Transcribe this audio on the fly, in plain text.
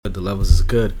good. The levels is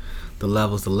good. The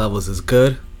levels is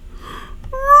good.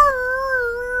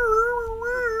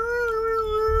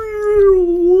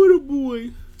 What a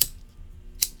boy.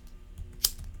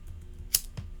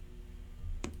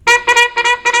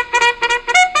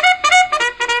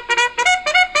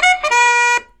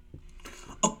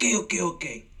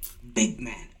 Okay. Big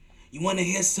man, you wanna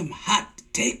hear some hot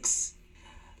takes?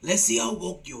 Let's see how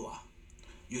woke you are.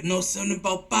 You know something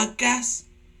about podcasts?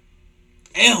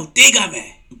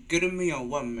 Dígame. You kidding me or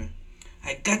what, man?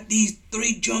 I got these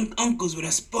 3 drunk uncles with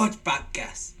a sports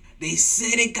podcast. They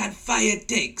say they got fire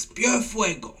takes, pure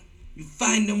fuego. You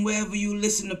find them wherever you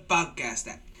listen to podcasts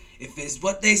at. If it's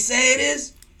what they say it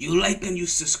is, you like and you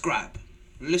subscribe.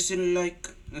 Listen, like,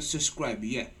 and subscribe,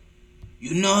 yeah.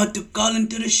 You know how to call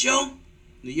into the show?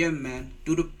 Yeah, man,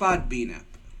 do the Podbean app.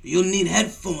 You'll need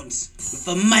headphones with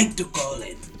a mic to call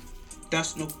in.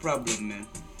 That's no problem, man.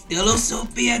 They'll also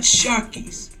be at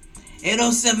Sharky's,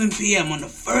 8:07 p.m. on the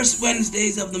first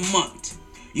Wednesdays of the month.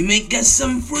 You may get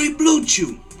some free Blue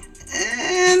Chew.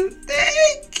 And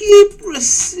they keep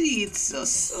receipts,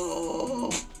 so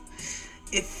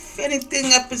if anything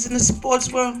happens in the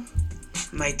sports world,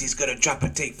 MyT's gonna drop a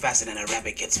take faster than a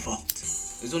rabbit gets fucked.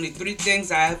 There's only 3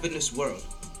 things I have in this world.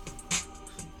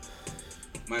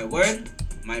 My word,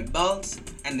 my balls,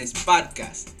 and this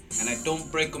podcast. And I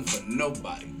don't break them for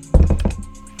nobody.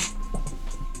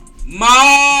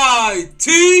 MyT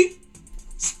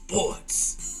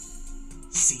Sports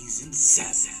Season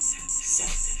 7.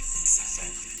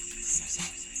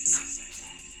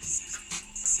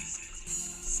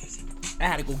 I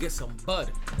had to go get some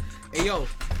bud. Hey yo.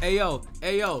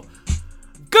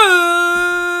 Good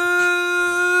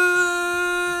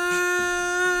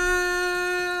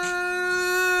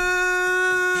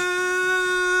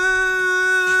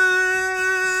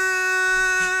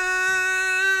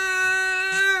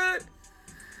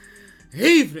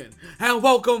evening, and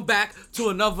welcome back to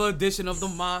another edition of the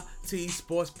MyT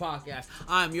Sports Podcast.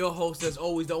 I'm your host, as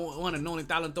always, the one and only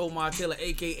Talento Taylor,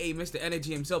 aka Mr.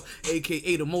 Energy himself,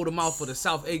 aka the Motor Mouth for the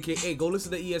South, aka go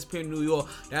listen to ESPN New York.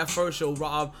 That first show,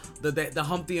 Rob, the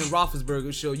Humpty and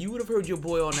Roethlisberger show. You would have heard your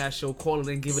boy on that show calling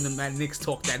and giving him that Knicks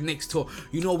talk.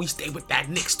 You know we stay with that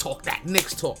Knicks talk.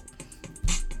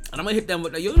 And I'm gonna hit them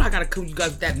with that. Yo, I gotta come you guys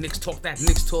with that Knicks talk.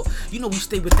 You know we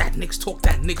stay with that Knicks talk.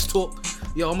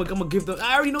 Yo, I'm gonna give them.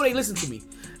 I already know they listen to me.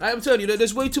 I'm telling you,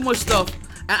 there's way too much stuff,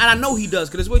 and I know he does,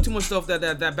 because there's way too much stuff that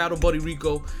Battle Buddy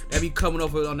Rico that be coming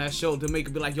over on that show to make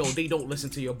it be like, yo, they don't listen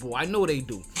to your boy. I know they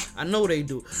do.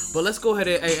 But let's go ahead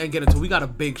and get into it. We got a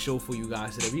big show for you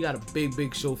guys today. We got a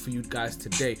big show for you guys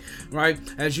today, right?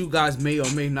 As you guys may or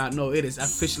may not know, it is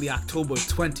officially October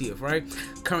 20th, right?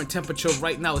 Current temperature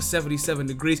right now is 77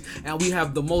 degrees, and we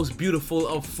have the most beautiful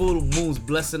of full moons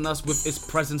blessing us with its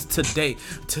presence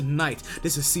tonight.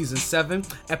 This is season 7,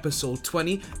 episode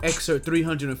 20, excerpt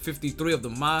 353 of the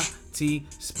MyT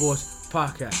Sports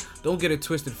Podcast. Don't get it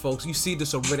twisted, folks. You see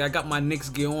this already. I got my Knicks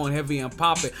gear on, heavy and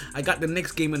popping. I got the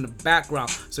Knicks game in the background,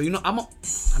 so you know I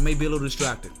may be a little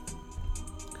distracted.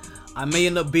 I may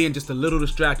end up being just a little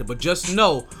distracted, but just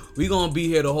know we're gonna be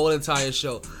here the whole entire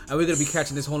show, and we're gonna be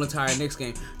catching this whole entire Knicks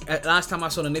game. Last time I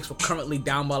saw the Knicks were currently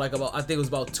down by like about, I think it was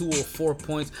about 2 or 4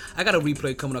 points. I got a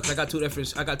replay coming up because I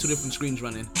got two different screens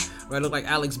running. Right, look like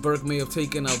Alex Burke may have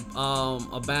taken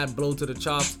a bad blow to the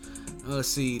chops. Let's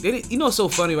see. You know, it's so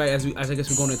funny, right? As I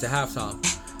guess we're going into halftime,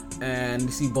 and you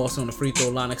see Boston on the free throw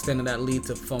line extending that lead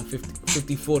from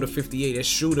 54 to 58. That's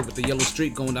Schroeder with the yellow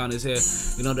streak going down his head.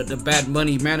 You know, the bad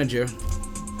money manager.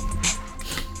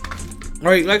 All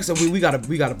right, like I said, we got a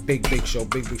big show,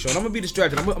 and I'm gonna be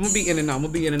distracted. I'm gonna be in and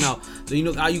out. So you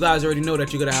know, you guys already know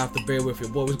that you're gonna have to bear with your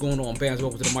boy. What's going on, Bands?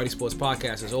 Welcome to the MyT Sports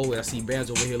Podcast. As always, I see Bands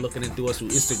over here looking into us through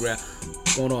Instagram.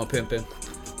 What's going on, Pimpin'?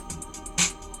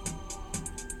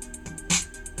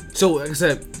 So, like I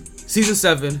said, season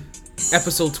 7,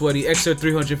 episode 20, excerpt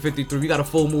 353. We got a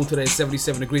full moon today,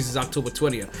 77 degrees. It's October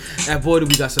 20th. And boy, do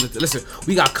we got something to listen.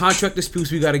 We got contract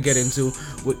disputes we got to get into.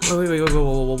 Wait,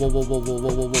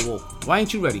 whoa. Why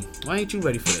ain't you ready? Why ain't you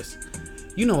ready for this?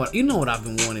 You know what I've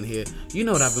been wanting here.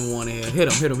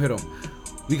 Hit him.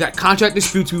 We got contract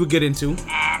disputes we will get into.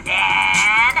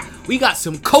 We got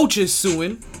some coaches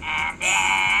suing.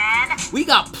 We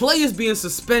got players being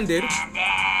suspended.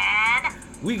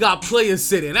 We got players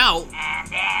sitting out.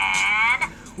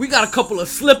 We got a couple of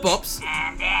slip-ups.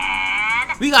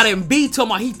 We got Embiid talking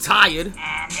about he tired.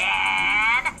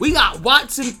 We got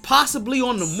Watson possibly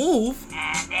on the move.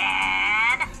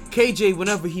 KJ,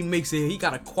 whenever he makes it, he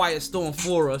got a quiet storm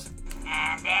for us.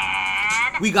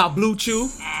 We got Blue Chew.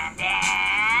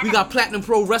 We got Platinum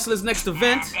Pro Wrestlers next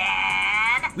event.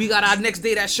 We got our next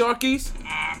date at Sharky's.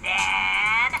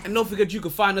 And don't forget, you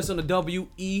can find us on the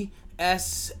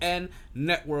WESN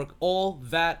network. All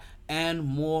that and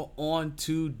more on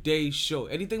today's show.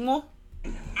 Anything more?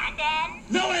 And then.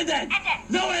 No and then.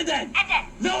 No and then.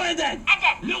 No and then.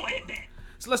 No and then.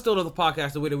 So let's start off the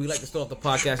podcast the way that we like to start the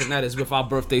podcast, and that is with our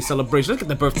birthday celebration. Let's get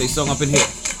the birthday song up in here.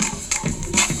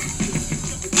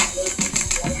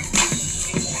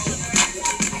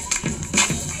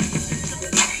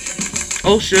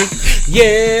 Oh shit.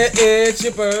 Yeah, it's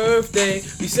your birthday.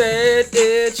 We said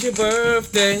it's your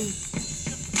birthday.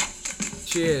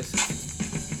 Cheers.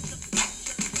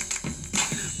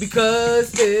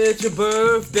 Because it's your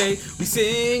birthday, we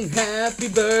sing happy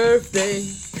birthday.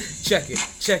 Check it,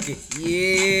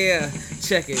 yeah.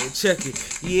 Check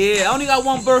it, yeah. I only got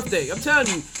one birthday. I'm telling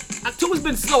you, October's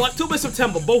been slow. October and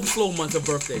September, both slow months of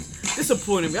birthdays.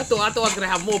 Disappointing me. I thought I was gonna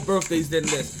have more birthdays than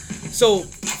this. So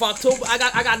for October, I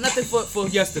got nothing for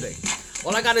yesterday.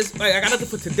 All I got is I got nothing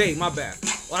for today. My bad.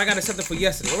 All I got is something for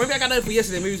yesterday. Or maybe I got nothing for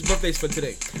yesterday. Maybe it's birthdays for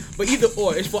today. But either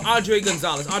or, it's for Andre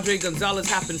Gonzalez. Andre Gonzalez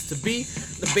happens to be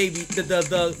the baby,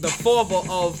 the father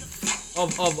of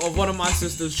one of my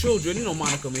sister's children. You know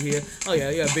Monica in here. Oh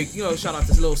yeah, big. Shout out to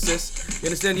this little sis. You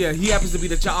understand? Yeah, he happens to be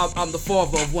the child. I'm the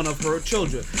father of one of her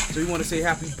children. So we want to say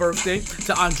happy birthday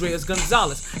to Andreas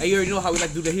Gonzalez. And you already know how we like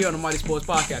to do that here on the MyT Sports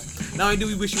Podcast. Not only do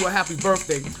we wish you a happy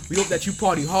birthday, we hope that you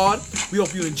party hard. We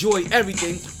hope you enjoy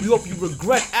everything. We hope you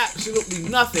regret absolutely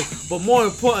nothing. But more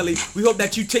importantly, we hope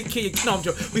that you take care of your... No, I'm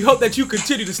joking. We hope that you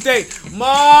continue to stay MyT.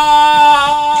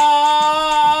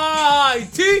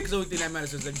 Because the only thing that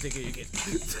matters is that you take care of your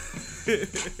kids.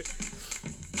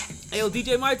 Hey, yo,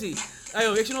 DJ MyT. Hey,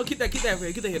 yo, actually, no, keep that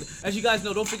here. As you guys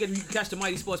know, don't forget you can catch the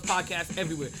MyT Sports Podcast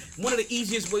everywhere. One of the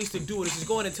easiest ways to do it is just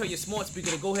go ahead and tell your smart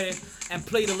speaker to go ahead and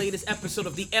play the latest episode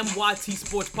of the MYT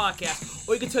Sports Podcast.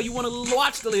 Or you can tell you want to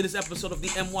watch the latest episode of the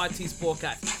MYT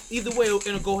Sportcast. Either way,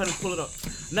 it'll go ahead and pull it up.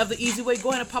 Another easy way, go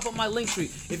ahead and pop up my link tree.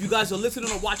 If you guys are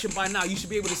listening or watching by now, you should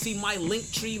be able to see my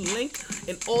link tree link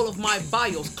in all of my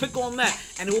bios. Click on that,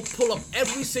 and it will pull up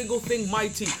every single thing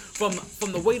MyT. From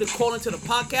the way to call into the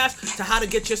podcast to how to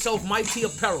get yourself MyT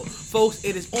apparel. Folks,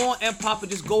 it is on and popping.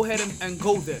 Just go ahead and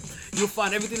go there. You'll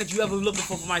find everything that you ever looking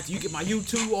for MyT. You get my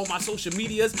YouTube, all my social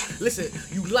medias. Listen,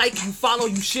 you like, you follow,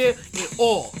 you share, it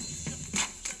all.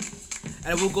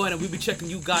 And we'll go ahead and we'll be checking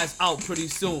you guys out pretty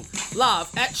soon. Live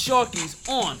at Sharky's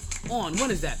on. When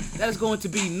is that? That is going to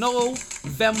be November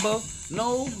the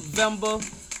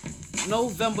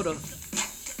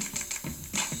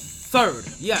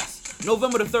 3rd. Yes.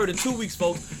 November the 3rd in 2 weeks,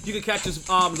 folks. You can catch us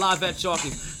live at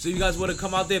Sharky's. So you guys want to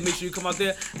come out there, make sure you come out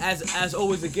there. As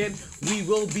always, again,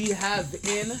 we'll be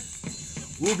having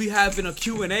a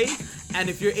Q&A. And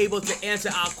if you're able to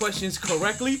answer our questions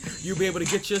correctly, you'll be able to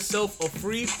get yourself a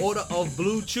free order of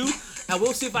Blue Chew. And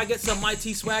we'll see if I get some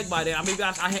MyT swag by then. Maybe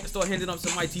I start handing up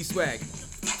some MyT swag.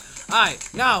 Alright,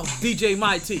 now, DJ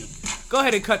MyT. Go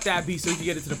ahead and cut that beat so we can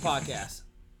get into the podcast.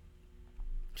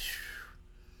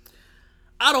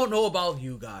 I don't know about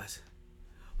you guys,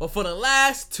 but for the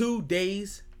last 2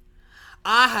 days,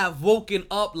 I have woken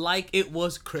up like it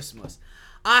was Christmas.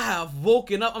 I have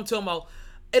woken up, I'm talking about,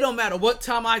 it don't matter what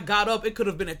time I got up. It could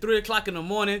have been at 3 o'clock in the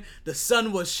morning. The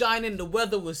sun was shining. The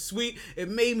weather was sweet. It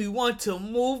made me want to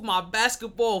move my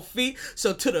basketball feet.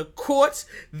 So to the courts,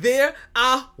 there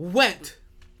I went.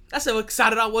 That's how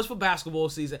excited I was for basketball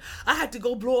season. I had to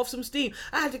go blow off some steam.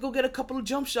 I had to go get a couple of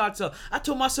jump shots up. I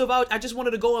told myself I just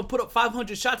wanted to go and put up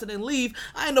 500 shots and then leave.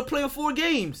 I ended up playing 4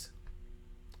 games.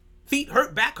 Feet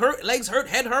hurt, back hurt, legs hurt,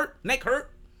 head hurt, neck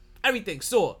hurt. Everything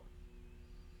sore.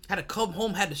 Had to come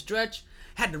home, had to stretch.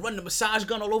 Had to run the massage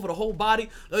gun all over the whole body.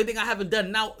 The only thing I haven't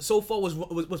done now so far was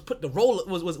put the roller,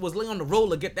 was lay on the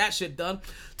roller, get that shit done.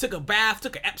 Took a bath,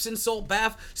 took an Epsom salt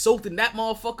bath, soaked in that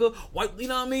motherfucker. White, you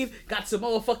know what I mean? Got some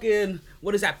motherfucking,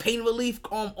 what is that, pain relief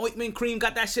ointment cream.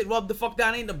 Got that shit rubbed the fuck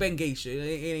down. Ain't the Bengay shit.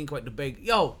 It ain't quite the Bengay.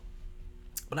 Yo,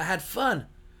 but I had fun.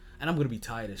 And I'm gonna be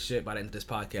tired as shit by the end of this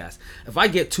podcast. If I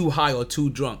get too high or too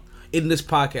drunk in this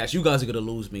podcast, you guys are gonna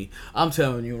lose me. I'm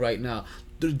telling you right now.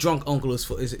 The drunk uncle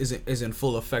is in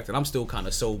full effect, and I'm still kind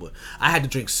of sober. I had to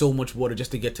drink so much water just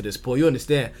to get to this point. You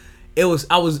understand? I was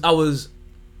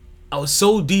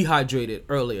so dehydrated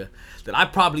earlier that I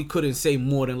probably couldn't say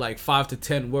more than like 5 to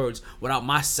 10 words without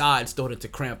my side starting to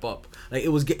cramp up. Like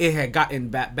it had gotten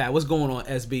bad. What's going on,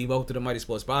 SB? Welcome to the MyT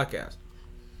Sports Podcast.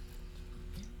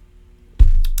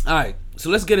 All right, so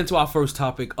let's get into our first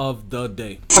topic of the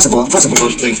day.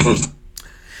 First things first.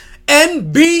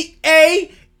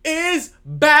 NBA is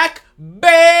back, baby!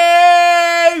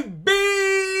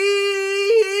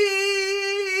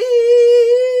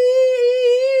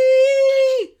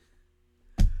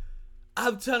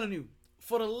 I'm telling you,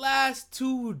 for the last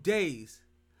 2 days,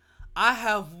 I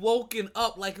have woken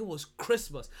up like it was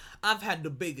Christmas. I've had the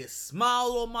biggest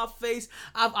smile on my face.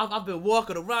 I've been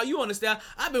walking around. You understand?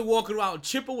 I've been walking around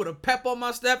chipper with a pep on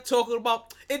my step, talking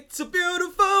about it's a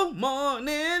beautiful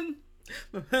morning.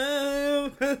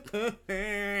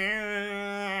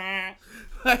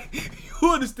 Like, you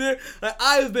understand? Like,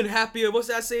 I have been happier. What's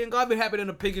that saying? God, I've been happier than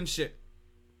a pig and shit.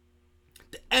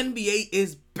 The NBA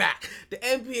is back. The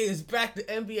NBA is back. The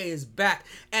NBA is back.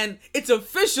 And it's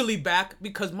officially back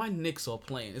because my Knicks are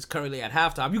playing. It's currently at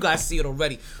halftime. You guys see it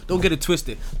already. Don't get it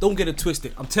twisted. Don't get it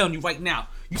twisted. I'm telling you right now.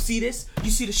 You see this? You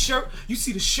see the shirt? You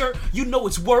see the shirt? You know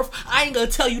it's worth. I ain't gonna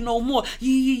tell you no more.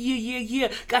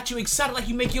 Yeah. Got you excited like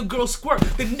you make your girl squirt.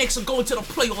 The Knicks are going to the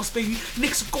playoffs, baby.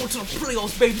 Knicks are going to the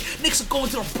playoffs, baby. Knicks are going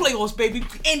to the playoffs, baby.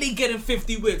 And they getting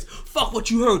 50 wins. Fuck what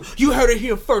you heard. You heard it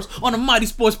here first on the MyT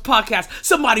Sports Podcast.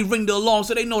 Somebody ring the alarm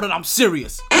so they know that I'm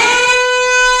serious.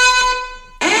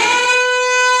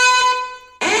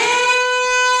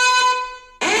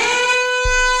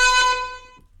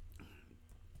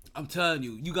 I'm telling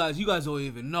you, you guys don't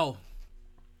even know.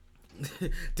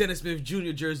 Dennis Smith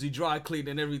Jr. jersey dry cleaned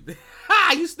and everything.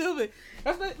 Ha! You stupid.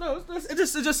 That's not, no, it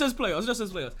just says playoffs. It just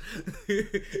says playoffs.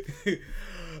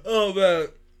 Oh man,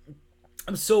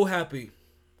 I'm so happy,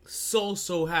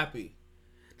 so happy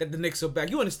that the Knicks are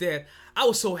back. You understand? I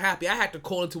was so happy. I had to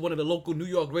call into one of the local New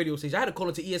York radio stations. I had to call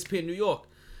into ESPN New York.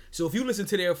 So if you listen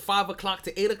to their 5 o'clock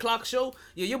to 8 o'clock show,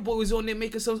 yeah, your boy was on there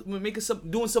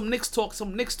doing some Knicks talk.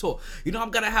 You know, I'm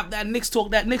gonna have that Knicks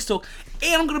talk, and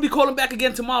I'm gonna be calling back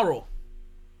again tomorrow.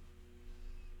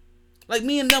 Like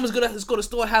me and them is gonna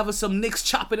start having some Knicks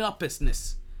chopping up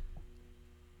business.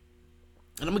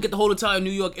 And I'm gonna get the whole entire New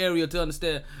York area to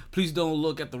understand. Please don't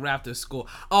look at the Raptors score.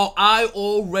 Oh, I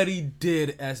already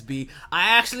did, SB.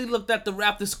 I actually looked at the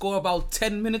Raptors score about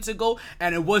 10 minutes ago,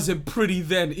 and it wasn't pretty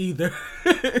then either.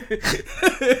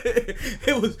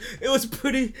 It was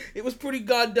pretty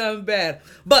goddamn bad.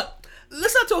 But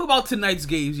let's not talk about tonight's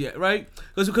games yet, right?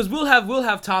 Because we'll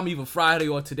have time either Friday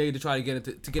or today to try to get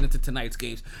into tonight's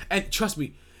games. And trust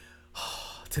me,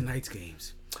 tonight's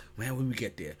games. Man, when we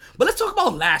get there. But let's talk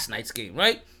about last night's game,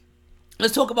 right?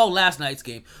 Let's talk about last night's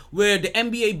game, where the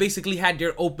NBA basically had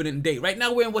their opening day. Right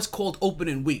now we're in what's called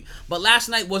opening week, but last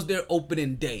night was their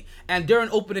opening day. And during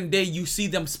opening day, you see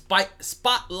them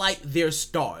spotlight their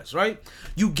stars, right?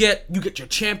 You get your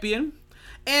champion,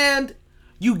 and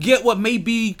you get what may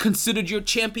be considered your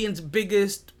champion's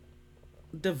biggest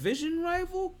division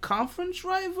rival, conference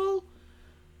rival,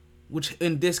 which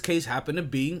in this case happened to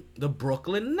be the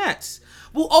Brooklyn Nets.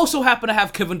 We'll also happen to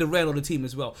have Kevin Durant on the team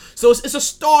as well. So it's a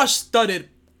star-studded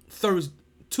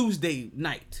Tuesday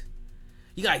night.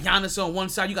 You got Giannis on one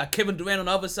side, you got Kevin Durant on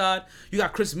the other side, you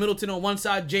got Chris Middleton on one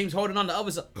side, James Harden on the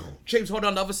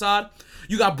other side.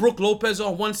 You got Brook Lopez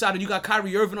on one side, and you got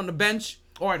Kyrie Irving on the bench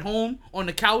or at home on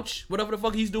the couch, whatever the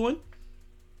fuck he's doing.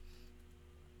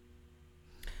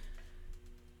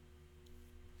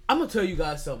 I'm going to tell you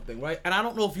guys something, right? And I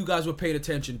don't know if you guys were paying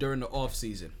attention during the off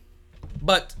season,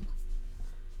 but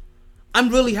I'm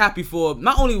really happy for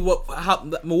not only how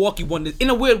Milwaukee won this in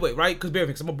a weird way, right?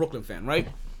 Because I'm a Brooklyn fan, right?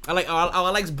 I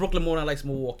like Brooklyn more than I like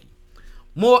Milwaukee.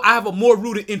 I have a more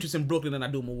rooted interest in Brooklyn than I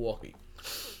do Milwaukee.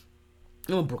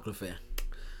 I'm a Brooklyn fan.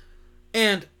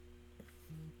 And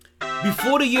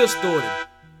before the year started,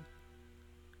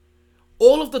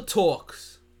 all of the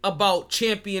talks about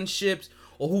championships,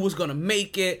 or who was gonna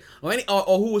make it, or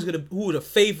who were the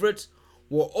favorites,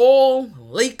 were all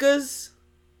Lakers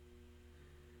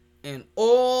and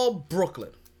all Brooklyn.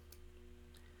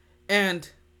 And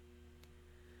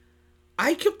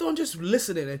I kept on just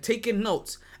listening and taking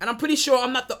notes. And I'm pretty sure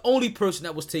I'm not the only person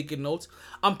that was taking notes.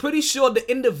 I'm pretty sure the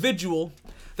individual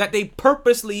that they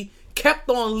purposely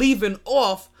kept on leaving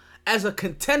off as a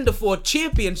contender for a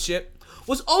championship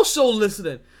was also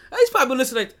listening. And he's probably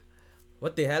listening like,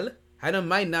 what the hell? I don't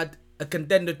mind not a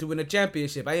contender to win a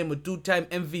championship. I am a 2-time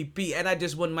MVP, and I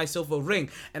just won myself a ring.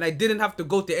 And I didn't have to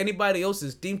go to anybody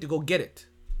else's team to go get it.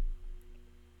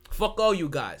 Fuck all you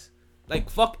guys. Like,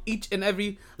 fuck each and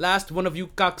every last one of you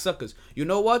cocksuckers. You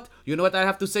know what? You know what I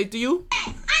have to say to you?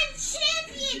 I'm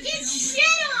champion! Get shit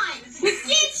on!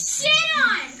 Get shit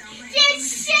on! Get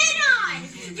shit on!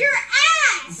 Your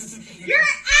ass! Your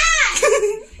ass!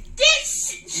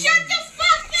 Shut the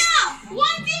fuck up!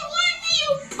 1v1 me,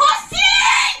 you pussy!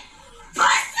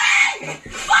 Pussy!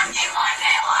 Fucking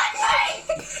 1v1 me!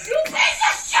 You piece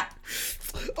of shit!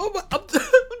 Oh my,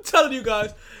 I'm telling you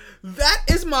guys, that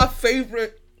is my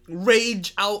favorite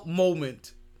rage out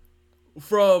moment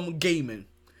from gaming.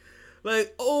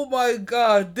 Like, oh my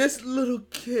god, this little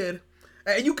kid,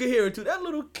 and you can hear it too, that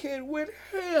little kid went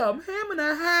ham and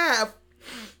a half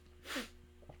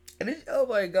And oh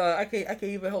my god, I can't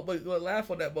even help but laugh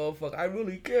on that motherfucker. I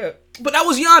really can't. But that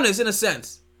was Giannis in a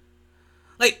sense.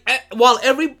 Like while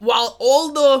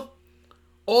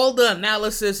all the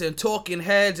analysis and talking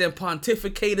heads and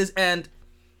pontificators and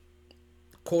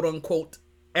quote unquote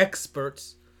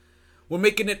experts were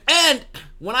making it, and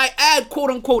when I add quote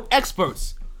unquote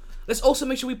experts, let's also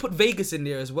make sure we put Vegas in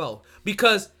there as well,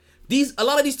 because a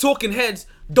lot of these talking heads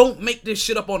don't make this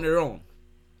shit up on their own.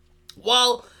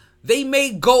 While they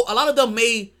may go, a lot of them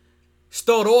may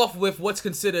start off with what's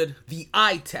considered the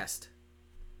eye test.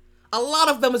 A lot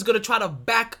of them is going to try to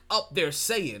back up their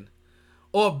saying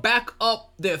or back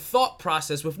up their thought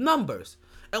process with numbers.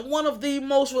 And one of the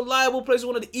most reliable places,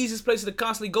 one of the easiest places to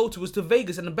constantly go to is to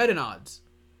Vegas and the betting odds.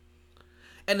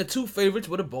 And the two favorites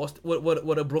were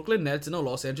the Brooklyn Nets and the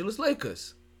Los Angeles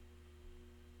Lakers.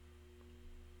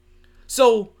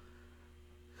 So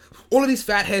all of these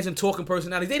fat heads and talking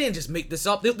personalities, they didn't just make this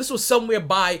up. This was somewhere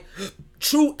by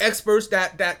true experts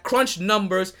that crunch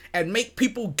numbers and make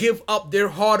people give up their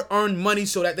hard-earned money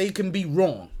so that they can be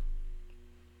wrong.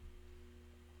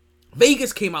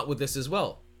 Vegas came out with this as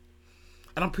well.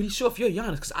 And I'm pretty sure if you're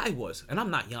Giannis, because I was, and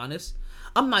I'm not Giannis,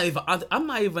 I'm not even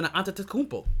an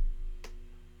Antetokounmpo.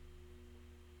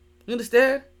 You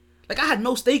understand? Like, I had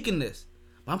no stake in this.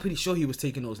 But I'm pretty sure he was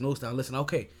taking those notes down. Listen,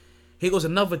 okay, here goes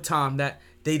another time that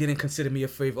they didn't consider me a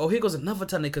favorite. Oh, here goes another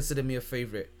time they considered me a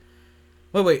favorite.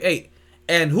 Wait,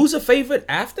 and who's a favorite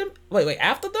after?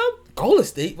 After them? Golden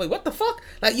State? Wait, what the fuck?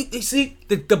 Like, you see,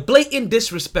 the blatant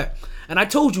disrespect. And I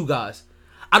told you guys,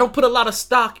 I don't put a lot of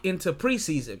stock into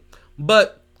preseason.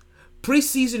 But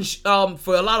preseason,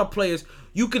 for a lot of players,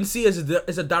 you can see as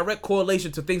a direct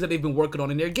correlation to things that they've been working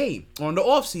on in their game or in the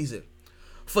offseason.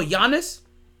 For Giannis,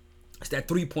 it's that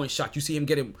three-point shot. You see him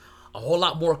getting a whole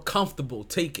lot more comfortable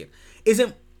taking.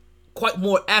 Isn't quite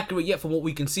more accurate yet from what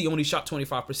we can see. Only shot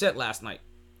 25% last night.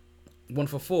 1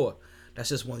 for 4. That's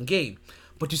just one game.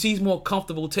 But you see he's more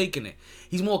comfortable taking it.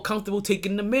 He's more comfortable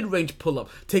taking the mid-range pull-up,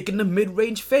 taking the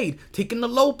mid-range fade, taking the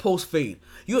low-post fade.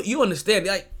 You understand,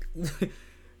 like,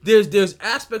 there's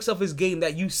aspects of his game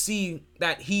that you see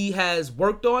that he has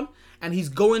worked on, and he's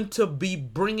going to be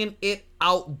bringing it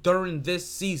out during this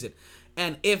season.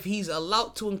 And if he's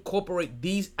allowed to incorporate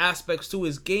these aspects to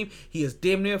his game, he is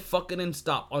damn near fucking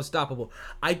unstoppable.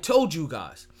 I told you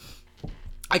guys.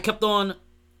 I kept on.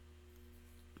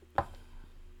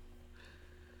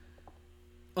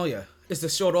 Oh yeah, it's the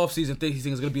short off-season thing. He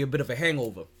thinks it's gonna be a bit of a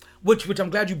hangover, which I'm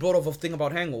glad you brought up a thing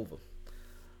about hangover.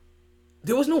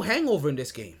 There was no hangover in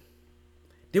this game.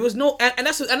 There was no, and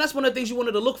that's one of the things you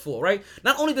wanted to look for, right?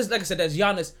 Not only does, like I said, as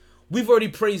Giannis, we've already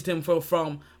praised him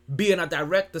from being a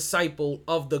direct disciple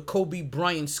of the Kobe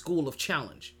Bryant school of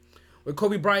challenge, where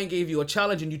Kobe Bryant gave you a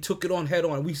challenge and you took it on head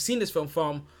on. We've seen this from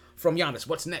Giannis.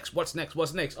 What's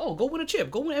next? Oh, go win a chip.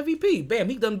 Go win MVP. Bam,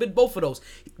 he done bid both of those.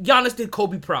 Giannis did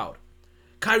Kobe proud.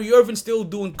 Kyrie Irving still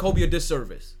doing Kobe a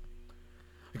disservice.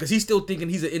 Because he's still thinking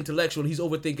he's an intellectual and he's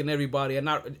overthinking everybody, and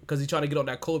not because he's trying to get on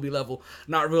that Kobe level,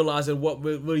 not realizing what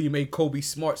really made Kobe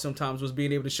smart sometimes was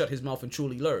being able to shut his mouth and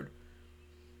truly learn.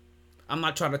 I'm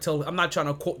not trying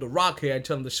to quote The Rock here and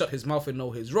tell him to shut his mouth and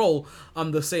know his role.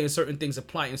 I'm just saying certain things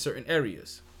apply in certain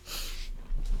areas.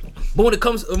 But when it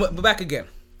comes back again,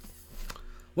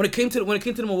 when it came to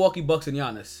the Milwaukee Bucks and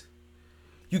Giannis,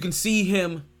 you can see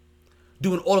him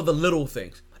doing all of the little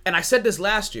things. And I said this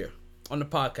last year on the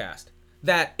podcast,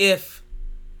 that if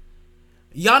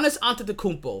Giannis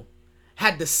Antetokounmpo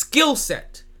had the skill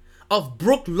set of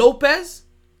Brook Lopez,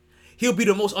 he'll be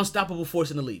the most unstoppable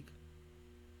force in the league.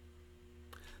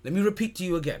 Let me repeat to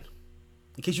you again,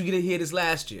 in case you didn't hear this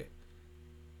last year.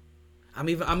 I'm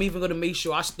even gonna make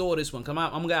sure I store this one. I'm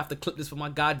gonna have to clip this for my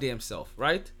goddamn self,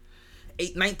 right?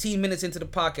 19 minutes into the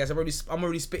podcast, I'm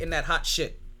already spitting that hot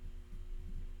shit.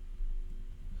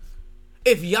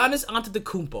 If Giannis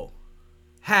Antetokounmpo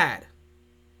had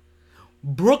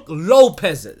Brook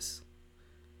Lopez's,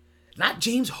 not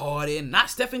James Harden, not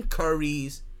Stephen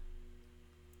Curry's,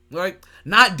 right?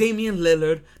 Not Damian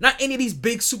Lillard, not any of these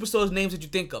big superstars' names that you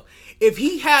think of. If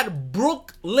he had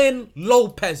Brooklyn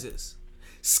Lopez's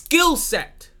skill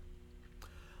set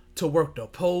to work the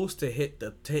post, to hit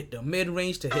the mid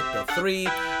range, to hit the three,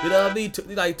 you know what I mean?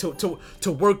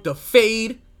 To work the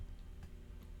fade.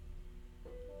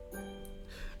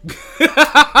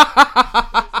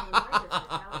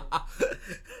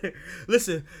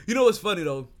 Listen, you know what's funny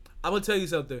though? I'm gonna tell you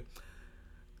something.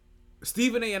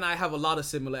 Stephen A and I have a lot of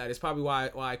similarities. Probably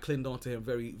why I clinged on to him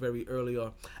very, very early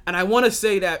on. And I want to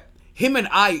say that him and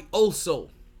I also,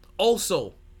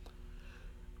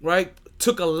 right,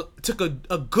 took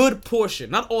a good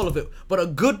portion, not all of it, but a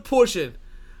good portion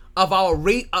of our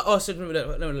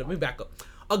let me back up.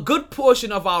 a good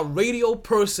portion of our radio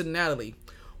personality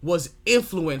was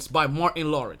influenced by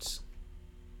Martin Lawrence.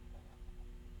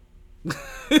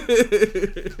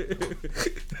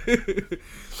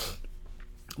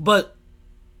 But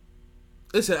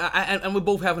listen, and we're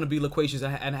both having to be loquacious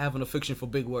and having a fiction for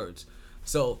big words.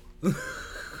 So,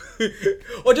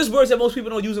 or just words that most people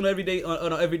don't use on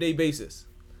an everyday basis.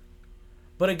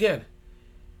 But again,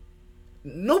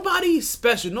 nobody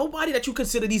special, nobody that you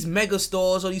consider these mega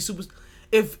stars or these super.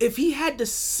 If he had the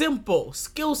simple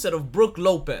skill set of Brook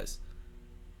Lopez,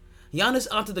 Giannis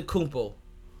Antetokounmpo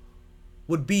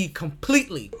would be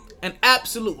completely and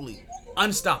absolutely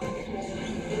unstoppable.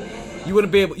 You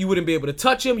wouldn't be able to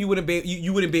touch him. You wouldn't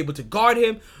be able to guard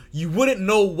him. You wouldn't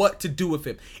know what to do with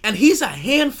him. And he's a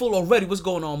handful already. What's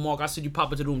going on, Mark? I said you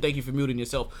pop into the room. Thank you for muting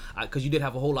yourself because you did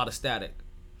have a whole lot of static.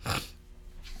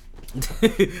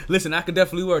 Listen, that can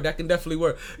definitely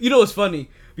work. You know what's funny?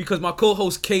 Because my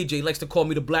co-host KJ likes to call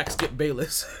me the Black Skip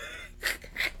Bayless.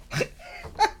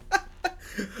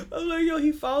 I'm like, yo,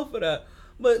 he fouled for that.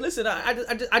 But listen,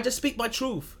 I just speak my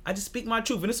truth. I just speak my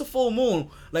truth. And it's a full moon.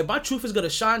 Like, my truth is going to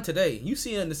shine today. You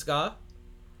see it in the sky.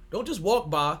 Don't just walk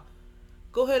by.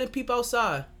 Go ahead and peep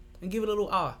outside and give it a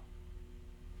little eye.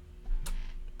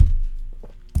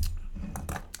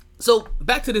 So,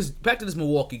 back to this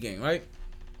Milwaukee game, right?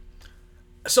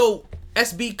 So,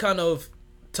 SB kind of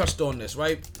touched on this,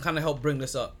 right? Kind of helped bring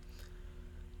this up.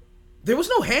 There was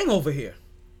no hangover here.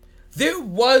 There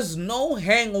was no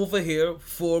hangover here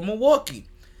for Milwaukee.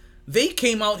 They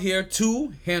came out here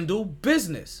to handle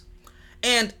business.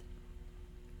 And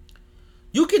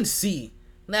you can see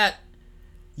that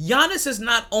Giannis is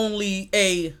not only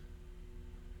a,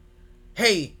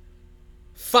 hey,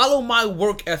 follow my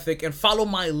work ethic and follow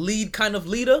my lead kind of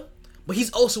leader, but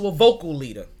he's also a vocal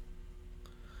leader.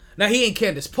 Now, he ain't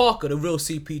Candace Parker, the real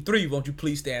CP3. Won't you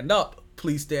please stand up?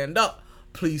 Please stand up.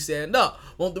 Please stand up.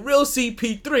 Won't the real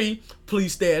CP3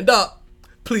 please stand up?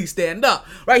 Please stand up.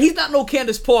 Right? He's not no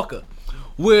Candace Parker,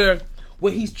 where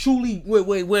he's truly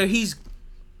where he's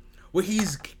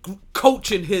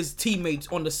coaching his teammates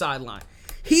on the sideline.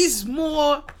 He's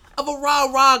more of a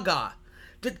rah-rah guy.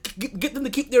 To get them to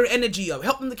keep their energy up,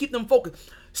 help them to keep them focused.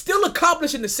 Still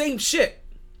accomplishing the same shit,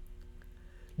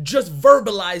 just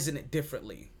verbalizing it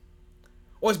differently.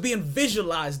 Or it's being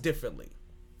visualized differently.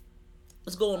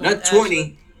 What's going on? Not 20,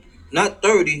 Ashley? Not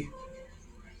 30,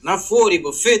 not 40,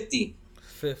 but 50.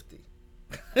 50.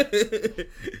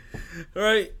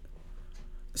 Right?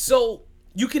 So,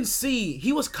 you can see,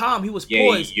 he was calm, he was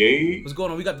poised. Yeah. What's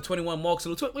going on? We got the 21 Mark.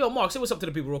 So, yo, Mark, say what's up to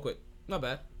the people real quick. Not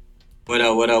bad. What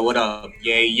up?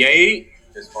 Yay.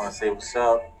 Just want to say what's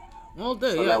up. All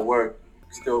day, Still yeah. at work.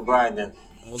 Still grinding.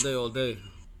 All day.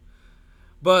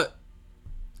 But,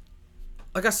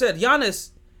 like I said, Giannis,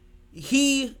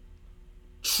 he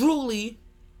truly,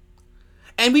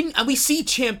 and we see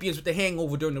champions with the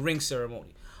hangover during the ring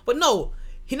ceremony. But no,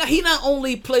 he not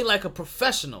only played like a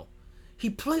professional, he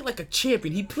played like a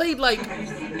champion. He played like,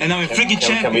 and I'm a freaking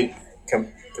champion.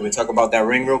 Can we talk about that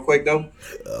ring real quick though?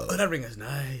 Oh, that ring is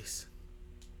nice.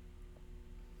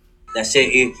 That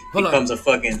shit it becomes a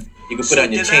fucking. You can put it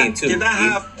on your chain too. Can I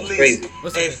have That's please crazy.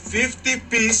 a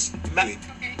 50-piece,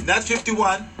 not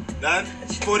 51, not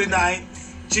 49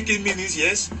 chicken minis,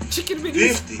 yes? Chicken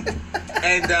minis. 50.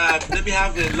 And let me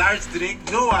have a large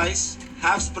drink, no ice,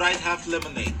 half Sprite, half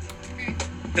lemonade.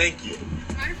 Thank you.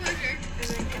 My pleasure.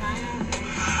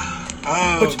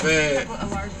 Oh, man.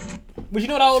 But you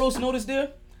know what I also noticed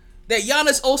there? That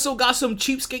Giannis also got some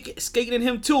cheap skating in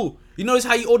him too. You notice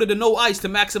how he ordered the no ice to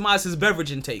maximize his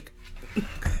beverage intake.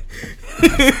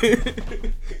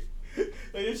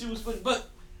 But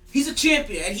he's a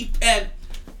champion, and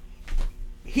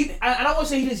I don't want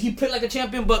to say he played like a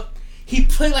champion, but he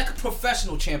played like a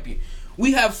professional champion.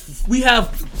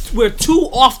 We're too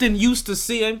often used to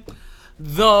seeing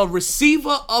the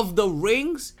receiver of the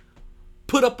rings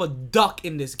put up a duck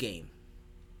in this game.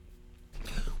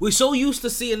 We're so used to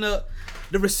seeing the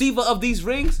receiver of these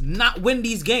rings not win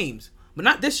these games. But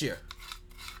not this year.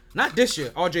 Not this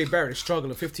year. RJ Barrett is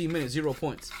struggling. 15 minutes, 0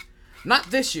 points. Not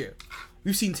this year.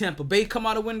 We've seen Tampa Bay come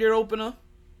out and win their opener.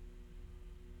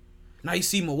 Now you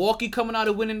see Milwaukee coming out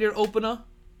and winning their opener.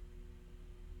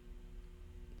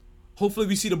 Hopefully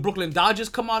we see the Brooklyn Dodgers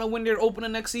come out and win their opener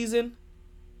next season.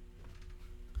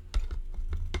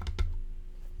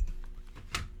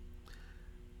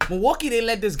 Milwaukee, they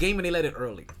led this game and they led it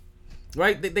early.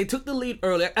 Right? They took the lead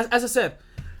early. As I said,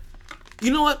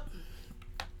 you know what?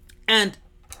 And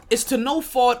it's to no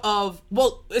fault of,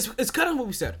 well, it's kind of what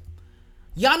we said.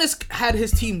 Giannis had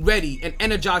his team ready and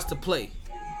energized to play.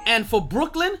 And for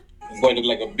Brooklyn, he's going to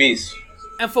look like a beast.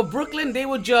 And for Brooklyn, they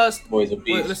were just. Boys are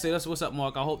beast. Wait, let's see. What's up,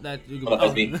 Mark? I hope that you can. What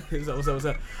up, SB? What's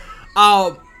up?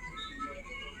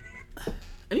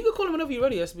 And you can call him whenever you're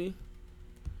ready, SB.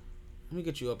 Let me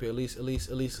get you up here. At least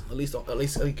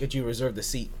get you reserve the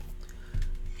seat.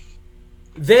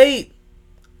 The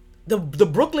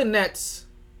Brooklyn Nets.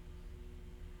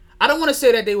 I don't want to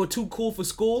say that they were too cool for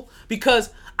school because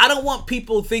I don't want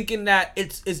people thinking that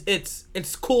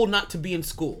it's cool not to be in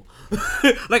school.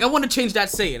 Like I want to change that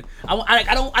saying.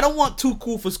 I don't want too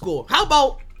cool for school. How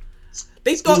about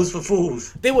they thought schools for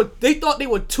fools? They thought they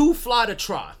were too fly to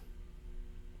try.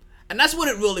 And that's what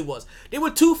it really was. They were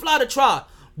too fly to try.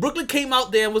 Brooklyn came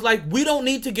out there and was like, we don't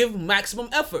need to give maximum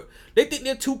effort. They think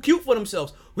they're too cute for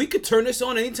themselves. We could turn this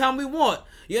on anytime we want.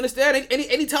 You understand?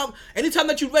 Anytime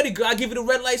that you're ready, girl, I give you the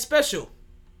red light special.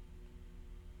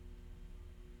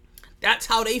 That's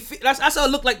how they feel. That's how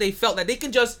it looked like they felt, that they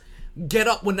can just get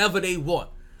up whenever they want.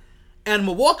 And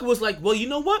Milwaukee was like, well, you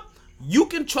know what? You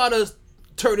can try to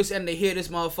turn this and they hear this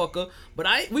motherfucker, but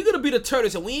we're gonna be the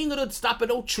turtles, and we ain't gonna stop at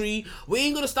no tree. We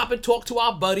ain't gonna stop and talk to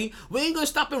our buddy. We ain't gonna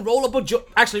stop and roll up a joint.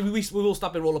 Actually, we will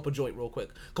stop and roll up a joint real quick,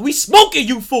 cause we smoking,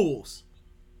 you fools.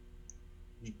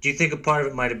 Do you think a part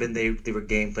of it might have been they were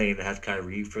game planning to have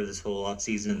Kyrie for this whole off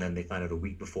season, and then they find out a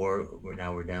week before we're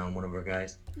down one of our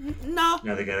guys? No.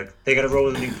 Now they gotta roll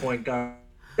with a new point guard.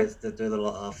 That they're a little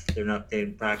off. They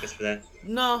didn't practice for that.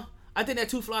 No, I think they're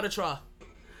too fly to try.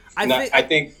 I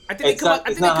think it's not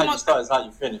how you start, it's how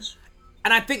you finish.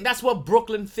 And I think that's what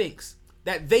Brooklyn thinks.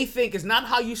 That they think is not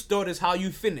how you start, is how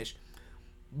you finish.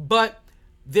 But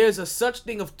there's a such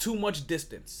thing of too much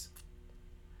distance.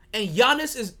 And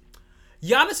Giannis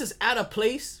is at a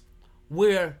place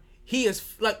where he is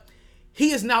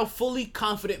now fully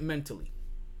confident mentally.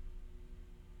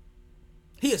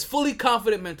 He is fully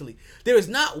confident mentally. There is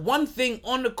not one thing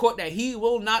on the court that he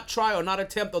will not try or not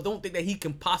attempt or don't think that he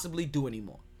can possibly do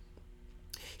anymore.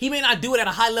 He may not do it at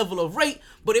a high level of rate,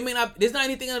 but there's not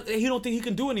anything that he don't think he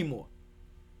can do anymore.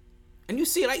 And you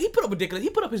see it, like he put up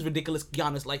his ridiculous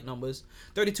Giannis-like numbers.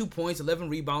 32 points, 11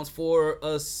 rebounds, 4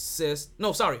 assists.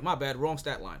 No, sorry, my bad, wrong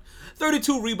stat line.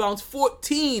 32 rebounds,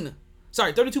 32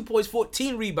 points,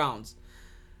 14 rebounds,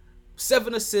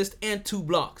 7 assists, and 2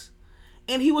 blocks.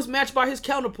 And he was matched by his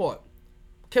counterpart,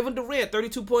 Kevin Durant,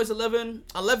 32 points, 11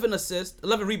 assists,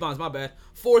 11 rebounds, my bad,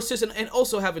 4 assists, and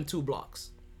also having 2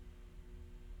 blocks.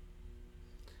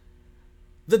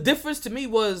 The difference to me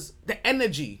was the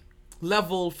energy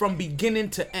level from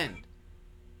beginning to end.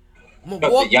 But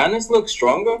did Giannis look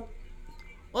stronger?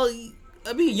 Well,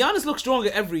 I mean, Giannis looks stronger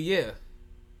every year.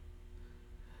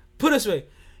 Put it this way,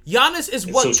 Giannis is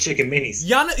what those chicken minis.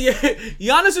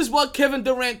 Giannis is what Kevin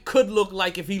Durant could look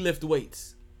like if he lifted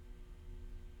weights.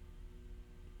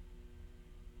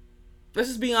 Let's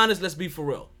just be honest. Let's be for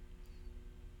real.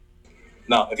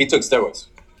 No, if he took steroids.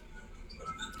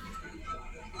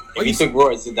 If he took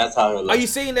roids, that's how it looks. Are you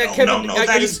saying that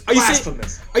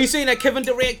Are you saying that Kevin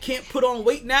Durant can't put on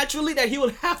weight naturally? That he will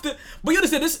have to? But you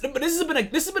understand this? But this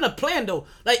has been a plan though.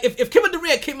 Like if Kevin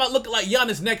Durant came out looking like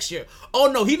Giannis next year, oh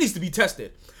no, he needs to be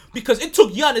tested. Because it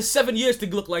took Giannis 7 years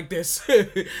to look like this.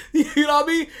 You know what I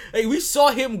mean? Like, we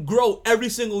saw him grow every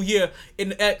single year.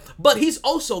 But he's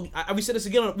also, we said this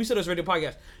again, we said this radio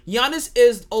podcast. Giannis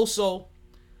is also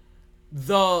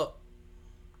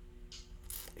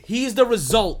he's the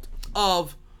result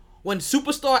of when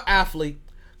superstar athlete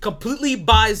completely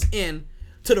buys in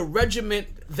to the regiment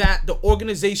that the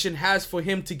organization has for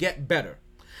him to get better.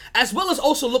 As well as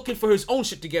also looking for his own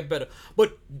shit to get better.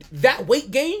 But that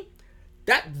weight gain,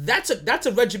 that's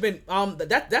a regiment.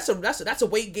 That's a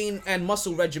weight gain and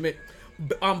muscle regiment,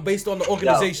 based on the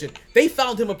organization. They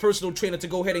found him a personal trainer to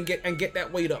go ahead and get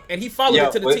that weight up, and he followed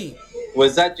it to the team.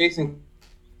 Was that Jason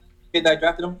Kidd that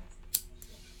drafted him?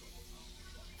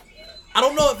 I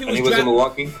don't know if he was in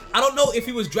Milwaukee. I don't know if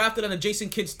he was drafted under Jason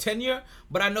Kidd's tenure,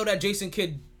 but I know that Jason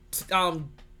Kidd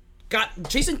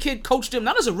coached him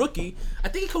not as a rookie. I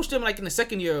think he coached him like in the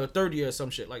second year or third year or some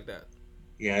shit like that.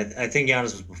 Yeah, I think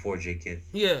Giannis was before J. Kidd.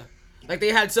 Yeah. Like, they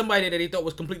had somebody that they thought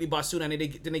was completely basura, and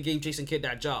then they gave Jason Kidd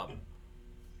that job.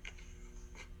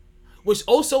 Which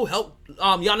also helped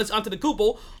Giannis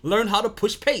Antetokounmpo learn how to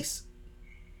push pace.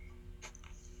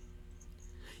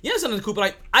 Giannis Antetokounmpo,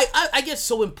 like, I get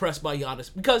so impressed by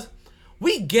Giannis, because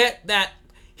we get that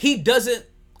he's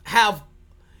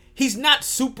not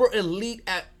super elite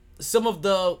at some of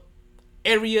the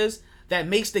areas that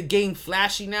makes the game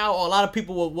flashy now, or a lot of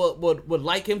people would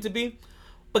like him to be.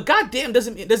 But goddamn,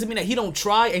 doesn't mean that he don't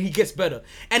try and he gets better.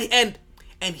 And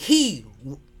he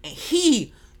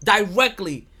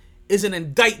directly is an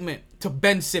indictment to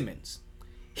Ben Simmons.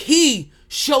 He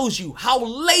shows you how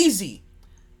lazy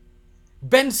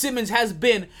Ben Simmons has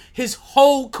been his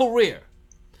whole career.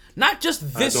 Not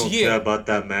just this year. I don't care about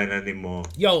that man anymore.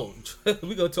 Yo,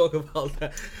 we gonna talk about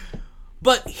that.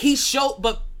 But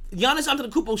Giannis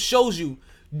Antetokounmpo shows you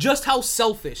just how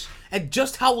selfish and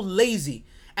just how lazy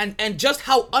and just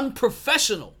how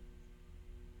unprofessional,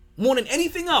 more than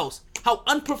anything else, how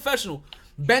unprofessional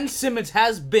Ben Simmons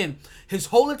has been his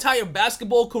whole entire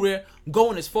basketball career,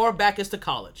 going as far back as to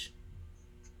college.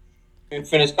 He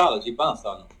finished college. He bounced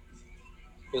on him.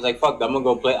 He was like, "Fuck that! I'm gonna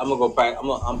go play. I'm gonna go practice.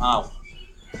 I'm out."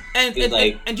 And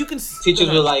you can teachers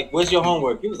were like, "Where's your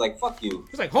homework?" He was like, "Fuck you."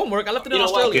 He's like, "Homework? I left it in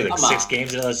Australia." Okay, like 6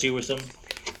 games at LSU or something.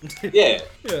 Yeah.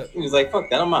 He was like, "Fuck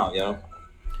that! I'm out, yo.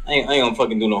 I ain't gonna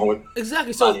fucking do no homework."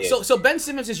 Exactly. So Ben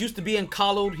Simmons is used to being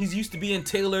coddled. He's used to being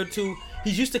tailored to.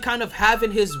 He's used to kind of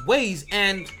having his ways.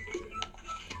 And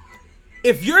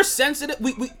if you're sensitive,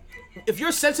 if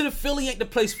you're sensitive, Philly ain't the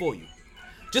place for you.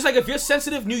 Just like if you're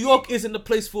sensitive, New York isn't the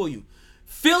place for you.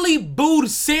 Philly booed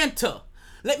Santa.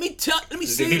 Let me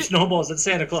say it. Snowballs at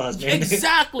Santa Claus, man.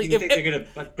 Exactly. You think they're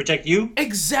gonna protect you?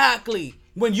 Exactly.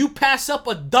 When you pass up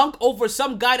a dunk over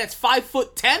some guy that's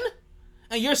 5'10"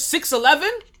 and you're 6'11".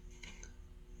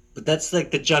 But that's like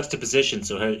the juxtaposition.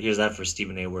 So here's that for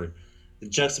Stephen A. Word. The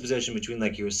juxtaposition between,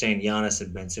 like you were saying, Giannis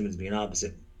and Ben Simmons being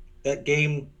opposite. That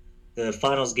game, the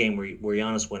finals game where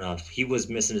Giannis went off, he was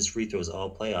missing his free throws all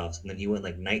playoffs, and then he went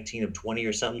like 19 of 20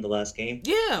 or something the last game.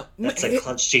 Yeah, that's a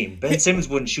clutch team. Ben Simmons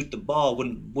wouldn't shoot the ball,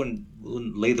 wouldn't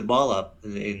lay the ball up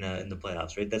in the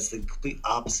playoffs, right? That's the complete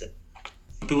opposite.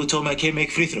 People told me I can't make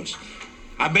free throws.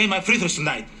 I made my free throws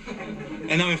tonight,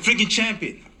 and I'm a freaking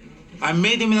champion. I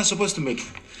made them and I'm supposed to make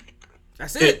them.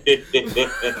 That's it.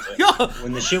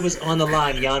 When the shit was on the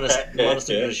line, Giannis was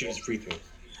going to shoot his free throws.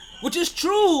 Which is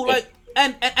true, like,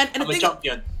 and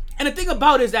the thing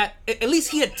about it is that at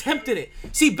least he attempted it.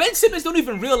 See, Ben Simmons don't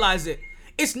even realize it.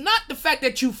 It's not the fact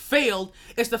that you failed;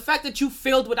 it's the fact that you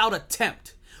failed without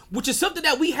attempt, which is something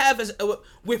that we have as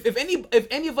if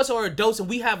any of us are adults and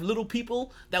we have little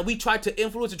people that we try to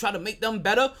influence and try to make them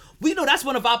better. We know that's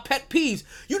one of our pet peeves.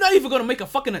 You're not even gonna make a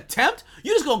fucking attempt.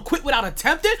 You're just gonna quit without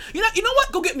attempting. You know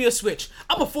what? Go get me a switch.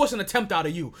 I'm gonna force an attempt out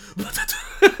of you.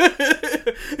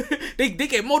 they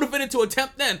get motivated to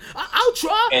attempt. Then I'll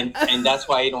try. And that's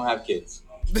why you don't have kids.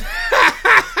 but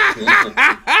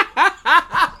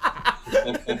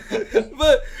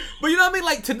you know what I mean?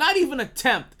 Like, to not even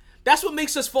attempt. That's what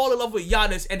makes us fall in love with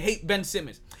Giannis and hate Ben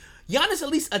Simmons. Giannis at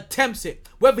least attempts it.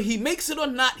 Whether he makes it or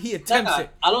not, he attempts it.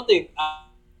 I don't think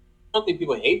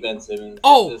people hate Ben Simmons.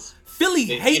 Oh, Philly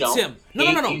hates him. No.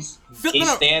 He's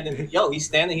standing. He's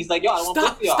standing. He's like, yo, I don't want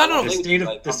to play for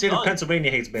y'all. The state of Pennsylvania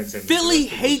hates Ben Simmons. Philly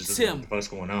hates him. What's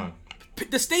going on?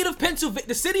 The state of Pennsylvania,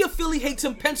 the city of Philly hates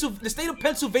him. The state of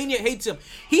Pennsylvania hates him.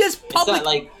 He is public. It's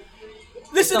not like,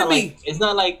 listen to me. It's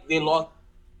not like they lost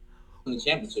in the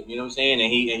championship. You know what I'm saying?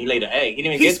 And he laid an egg. He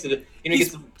didn't even get to the. He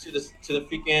didn't get to the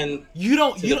freaking. You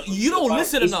don't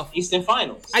listen enough. Eastern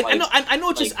Finals. I know.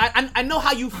 I know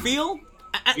how you feel.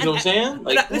 You know what I'm saying?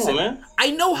 Like, come on, man.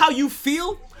 I know how you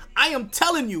feel. I am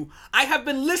telling you. I have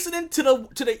been listening to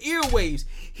the earwaves.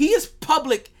 He is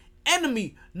public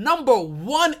enemy number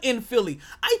 1 in Philly.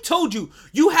 I told you.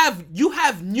 You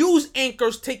have news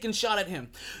anchors taking shot at him.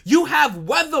 You have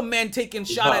weathermen taking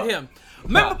shot at him.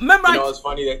 Remember, you know, it's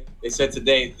funny that they said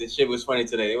today. This shit was funny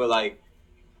today. They were like,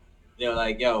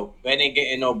 yo, Ben ain't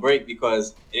getting no break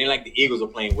because it ain't like the Eagles are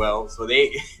playing well, so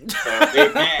they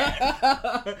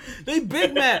mad. They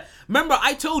big mad. Remember,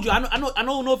 I told you. I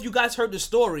don't know if you guys heard the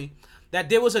story that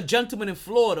there was a gentleman in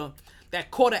Florida that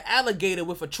caught an alligator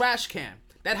with a trash can.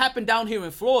 That happened down here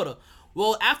in Florida.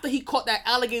 Well, after he caught that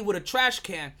alligator with a trash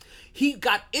can, he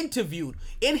got interviewed.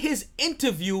 In his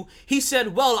interview, he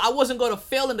said, well, I wasn't going to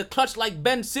fail in the clutch like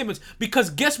Ben Simmons because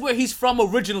guess where he's from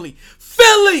originally?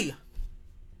 Philly!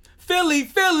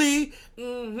 Philly.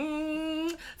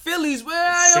 Mm-hmm. Philly's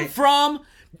where I am from.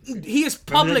 He is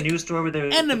public Remember the news story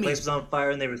where enemy. The place was on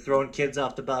fire and they were throwing kids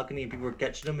off the balcony and people were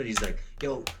catching them, and he's like,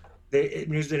 yo, the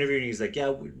news interview, and he's like, yeah,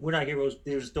 we're not heroes.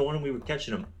 They were stolen and we were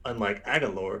catching them, unlike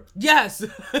Aguilar. Yes.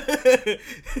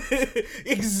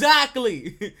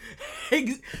 Exactly.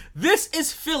 This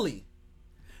is Philly.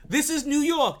 This is New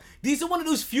York. These are one of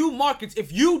those few markets,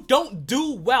 if you don't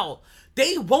do well,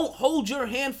 they won't hold your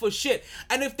hand for shit.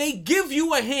 And if they give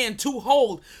you a hand to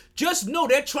hold, just know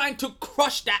they're trying to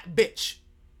crush that bitch.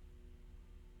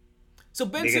 So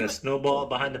Ben Simmons, Simmons, a snowball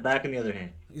behind the back in the other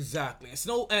hand. Exactly.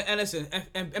 And listen,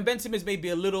 and Ben Simmons may be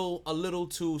a little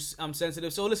too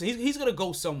sensitive. So listen, he's gonna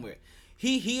go somewhere.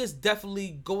 He is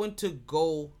definitely going to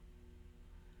go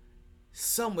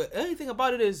somewhere. Anything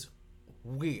about it is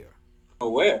weird. Oh,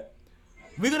 where?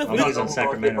 We're gonna. Oh, he's on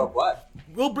Sacramento. What?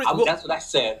 We'll bring. That's what I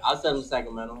said. I'll send him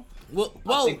Sacramento.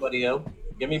 I'll take Buddy Hill.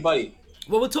 Give me Buddy.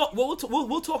 Well, we'll talk. We're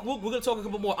gonna talk a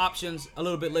couple more options a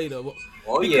little bit later.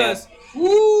 Because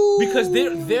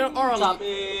there are top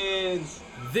ends.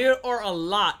 There are a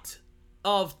lot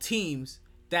of teams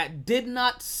that did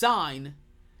not sign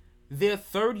their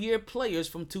third-year players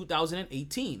from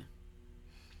 2018.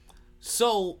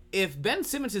 So if Ben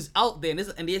Simmons is out there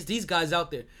and there's these guys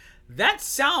out there, that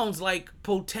sounds like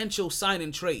potential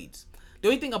sign-in trades. The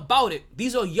only thing about it,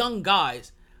 these are young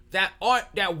guys that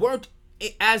weren't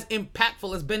as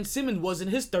impactful as Ben Simmons was in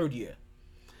his third year.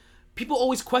 People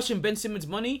always question Ben Simmons'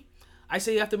 money. I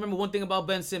say you have to remember one thing about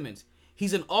Ben Simmons.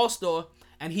 He's an all-star,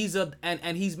 and he's an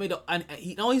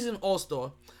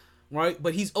all-star, right?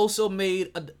 But he's also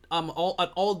made an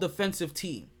all-defensive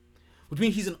team, which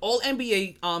means he's an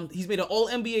all-NBA. He's made an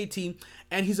all-NBA team,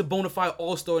 and he's a bona fide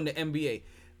all-star in the NBA.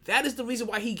 That is the reason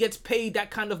why he gets paid that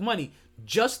kind of money.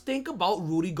 Just think about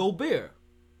Rudy Gobert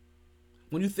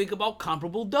when you think about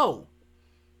comparable dough.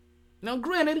 Now,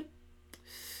 granted,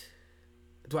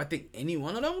 do I think any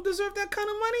one of them deserve that kind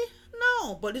of money?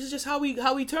 No, but this is just how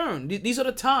we turn. These are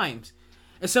the times.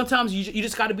 And sometimes you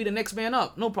just got to be the next man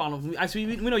up. No problem. We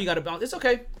know you got to bounce. It's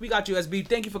okay. We got you, SB.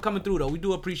 Thank you for coming through, though. We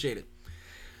do appreciate it.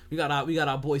 We got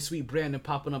our boy Sweet Brandon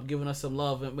popping up, giving us some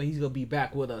love, but he's gonna be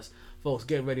back with us, folks.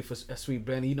 Get ready for Sweet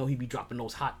Brandon. You know he be dropping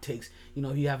those hot takes. You know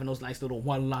he having those nice little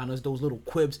one-liners, those little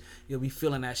quibs. You'll be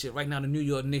feeling that shit. Right now, the New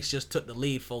York Knicks just took the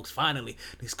lead, folks. Finally,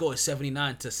 they scored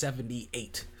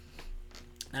 79-78.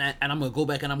 And I'm gonna go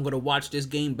back and I'm gonna watch this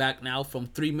game back now from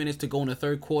 3 minutes to go in the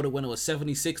third quarter when it was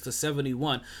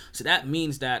 76-71. So that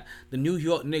means that the New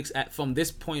York Knicks from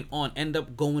this point on end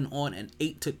up going on an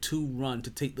 8-2 run to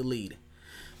take the lead.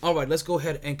 All right, let's go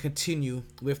ahead and continue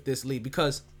with this lead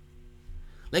because,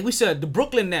 like we said, the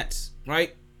Brooklyn Nets,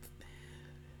 right?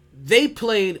 They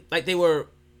played like they were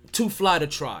too fly to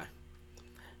try.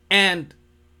 And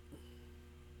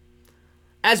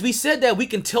as we said that, we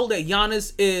can tell that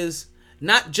Giannis is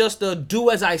not just a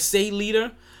do-as-I-say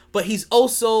leader, but he's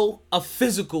also a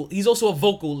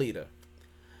vocal leader.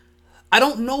 I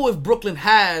don't know if Brooklyn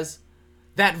has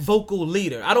that vocal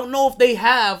leader. I don't know if they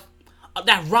have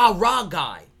that rah-rah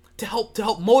guy to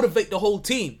help motivate the whole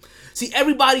team. See,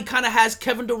 everybody kind of has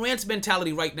Kevin Durant's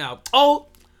mentality right now. Oh,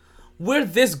 we're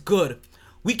this good.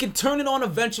 We can turn it on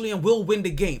eventually and we'll win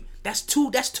the game. That's too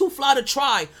fly to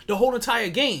try the whole entire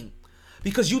game.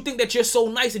 Because you think that you're so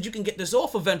nice that you can get this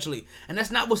off eventually. And that's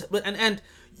not what's and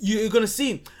you're gonna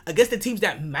see against the teams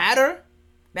that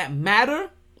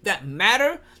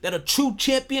are true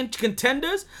champion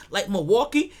contenders like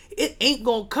Milwaukee, it ain't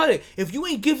gonna cut it. If you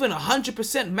ain't giving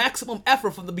 100% maximum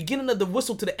effort from the beginning of the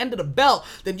whistle to the end of the bell,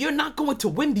 then you're not going to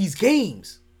win these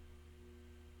games.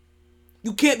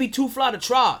 You can't be too fly to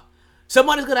try.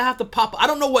 Somebody's gonna have to pop. I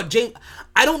don't know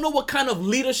what kind of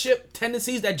leadership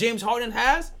tendencies that James Harden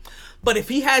has, but if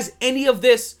he has any of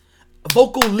this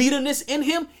vocal leaderness in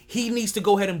him, he needs to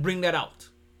go ahead and bring that out.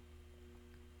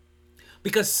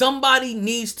 Because somebody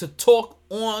needs to talk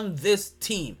on this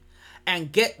team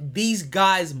and get these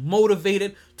guys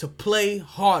motivated to play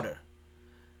harder.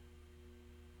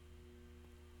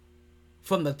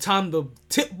 From the time the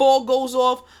tip ball goes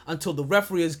off until the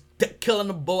referee is killing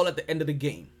the ball at the end of the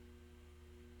game.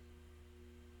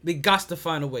 They got to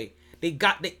find a way.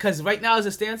 Because right now as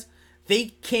it stands, they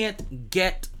can't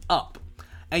get up.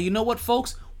 And you know what,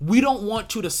 folks? We don't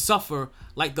want you to suffer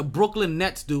like the Brooklyn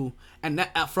Nets do and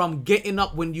that, from getting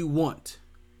up when you want.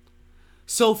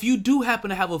 So if you do happen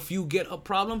to have a few get up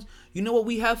problems, you know what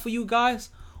we have for you guys?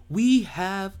 We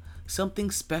have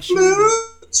something special.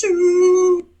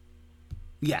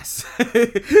 Yes.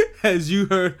 As you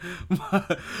heard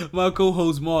my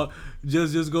co-host Mark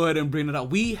just go ahead and bring it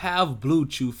up. We have Blue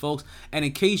Chew, folks. And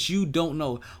in case you don't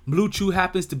know, Blue Chew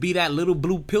happens to be that little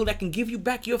blue pill that can give you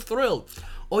back your thrill.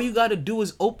 All you got to do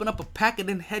is open up a packet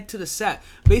and head to the sack.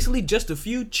 Basically, just a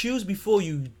few chews before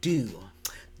you do.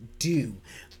 You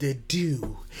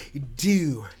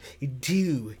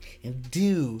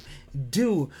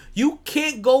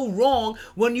can't go wrong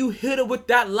when you hit it with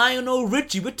that Lionel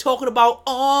Richie. We're talking about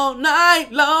all night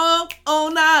long,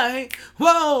 all night,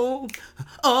 whoa,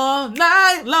 all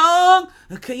night long.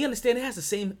 Okay, you understand? It has the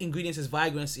same ingredients as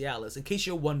Viagra and Cialis, in case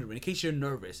you're wondering, in case you're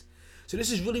nervous. So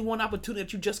this is really one opportunity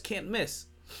that you just can't miss.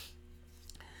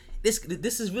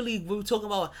 This is really, we're talking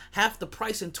about half the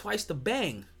price and twice the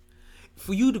bang.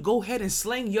 For you to go ahead and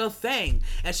sling your thing.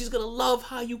 And she's going to love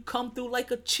how you come through like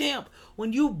a champ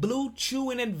when you Blue Chew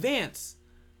in advance.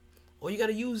 All you got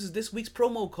to use is this week's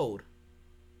promo code.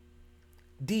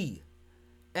 DSNH.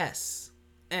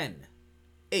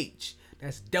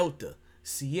 That's Delta,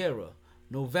 Sierra,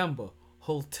 November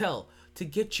hotel to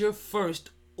get your first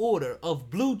order of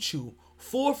Blue Chew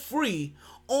for free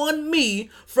on me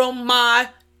from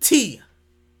MyT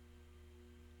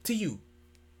to you.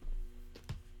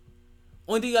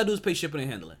 Only thing you gotta do is pay shipping and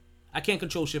handling. I can't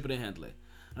control shipping and handling.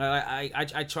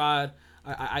 I tried.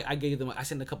 I gave them. I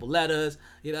sent a couple letters.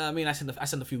 You know what I mean? I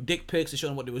sent a few dick pics to show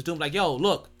them what they was doing. Like, yo,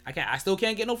 look, I still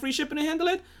can't get no free shipping and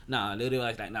handling. Nah, they were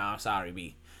like, nah, I'm sorry,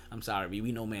 B.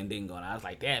 We know Mandingo. And I was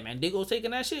like, damn, Mandingo's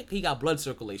taking that shit. He got blood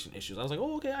circulation issues. I was like,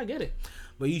 oh, okay, I get it.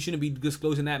 But you shouldn't be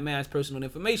disclosing that man's personal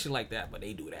information like that. But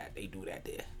they do that. They do that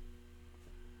there.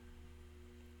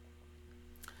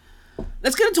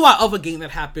 Let's get into our other game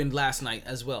that happened last night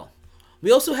as well.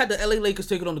 We also had the LA Lakers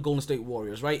taking on the Golden State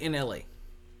Warriors, right, in LA.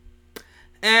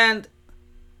 And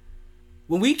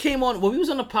when we was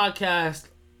on the podcast,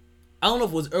 I don't know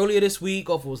if it was earlier this week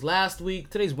or if it was last week.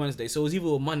 Today's Wednesday, so it was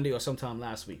either Monday or sometime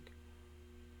last week.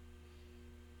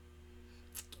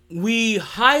 We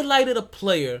highlighted a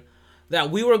player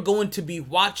that we were going to be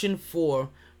watching for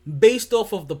based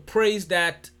off of the praise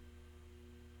that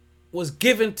was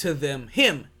given to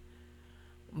him,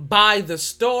 by the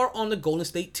star on the Golden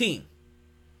State team.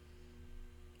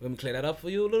 Let me clear that up for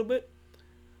you a little bit.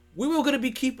 We were going to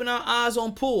be keeping our eyes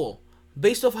on Poole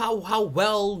based off how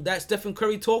well that Stephen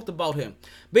Curry talked about him.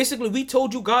 Basically, we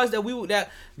told you guys that we were going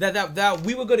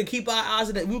to keep our eyes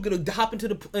on that. We were going to hop into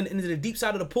the deep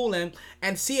side of the pool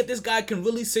and see if this guy can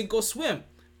really sink or swim.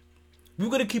 We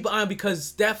were going to keep an eye on because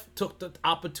Steph took the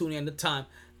opportunity and the time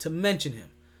to mention him.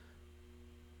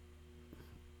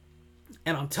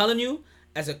 And I'm telling you,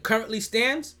 as it currently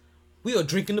stands, we are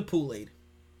drinking the Kool-Aid.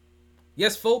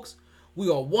 Yes, folks, we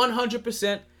are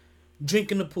 100%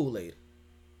 drinking the Kool-Aid.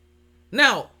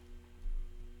 Now,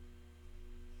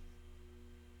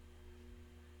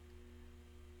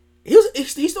 he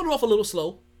started off a little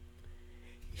slow.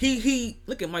 He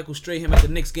look at Michael Strahan at the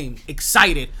Knicks game,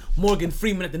 excited. Morgan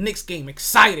Freeman at the Knicks game,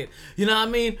 excited. You know what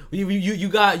I mean? You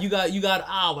got.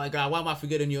 Oh my God, why am I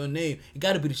forgetting your name? It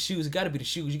gotta be the shoes. It gotta be the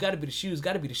shoes. You gotta be the shoes.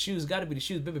 Gotta be the shoes. Gotta be the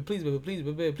shoes. Baby, please, baby, please,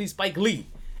 baby, please. Spike Lee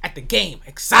at the game,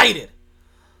 excited.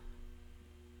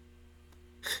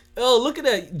 Oh, look at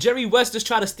that. Jerry West just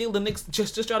try to steal the Knicks,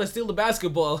 just try to steal the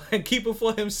basketball and keep it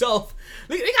for himself.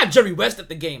 They got Jerry West at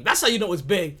the game. That's how you know it's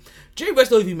big. Jerry West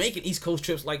don't even making East Coast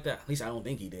trips like that. At least I don't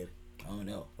think he did. I don't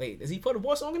know. Wait, is he part of the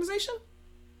Boston organization?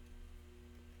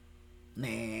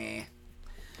 Nah.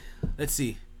 Let's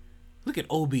see. Look at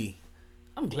OB.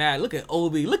 I'm glad. Look at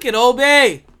OB. Look at OB.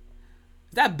 Is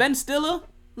that Ben Stiller?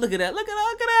 Look at that. Look at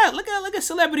that. Look at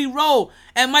Celebrity Row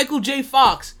and Michael J.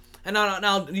 Fox. And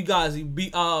now, you guys,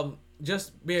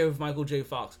 just bear with Michael J.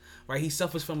 Fox, right? He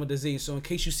suffers from a disease, so in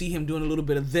case you see him doing a little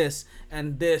bit of this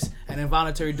and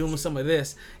involuntary doing some of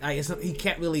this, he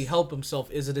can't really help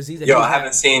himself. Is a disease that I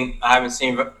haven't seen Michael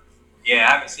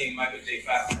J.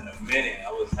 Fox in a minute.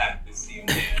 I was happy to see him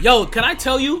there. Yo, can I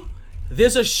tell you?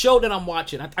 There's a show that I'm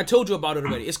watching. I told you about it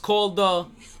already. It's called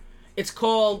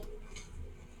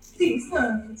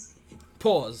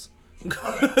Pause.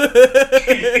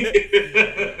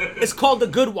 It's called The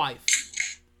Good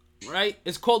Wife, right?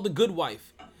 It's called The Good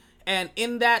Wife, and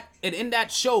in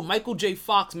that show, Michael J.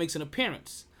 Fox makes an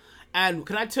appearance. And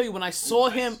can I tell you, when I saw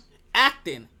him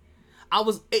acting,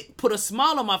 it put a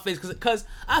smile on my face because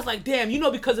I was like, damn,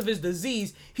 because of his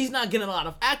disease, he's not getting a lot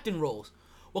of acting roles.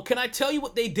 Well, can I tell you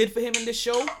what they did for him in this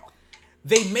show?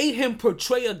 They made him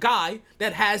portray a guy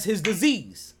that has his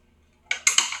disease.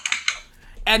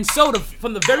 And so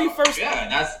from the very first,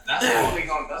 that's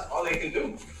all they can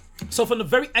do. So from the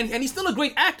very and he's still a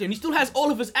great actor, and he still has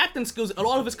all of his acting skills and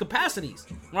all of his capacities,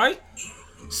 right?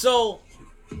 So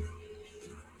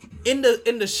in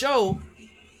the show,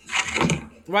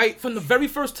 right, from the very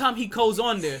first time he goes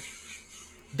on there,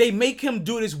 they make him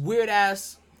do this weird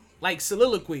ass like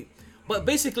soliloquy. But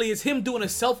basically it's him doing a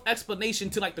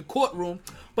self-explanation to like the courtroom,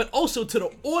 but also to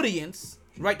the audience,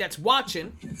 right, that's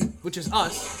watching, which is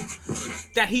us,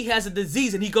 that he has a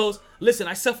disease. And he goes, listen,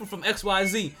 I suffer from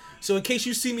XYZ. So in case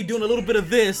you see me doing a little bit of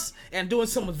this and doing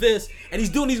some of this, and he's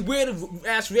doing these weird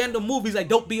ass random movies, like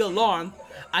don't be alarmed.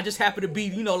 I just happen to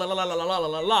be, la la la la la la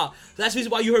la la. So that's the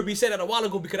reason why you heard me say that a while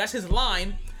ago, because that's his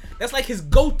line. That's like his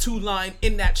go-to line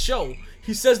in that show.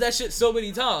 He says that shit so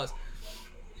many times.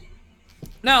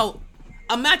 Now,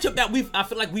 a matchup that I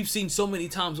feel like we've seen so many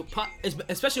times,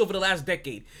 especially over the last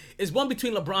decade, is one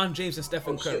between LeBron James and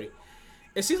Stephen Curry.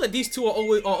 It seems like these two are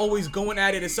always going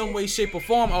at it in some way, shape, or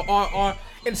form, or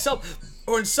in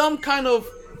some kind of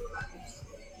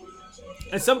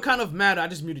In some kind of matter, I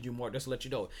just muted you, Mark, just to let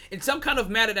you know. In some kind of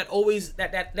matter that always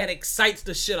that excites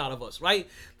the shit out of us, right?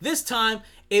 This time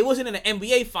it wasn't in the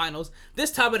NBA Finals.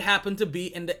 This time it happened to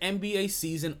be in the NBA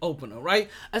season opener, right?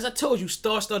 As I told you,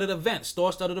 star-studded event.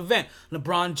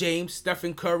 LeBron James,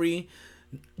 Stephen Curry,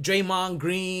 Draymond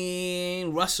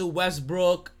Green, Russell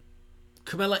Westbrook,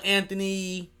 Carmelo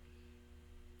Anthony,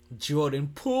 Jordan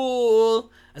Poole.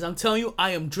 As I'm telling you,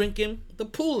 I am drinking the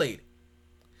Pool-Aid.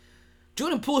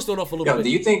 Jordan Poole started off a little bit. Do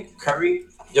you think Curry,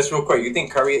 just real quick, you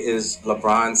think Curry is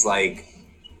LeBron's like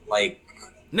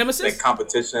nemesis? Like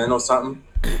competition or something?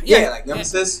 Yeah, like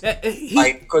nemesis.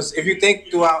 Like, because if you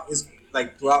think throughout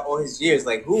all his years,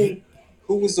 like who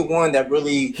was the one that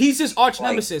really? He's his arch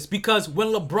nemesis because when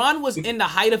LeBron was in the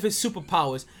height of his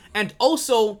superpowers, and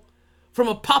also from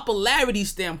a popularity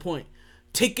standpoint,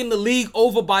 taking the league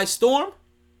over by storm,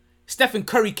 Stephen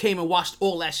Curry came and washed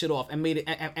all that shit off and made it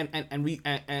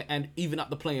and even up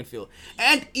the playing field.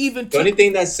 And even the only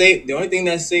thing that saved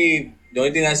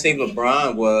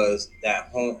LeBron was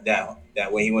that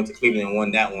when he went to Cleveland and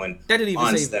won that one. That didn't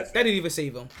even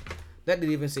save him. That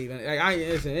didn't even save him. Like,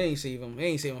 it ain't save him. It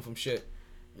ain't save him from shit.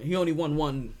 He only won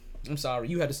one. I'm sorry.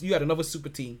 You had another super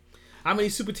team. How many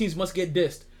super teams must get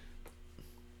dissed?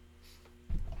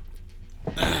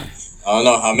 I don't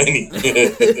know how many.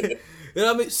 You know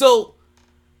what I mean? So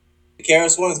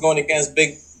Karis One is going against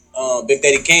Big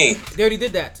Daddy Kane. They already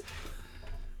did that.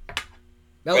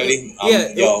 Really? I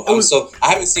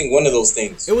haven't seen one of those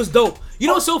things. It was dope. You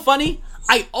know what's so funny?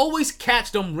 I always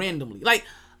catch them randomly. Like,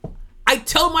 I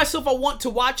tell myself I want to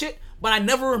watch it, but I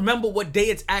never remember what day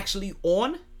it's actually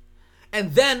on.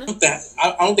 And then I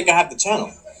don't think I have the channel.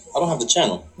 I don't have the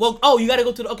channel. Well, you gotta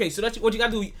go to the so that's what you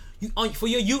gotta do. For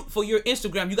your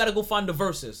Instagram, you gotta go find the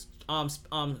verses.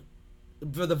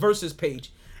 For the versus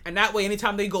page, and that way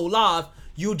anytime they go live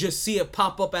you'll just see it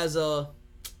pop up as a,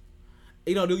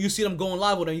 you see them going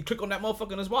live with them. You click on that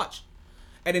motherfucker and just watch,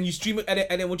 and then you stream it,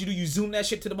 and then what you do, you zoom that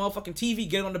shit to the motherfucking TV,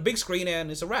 get it on the big screen,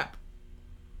 and it's a wrap.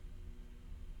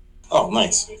 Oh,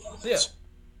 nice. Yeah.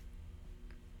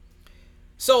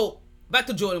 So back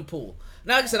to Jordan Poole.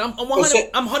 Now, like I said, I'm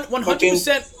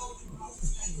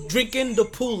 100% drinking the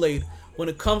Pool-Aid when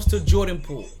it comes to Jordan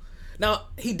Poole. Now,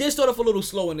 he did start off a little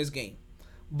slow in this game,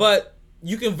 but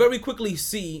you can very quickly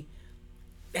see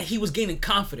that he was gaining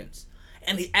confidence.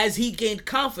 And as he gained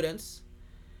confidence,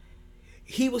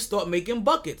 he would start making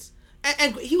buckets.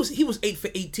 And he was 8 for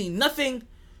 18. Nothing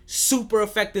super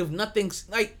effective. Nothing.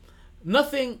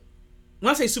 When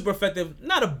I say super effective,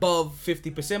 not above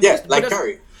 50%. Yeah, like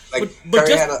Curry.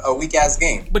 Curry had a weak ass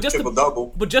game. But just triple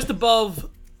double. But just above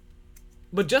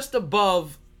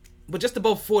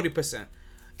 40%.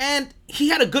 And he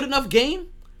had a good enough game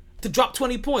to drop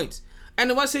 20 points. And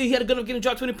when I say he had a good enough game to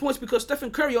drop 20 points, because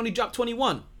Stephen Curry only dropped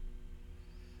 21.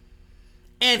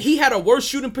 And he had a worse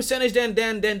shooting percentage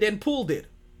than Poole did.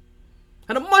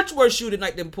 Had a much worse shooting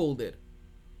night than Poole did.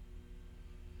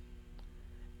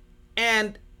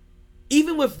 And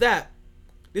even with that,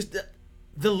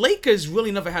 the Lakers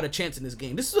really never had a chance in this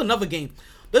game. This is another game.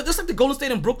 Just like the Golden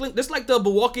State and Brooklyn, just like the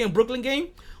Milwaukee and Brooklyn game,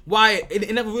 why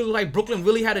it never really like Brooklyn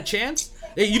really had a chance.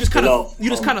 You just kind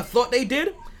of thought they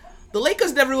did. The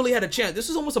Lakers never really had a chance. This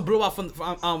was almost a blowout from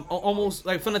almost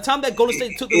like from the time that Golden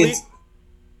State took the lead.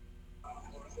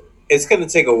 It's gonna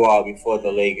take a while before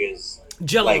the Lakers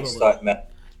gel start.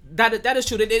 That is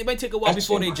true. It might take a while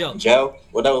before they gel. Gel.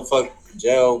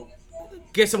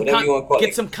 Get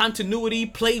some continuity,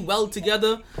 play well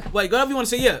together. Like whatever you want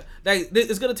to say, yeah. Like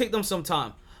it's gonna take them some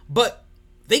time, but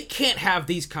they can't have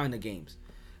these kind of games.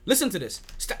 Listen to this.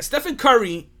 Stephen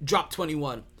Curry dropped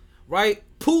 21, right?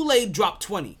 Poole-Aid dropped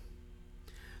 20.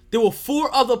 There were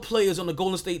 4 other players on the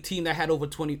Golden State team that had over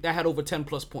 20, that had over 10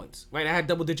 plus points, right? That had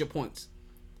double-digit points.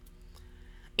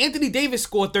 Anthony Davis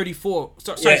scored 34.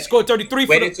 Scored 33.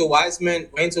 Wait until Wiseman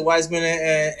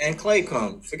and Clay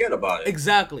come. Forget about it.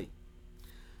 Exactly.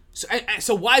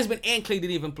 So Wiseman and Clay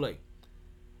didn't even play.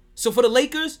 So for the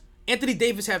Lakers, Anthony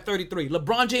Davis had 33.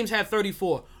 LeBron James had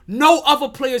 34. No other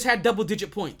players had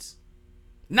double-digit points.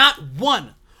 Not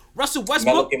one. Russell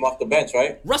Westbrook Melo came off the bench,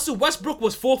 right? Russell Westbrook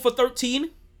was 4 for 13.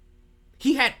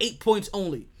 He had 8 points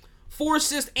only. 4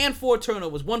 assists and 4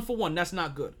 turnovers. 1 for 1. That's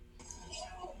not good.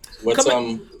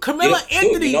 Carmelo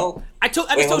Anthony. I told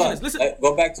you this. Listen.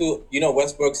 Go back to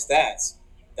Westbrook's stats.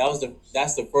 That's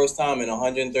the first time in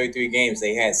 133 games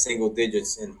they had single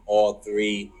digits in all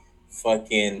 3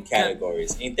 fucking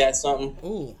categories. Ain't that something?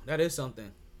 Ooh, that is something.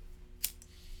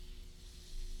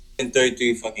 In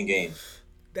 33 fucking games.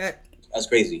 That's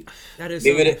crazy. That is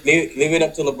leave it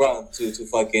up to LeBron to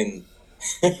fucking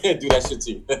do that shit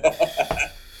to you.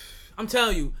 I'm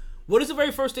telling you, what is the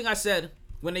very first thing I said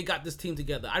when they got this team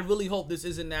together. I really hope this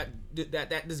isn't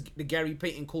the Gary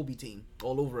Payton Kobe team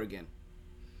all over again.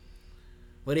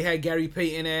 Where they had Gary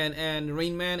Payton and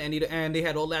Rain Man and they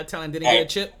had all that talent, didn't get a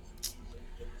chip.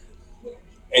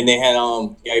 And they had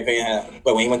Gary Payton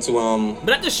but when he went to But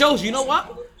that just shows you know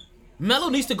what? Melo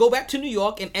needs to go back to New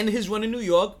York and end his run in New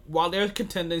York while they're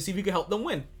contending and see if he can help them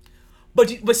win. But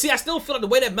see, I still feel like the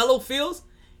way that Melo feels,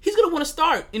 he's gonna want to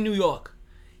start in New York.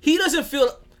 He doesn't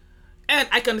feel, and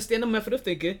I can understand the method of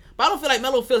thinking, but I don't feel like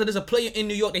Melo feels that there's a player in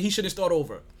New York that he shouldn't start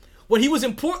over. When he was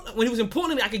in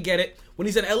Portland, I could get it. When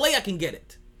he's in LA, I can get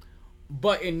it.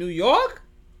 But in New York,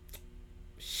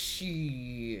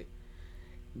 shit,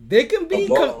 they could be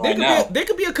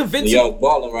a convincing. New York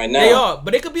balling right now. They are,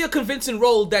 but it could be a convincing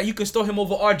role that you can start him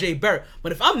over RJ Barrett.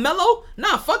 But if I'm Melo,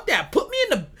 nah, fuck that.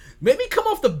 Make me come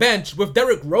off the bench with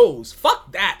Derrick Rose.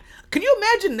 Fuck that. Can you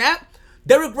imagine that?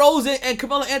 Derrick Rose and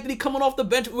Carmelo Anthony coming off the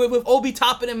bench with Obi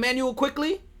Toppin and Manuel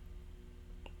quickly?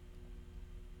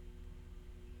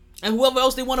 And whoever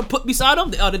else they want to put beside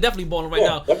them, they're definitely balling right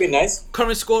now. That'd be nice.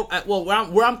 Current score,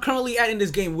 where I'm currently at in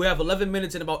this game, we have 11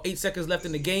 minutes and about 8 seconds left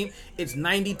in the game. It's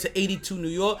 90-82 New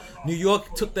York. New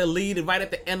York took the lead right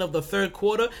at the end of the third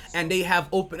quarter, and they have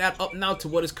opened that up now to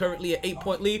what is currently an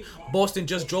 8-point lead. Boston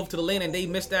just drove to the lane, and they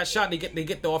missed that shot. They get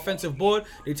the offensive board.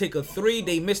 They take a 3.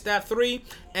 They miss that 3,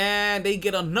 and they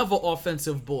get another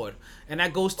offensive board. And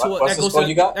that goes to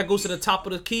the top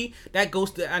of the key.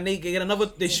 And they get another.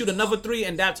 They shoot another 3,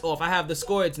 and that's off. I have the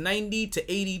score. It's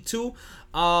 90-82.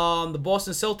 The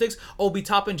Boston Celtics. Obi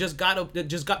Toppin just got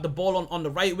the ball on the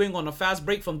right wing on a fast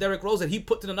break from Derrick Rose, and he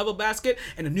put in another basket.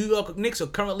 And the New York Knicks are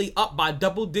currently up by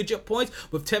double-digit points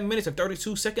with 10 minutes and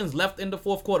 32 seconds left in the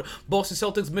fourth quarter. Boston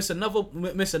Celtics miss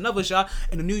another shot,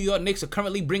 and the New York Knicks are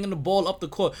currently bringing the ball up the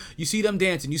court. You see them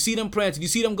dancing, you see them prancing, you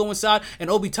see them going inside, and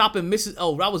Obi Toppin misses.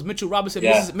 Oh, that was Mitchell Robinson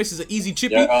misses an easy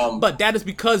chippy, but that is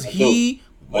because he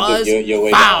was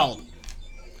fouled.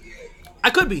 I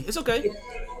could be. It's okay.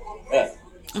 Yeah.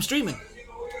 I'm streaming.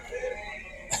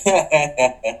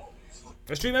 I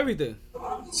stream everything.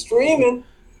 Streaming.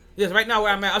 Yes, right now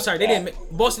where I'm at. I'm sorry,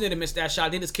 Boston didn't miss that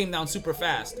shot. They just came down super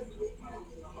fast.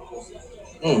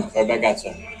 Right back at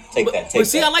you. Take that.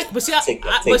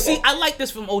 I like this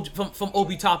from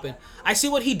Obi Toppin. I see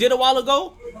what he did a while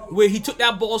ago, where he took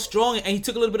that ball strong and he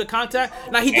took a little bit of contact.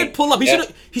 Now he did pull up.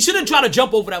 He shouldn't try to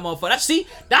jump over that motherfucker.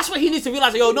 That's what he needs to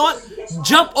realize. Yo, you know what?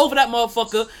 Jump over that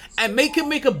motherfucker and make him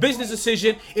make a business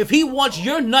decision if he wants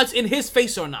your nuts in his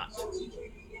face or not.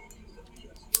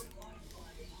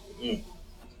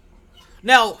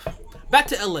 Now, back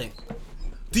to LA.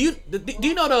 Do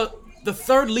you know the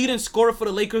third leading scorer for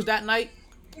the Lakers that night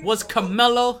was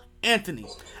Carmelo Anthony?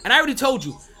 And I already told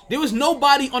you, there was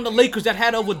nobody on the Lakers that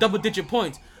had over double-digit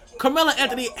points. Carmelo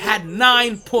Anthony had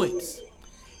 9 points.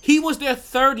 He was their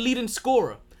third leading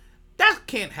scorer. That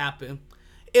can't happen.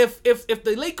 If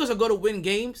the Lakers are going to win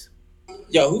games.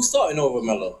 Yo, who's starting over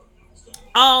Melo?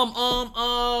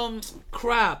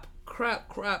 Crap.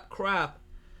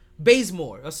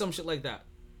 Bazemore or some shit like that.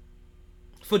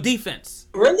 For defense.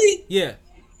 Really? Yeah.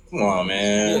 Come on,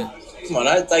 man. Yeah. Come on.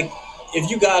 If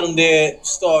you got him there,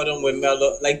 start him with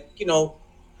Melo.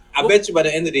 I bet you by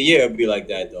the end of the year it'll be like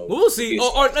that, though. We'll see.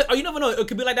 Or you never know. It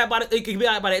could be like that by the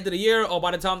end of the year or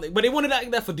by the time. But they wanted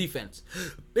that for defense.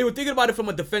 They were thinking about it from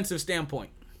a defensive standpoint.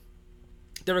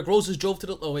 Derrick Rose drove to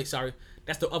the. Oh wait, sorry.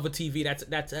 That's the other TV.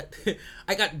 That's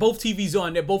I got both TVs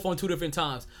on. They're both on 2 different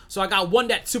times. So I got one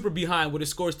that's super behind where the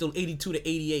score is still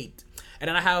 82-88. And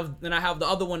then I have the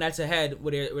other one that's ahead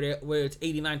where it's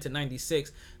 89-96.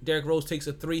 Derrick Rose takes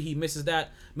a 3, he misses that.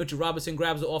 Mitchell Robinson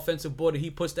grabs the offensive board and he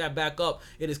puts that back up.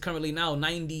 It is currently now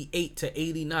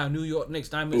 98-89. New York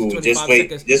Knicks. 9 minutes 25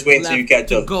 seconds. Just wait until you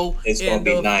catch up. It's gonna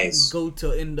be nice. Go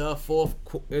to in the fourth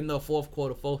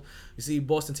quarter, folks. You see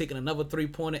Boston taking another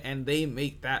 3-pointer and they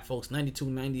make that, folks.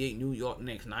 92-98 New York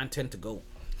Knicks. 9:10 to go.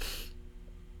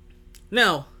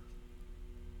 Now,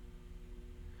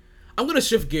 I'm gonna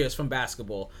shift gears from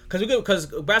basketball because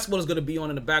basketball is gonna be on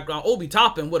in the background. Obi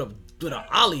Toppin would have done an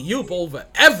alley-oop over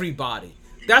everybody.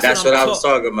 That's what I was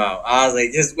talking about. I was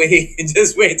like, just wait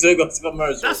till it goes to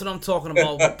commercial. That's what I'm talking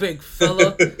about, big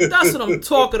fella. That's what I'm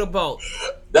talking about.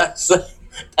 That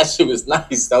shit was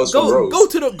nice. That was from Rose.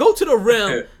 Go to the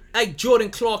rim like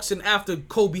Jordan Clarkson after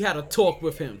Kobe had a talk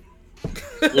with him.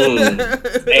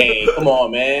 Hey, come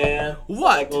on, man.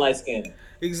 What? Like light skin.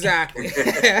 Exactly.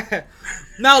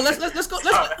 Now let's go.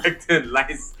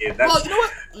 Light skin. Well, you know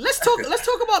what? Let's talk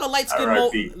about a light skin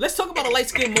moment. Let's talk about a light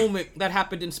skin moment that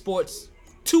happened in sports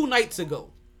 2 nights ago,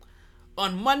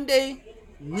 on Monday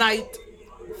Night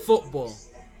Football,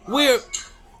 where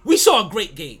we saw a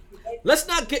great game. Let's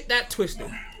not get that twisted.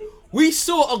 We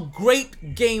saw a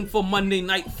great game for Monday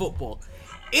Night Football.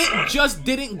 It just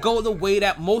didn't go the way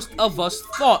that most of us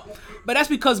thought. But that's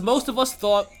because most of us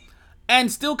thought, and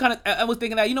still kind of, I was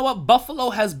thinking that, you know what,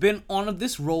 Buffalo has been on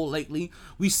this roll lately.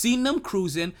 We've seen them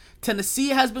cruising. Tennessee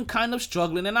has been kind of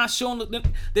struggling. They're not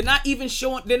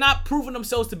proving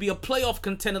themselves to be a playoff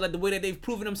contender like the way that they've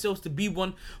proven themselves to be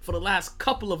one for the last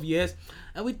couple of years.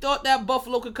 And we thought that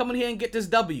Buffalo could come in here and get this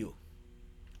W.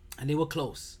 And they were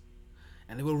close.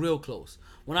 And they were real close.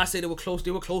 When I say they were close,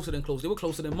 they were closer than close. They were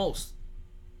closer than most.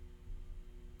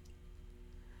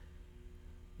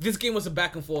 This game was a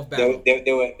back and forth battle.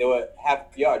 They were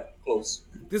half yard close.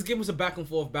 This game was a back and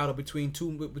forth battle between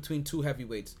two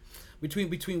heavyweights.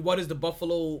 Between what is the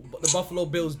Buffalo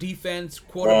Bills defense,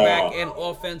 quarterback, and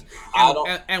offense,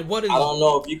 and what is I don't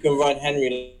know if you can run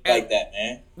Henry like that,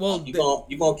 man. Well, you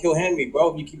gonna kill Henry,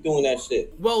 bro, if you keep doing that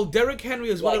shit. Well, Derrick Henry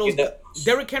is one of those.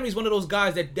 Derrick Henry is one of those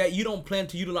guys that you don't plan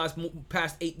to utilize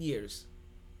past 8 years.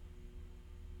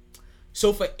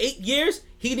 So for 8 years,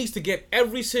 he needs to get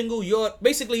every single yard.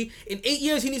 Basically, in 8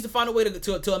 years, he needs to find a way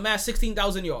to amass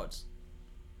 16,000 yards,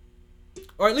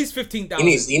 or at least 15,000.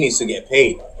 He needs to get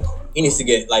paid. He needs to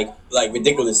get like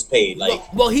ridiculous paid.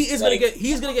 Well, he's gonna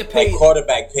get paid. Like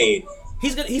quarterback paid.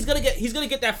 He's gonna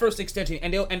get that first extension,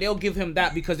 and they'll give him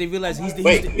that because they realize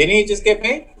didn't he just get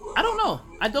paid? I don't know.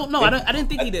 I didn't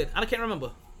think he did. I can't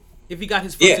remember if he got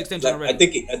his first extension already. I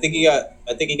think he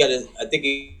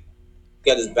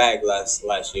got his bag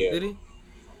last year. Did he?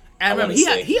 And remember, he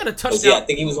had a touchdown. Yeah, I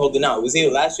think he was holding out. Was he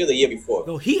last year or the year before?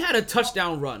 No, he had a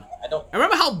touchdown run. I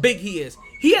remember how big he is.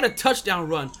 He had a touchdown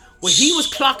run where he was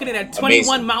clocking it at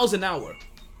 21 miles an hour.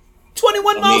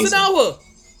 21 miles an hour!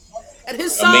 At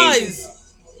his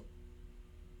size.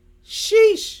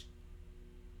 Sheesh.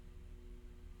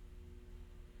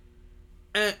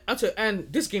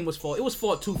 And this game was fought. It was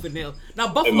fought tooth and nail.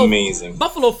 Now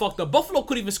Buffalo fucked up. Buffalo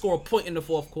couldn't even score a point in the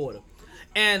fourth quarter.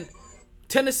 And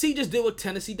Tennessee just did what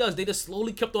Tennessee does. They just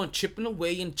slowly kept on chipping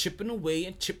away and chipping away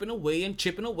and chipping away and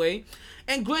chipping away.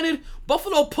 And granted,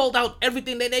 Buffalo pulled out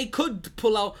everything that they could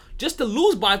pull out just to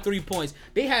lose by 3 points.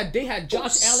 They had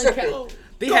Josh Allen.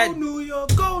 Go New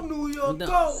York, go New York,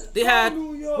 go. They had.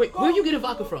 New York, wait, where you getting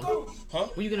vodka from? Huh?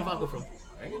 Where you getting vodka from?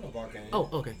 I ain't get no vodka. Oh,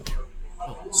 okay.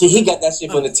 See, he got that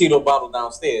shit from the Tito bottle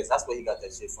downstairs. That's where he got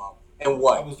that shit from. And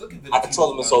what? I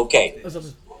told him it's okay. You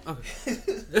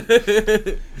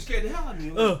scared the hell out of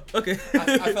me. Oh, okay.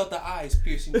 I felt the eyes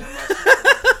piercing down my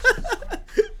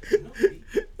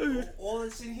skin. All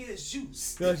that's in here is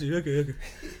juice. Gotcha. Okay.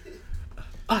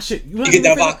 Ah, shit. You get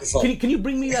that vodka from. Can you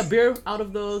bring me that beer out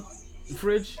of the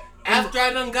fridge? After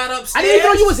I done got upstairs. I didn't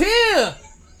know you was here.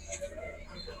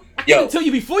 I didn't tell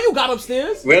you before you got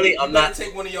upstairs. Really? I'm not.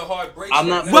 Take one of your hard breaks. I'm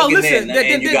not. Well, listen.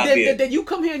 Then you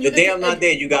come here and the day I'm not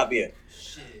there, you got beer.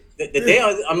 The day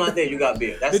I'm not there, you got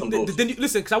beer. That's some bullshit. Then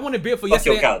listen, because I wanted beer for Fuck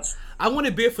yesterday. your couch. I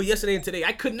wanted beer for yesterday and today.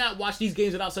 I could not watch these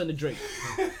games without something to drink.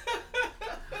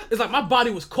 It's like my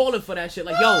body was calling for that shit.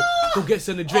 Like, yo, go get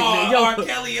something to drink, man. Yo, R.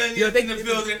 Kelly in the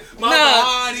building. My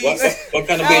body. What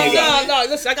kind of beer you got? No.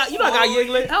 Listen, I got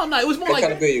Yingling. Hell no. It was more What like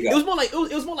kind of beer you got? It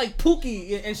was more like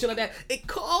Pookie and shit like that. They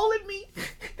calling me.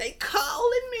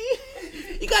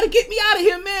 You gotta get me out of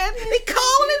here, man. They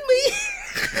calling me.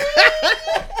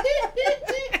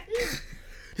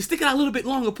 Just stick it out a little bit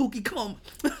longer, Pookie. Come on.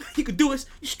 You can do it.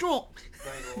 You strong.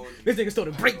 This nigga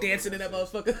started breakdancing in that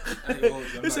motherfucker.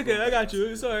 It's okay, I got you.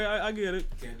 It's alright, I get it.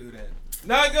 Can't do that.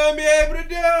 Not gonna be able to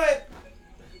do it.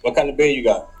 What kind of beer you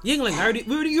got? Yingling,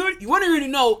 you already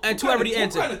know, and two already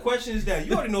answered. What kind of question is that?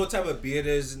 You already know what type of beer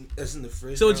that's in the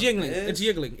fridge. So it's Yingling. It's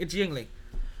Yingling.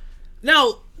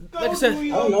 Now, like I said, I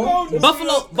don't know.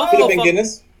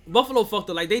 Buffalo fucked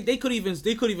up. Like they could even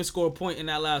score a point in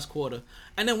that last quarter.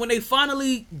 And then when they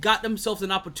finally got themselves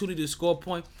an opportunity to score a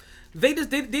point,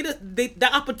 that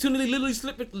opportunity literally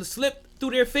slipped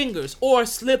through their fingers or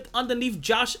slipped underneath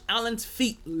Josh Allen's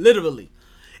feet, literally.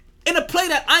 In a play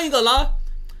that I ain't gonna lie,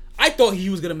 I thought he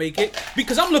was gonna make it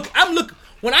because I'm look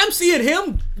when I'm seeing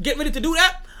him get ready to do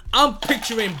that, I'm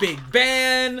picturing Big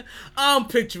Ben, I'm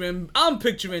picturing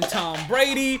Tom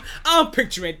Brady, I'm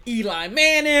picturing Eli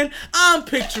Manning, I'm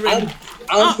picturing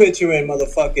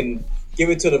motherfucking give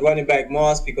it to the running back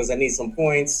Moss because I need some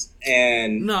points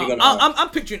and I'm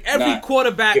picturing every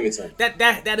quarterback give it to him.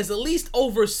 that is at least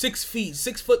over 6 feet,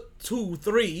 6'2",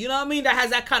 3. You know what I mean? That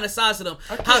has that kind of size to them.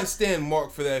 I can't stand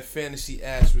Mark for that fantasy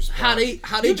ass response. How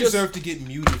they you deserve to get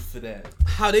muted for that.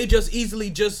 How they just easily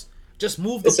just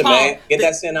move the Listen, ball. man, get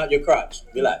that sand out your crotch.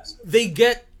 Relax. They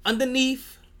get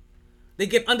underneath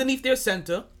their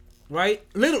center, right?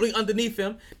 Literally underneath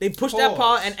him. They push that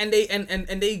power and they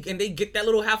get that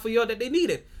little half a yard that they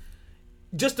needed.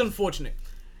 Just unfortunate.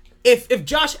 if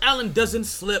Josh Allen doesn't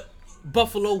slip,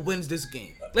 Buffalo wins this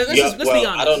game. Let's be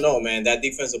honest. I don't know, man. That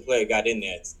defensive player got in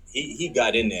there. He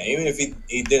got in there. Even if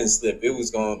he didn't slip, it was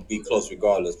going to be close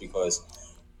regardless because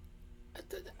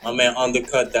my man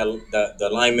undercut the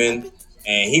lineman,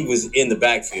 and he was in the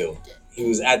backfield. He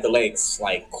was at the legs,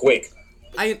 like, quick.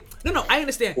 I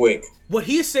understand. Quick. What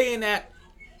he's saying that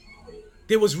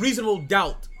there was reasonable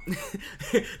doubt.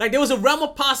 Like, there was a realm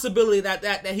of possibility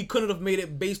that he couldn't have made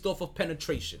it based off of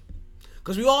penetration.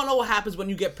 Because we all know what happens when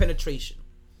you get penetration.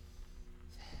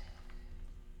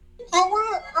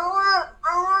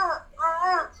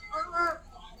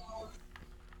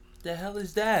 The hell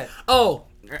is that? Oh,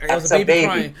 it was a baby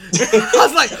crying. I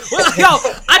was like, well, yo,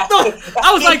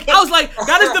 I was like,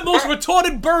 that is the most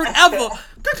retarded bird ever.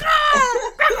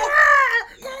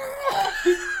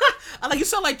 I like, you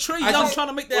sound like Trey Young trying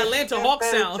to make the Atlanta Hawks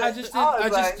sound.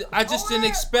 I just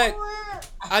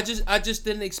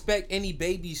didn't expect any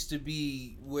babies to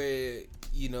be where,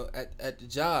 you know, at the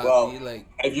job. Well, like,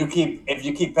 if you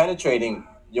keep penetrating,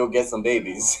 you'll get some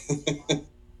babies.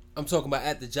 I'm talking about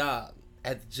at the job.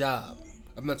 At the job.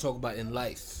 I'm not talking about in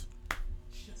life.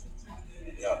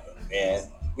 Yeah, man.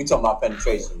 We talking about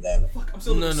penetration, damn it. I'm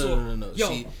still No. Yo.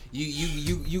 See,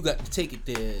 you got to take it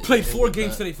there. Played 4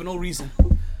 games today for no reason.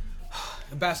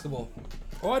 In basketball.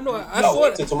 Oh, I know.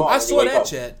 I saw that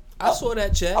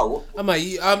chat. Oh. I'm like,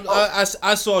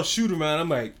 I saw a shoot around. I'm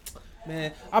like,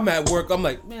 man, I'm at work. I'm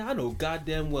like, man, I know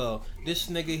goddamn well this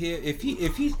nigga here. If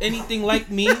he's anything like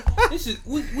me, this is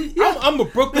I'm a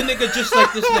Brooklyn nigga just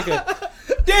like this nigga.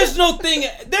 There's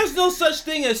no such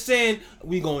thing as saying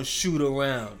we gonna shoot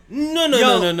around. No.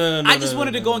 I just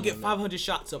wanted to go and get 500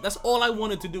 shots up. That's all I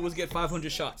wanted to do was get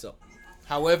 500 shots up.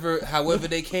 However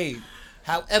they came.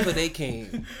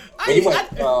 When you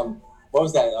went, what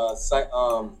was that?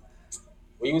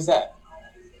 Where you was at?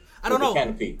 I don't know.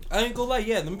 Canopy. I ain't gonna lie.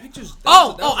 Yeah, them pictures. I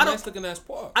That's a don't. nice looking ass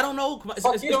park. I don't know.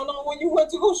 Fuck, you don't know when you went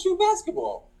to go shoot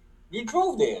basketball. You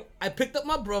drove there. I picked up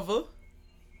my brother,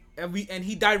 and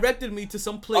he directed me to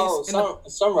some place.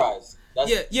 Sunrise.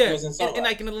 Yeah. And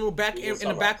like in the little back in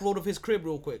the back road of his crib,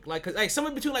 real quick, like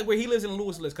somewhere between like where he lives and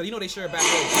Lewis lives, cause you know they share a back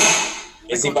road.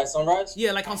 Is he by Sunrise?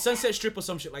 Yeah, like on Sunset Strip or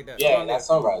some shit like that. Yeah, that's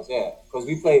Sunrise. Yeah, cause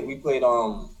we played.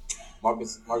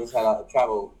 Marcus had a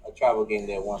travel game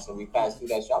there once, and we passed through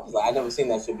that shop. I was like, I never seen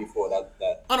that shit before.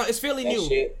 That. Oh no, it's fairly new.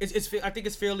 Shit. I think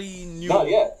it's fairly new. No,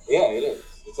 yeah, it is.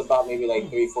 It's about maybe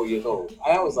like 3-4 years old.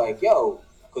 And I was like, yo,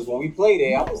 because when we played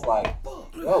there, I was like,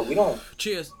 yo, we don't.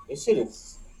 Cheers. This shit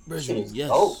is Yes.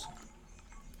 dope.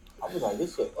 I was like,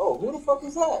 this shit. Oh, who the fuck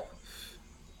is that?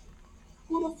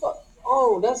 Who the fuck?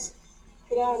 Oh, that's.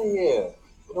 Get out of here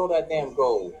with all that damn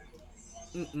gold.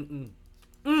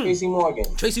 Tracy Morgan.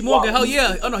 Wow. Hell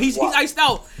yeah. Oh no, he's iced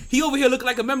out. He over here looking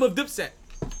like a member of Dipset.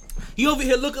 He over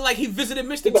here looking like he visited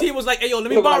Mr. T and was like, hey yo, let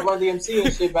me borrow. Like Run DMC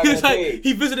and shit back in the day.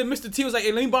 He visited Mr. T and was like,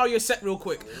 hey, let me borrow your set real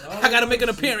quick. I gotta make an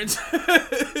appearance.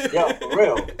 Yo, for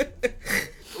real.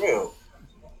 Real.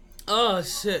 Oh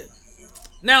shit.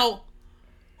 Now,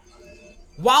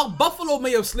 while Buffalo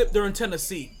may have slipped during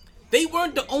Tennessee, they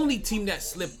weren't the only team that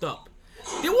slipped up.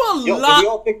 There were a lot. Did we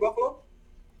all pick Buffalo?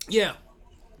 Yeah.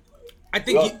 I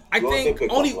think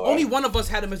only one of us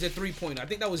had him as a 3-pointer. I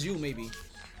think that was you, maybe.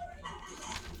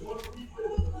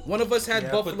 One of us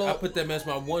had Buffalo. I put them as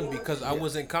my one because I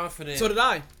wasn't confident. So did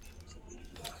I.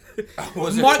 I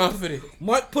wasn't confident.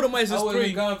 Mark put him as his 3. I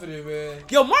wasn't confident, man.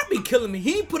 Yo, Mark be killing me.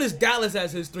 He ain't put his Dallas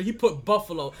as his 3. He put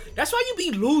Buffalo. That's why you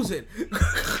be losing.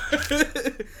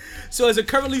 So as it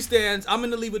currently stands, I'm in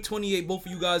the lead with 28. Both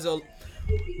of you guys are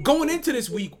going into this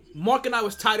week. Mark and I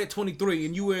was tied at 23,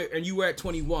 and you were at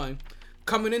 21.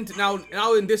 Coming into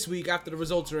now in this week after the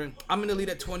results are in, I'm in the lead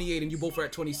at 28, and you both are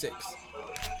at 26.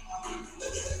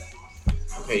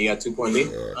 Okay, you got 2-point lead.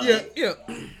 Yeah.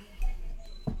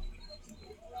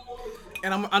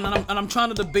 And I'm trying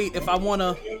to debate if I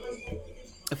wanna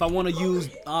use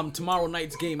tomorrow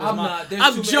night's game.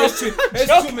 I'm joking. There's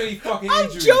too many fucking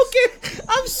injuries. I'm joking.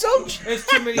 I'm so. There's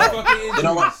too many fucking injuries. You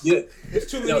know what? There's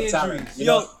too many injuries.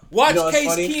 Watch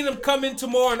Case Keenum come in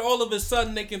tomorrow, and all of a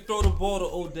sudden they can throw the ball to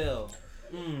Odell.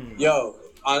 Yo,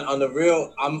 on the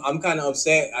real, I'm kind of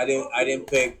upset. I didn't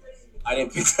pick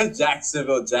the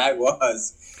Jacksonville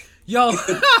Jaguars. Yo,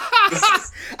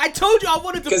 I told you I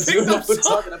wanted to pick them. Because you know what we're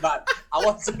talking about. I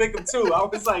wanted to pick them too. I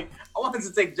was like, I wanted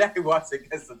to take Jaguars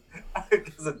against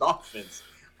the Dolphins.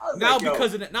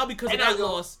 Because of that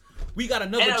loss, we got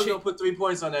another. And I was gonna put 3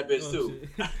 points on that bitch too.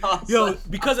 Yo,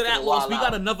 because of that loss, we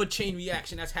got another chain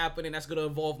reaction that's happening. That's gonna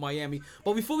involve Miami.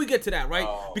 But before we get to that, right?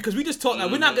 Because we just talked.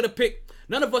 We're not gonna pick.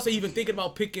 None of us are even thinking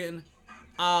about picking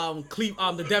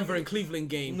the Denver and Cleveland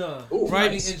game. No, right? Too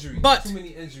many injuries. But Too many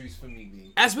injuries for me,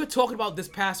 B. as we're talking about this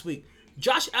past week,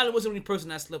 Josh Allen wasn't the only person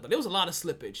that slipped. There was a lot of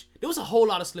slippage. There was a whole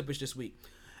lot of slippage this week.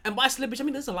 And by slippage, I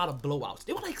mean there's a lot of blowouts.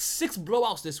 There were like 6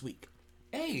 blowouts this week.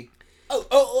 Hey.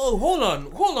 Oh, hold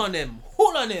on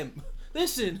them.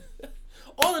 Listen,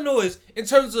 all I know is, in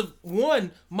terms of,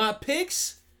 one, my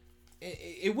picks,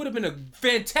 it would have been a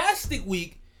fantastic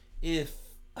week if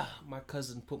my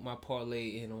cousin put my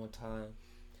parlay in on time.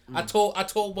 I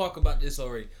told Mark about this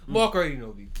already. Mark already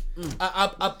know me.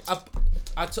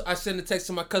 I sent a text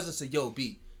to my cousin, said, "Yo,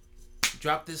 B,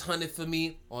 drop this 100 for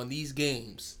me on these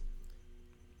games.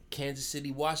 Kansas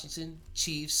City, Washington,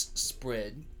 Chiefs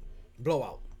spread,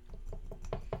 Blowout.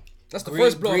 That's the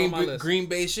first blowout on my list. Green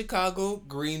Bay, Chicago,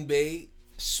 Green Bay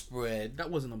spread.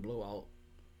 That wasn't a blowout.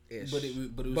 But it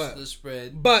was the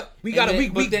spread. But we got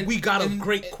a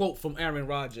great quote from Aaron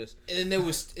Rodgers. And then there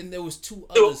was 2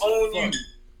 others.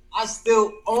 I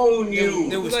still own you.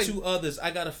 There was 2 others.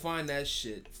 I gotta find that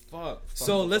shit. Fuck.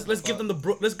 So let's give them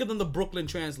the Brooklyn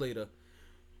translator.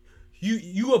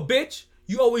 You a bitch.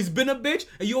 You always been a bitch,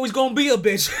 and you always gonna be a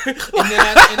bitch.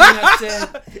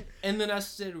 and then I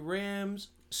said Rams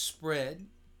spread.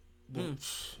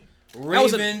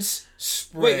 Ravens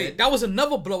spread. Wait, that was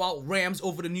another blowout. Rams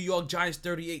over the New York Giants,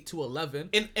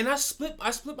 38-11. And I split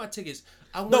my tickets.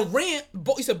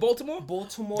 You said Baltimore.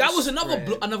 Baltimore. That was another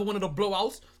one of the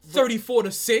blowouts,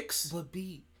 34-6. But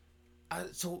B, I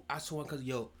told my cousin,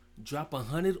 yo, drop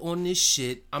 100 on this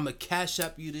shit. I'ma cash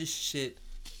up you this shit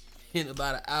in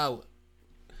about an hour.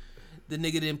 The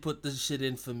nigga didn't put the shit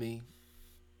in for me.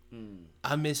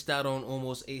 I missed out on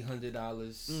almost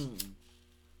 $800.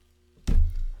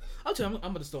 I'll tell you,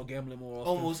 I'm gonna start gambling more often.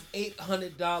 Almost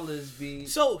 $800, B.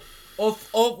 So, of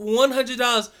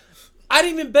 $100, I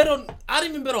didn't even bet on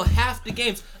half the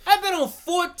games. I bet on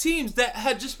 4 teams that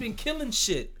had just been killing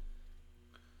shit.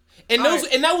 And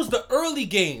that was the early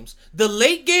games. The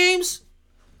late games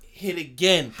hit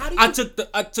again. I took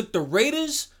the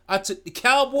Raiders. I took the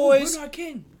Cowboys. Bernard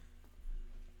King.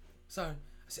 Sorry,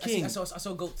 King. I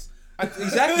saw goats.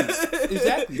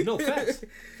 Exactly. No,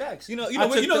 facts. You know,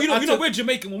 we're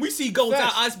Jamaican. When we see goats,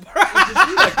 our eyes burn.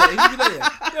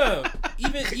 Yeah.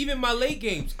 Even my late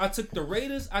games, I took the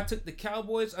Raiders, I took the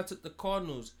Cowboys, I took the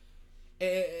Cardinals.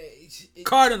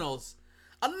 Cardinals,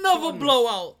 another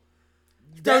blowout.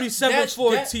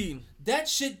 37-14. That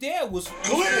shit there was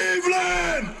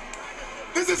Cleveland.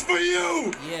 This is for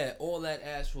you. Yeah, all that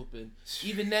ass whooping.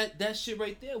 Even that shit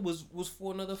right there was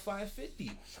for another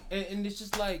 $550, and it's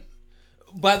just like,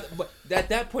 but at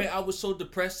that point I was so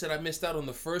depressed that I missed out on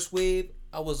the first wave.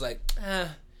 I was like,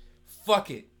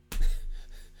 fuck it.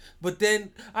 But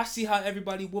then I see how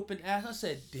everybody whooping ass. I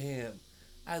said, damn,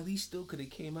 I at least still could have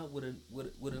came out with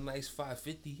a nice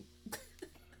 $550.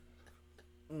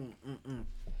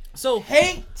 So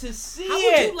hate to see how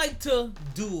it. would you like to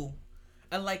do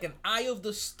an Eye of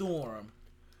the Storm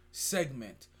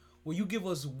segment where you give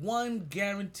us one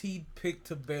guaranteed pick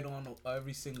to bet on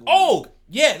every single week?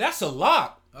 Yeah, that's a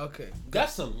lock. Okay.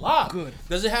 That's a lock. Good.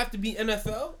 Does it have to be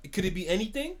NFL? Could it be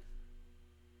anything?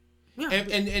 Yeah.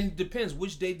 And it depends,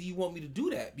 which day do you want me to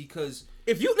do that? Because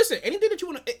if you listen, anything that you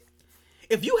want to,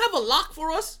 if you have a lock for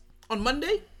us on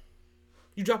Monday,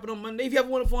 you drop it on Monday. If you have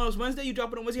one for us Wednesday, you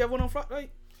drop it on Wednesday. You have one on Friday.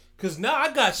 Because now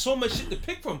I got so much shit to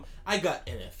pick from. I got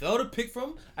NFL to pick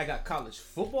from. I got college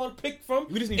football to pick from.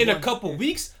 In a couple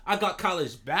weeks, I got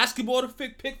college basketball to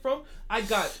pick from. I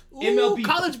got MLB.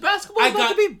 College basketball about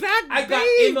to be back, I got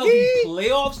MLB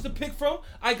playoffs to pick from.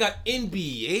 I got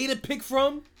NBA to pick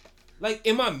from. Like,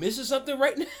 am I missing something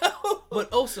right now?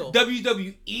 But also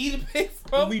WWE to pick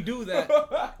from. When we do that,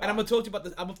 and I'm gonna talk to you about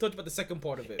the second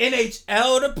part of it.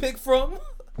 NHL to pick from.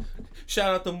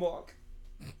 Shout out to Mark.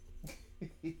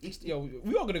 Yo,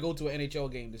 we are gonna go to an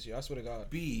NHL game this year. I swear to God.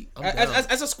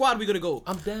 As a squad, we're gonna go.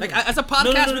 I'm down. Like as a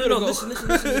podcast, we're gonna go.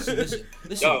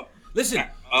 Listen. Listen. Okay.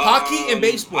 Hockey and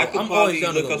baseball. I could I'm always probably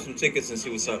down to look go. up some tickets and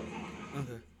see what's up.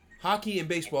 Okay. Hockey and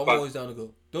baseball. I'm always down to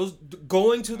go.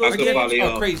 Going to those I could games probably,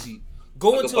 are crazy. I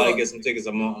could probably get some tickets.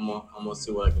 I'm gonna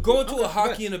see what I can. Going to a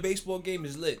hockey and a baseball game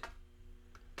is lit.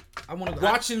 I want to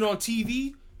watching it on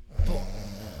TV.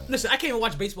 Listen, I can't even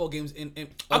watch baseball games in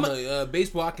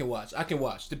baseball. I can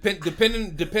watch.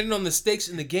 Depending on the stakes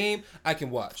in the game, I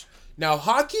can watch. Now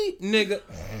hockey, nigga.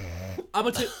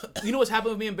 You know what's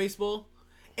happened with me in baseball,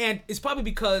 and it's probably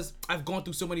because I've gone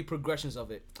through so many progressions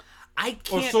of it. I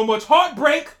can't. Or so much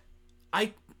heartbreak. Damn.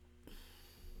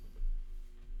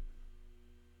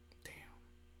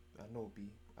 I know, B.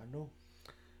 I know.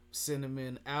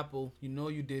 Cinnamon apple, you know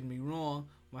you did me wrong.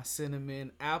 My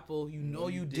cinnamon apple, you know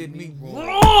you did me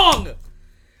wrong.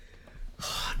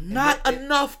 Not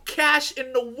enough cash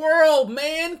in the world,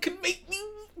 man, can make me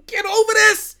get over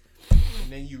this.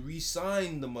 And then you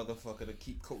re-sign the motherfucker to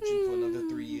keep coaching for another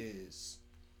 3 years.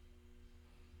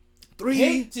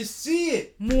 Hate to see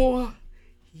it. More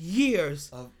years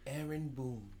Of Aaron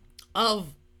Boone. of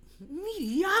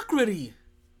mediocrity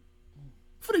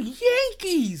for the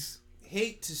Yankees.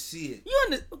 Hate to see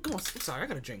it. Come on, sorry, I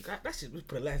gotta drink. That shit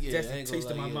put a last I ain't taste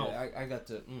in gonna my lie, mouth.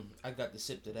 I got to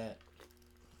sip to that.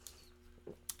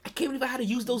 I can't believe I had to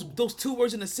use those two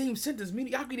words in the same sentence.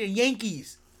 Mediocrity and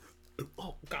Yankees.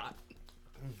 Oh God.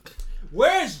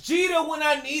 Where's Jeter when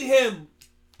I need him?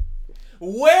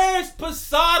 Where's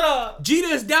Posada? Jeter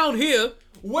is down here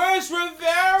Where's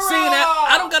Rivera? saying that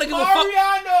I don't gotta give a fuck.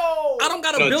 Mariano. I don't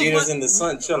gotta No, build Jeter's my. in the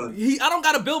sun chilling. I don't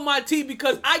gotta build my team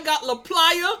because I got La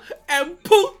Playa and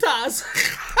Putas.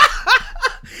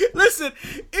 Listen,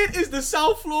 it is the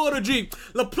South Florida dream.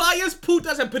 La Playa's,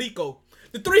 Putas, and Perico.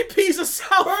 The 3 P's of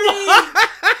South Florida.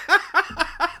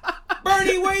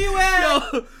 Bernie, where you at?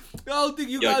 Yo, I don't think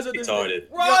you Yo, guys you understand.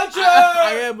 retarded. Roger.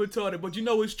 I am retarded, but you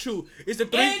know it's true. It's the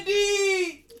 3.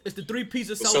 Andy. It's the 3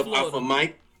 P's of What's South up, Florida. Alpha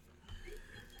Mike?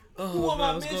 Oh, Who am man,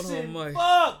 I what's going missing? on, Mike?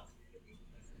 Fuck.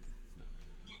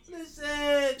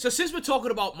 Listen. So since we're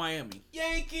talking about Miami,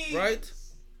 Yankees. right?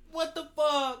 What the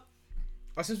fuck?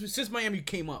 Since Miami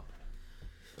came up,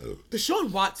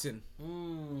 Deshaun Watson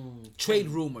trade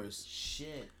rumors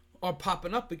Shit. are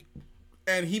popping up,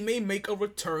 and he may make a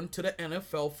return to the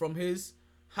NFL from his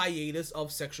hiatus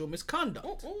of sexual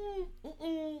misconduct.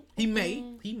 He may.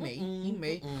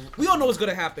 We all know what's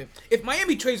gonna happen if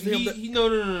Miami trades for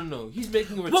him. No. He's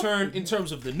making a return in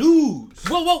terms of the news.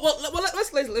 Well,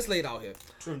 let's lay it out here.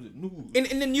 In terms of news.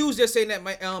 In the news, they're saying that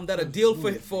that a deal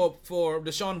for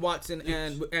Deshaun Watson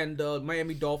and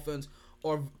Miami Dolphins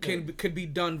could be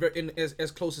done in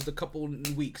as close as a couple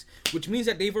weeks, which means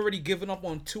that they've already given up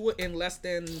on Tua in less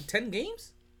than 10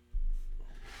 games.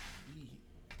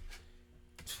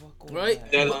 Right?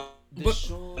 Deadline is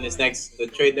the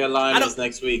trade deadline is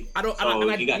next week.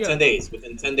 You got 10 days.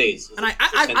 Within 10 days. And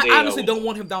I honestly don't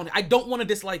want him down here. I don't want to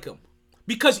dislike him.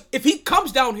 Because if he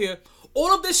comes down here,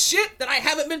 all of this shit that I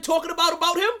haven't been talking about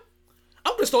him,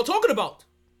 I'm going to start talking about.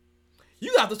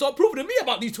 You have to start proving to me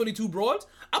about these 22 broads.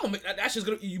 I'm going to make that's just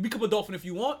going to, you become a Dolphin if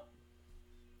you want.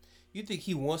 You think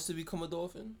he wants to become a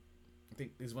Dolphin? I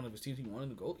think this is one of his teams he wanted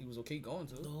to go. He was okay going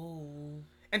to. No.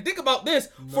 And think about this: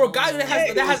 for a guy that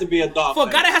has to be a Dolphin. for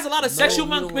a guy that has a lot of sexual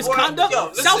misconduct,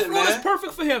 South Florida is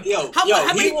perfect for him. He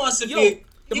wants to be.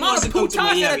 He wants to come to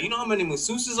Miami. You know how many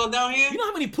masseuses are down here? You know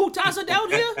how many putas are down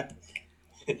here?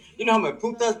 You know how many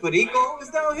putas Perico is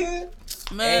down here?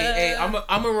 Man. Hey, I'm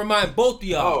gonna remind both of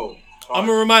y'all. Oh, I'm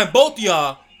gonna remind both of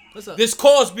y'all. What's up? This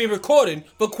call is being recorded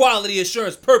for quality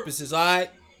assurance purposes. All right.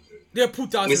 They're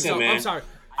putas. Listen, man. I'm sorry.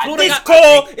 This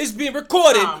call is being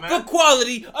recorded for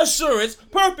quality assurance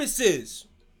purposes.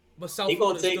 But South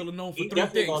Florida is still known for 3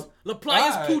 things: La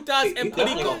Playa's, putas, and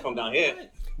Perico. Perico. Come down here.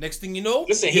 Next thing you know,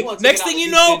 Listen, he wants to next get out thing of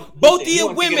you know, Houston. both Listen, of he your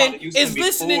wants to get out women of Houston is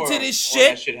listening to before this all that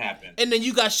shit, shit happened. and then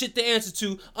you got shit to answer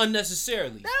to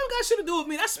unnecessarily. That don't got shit to do with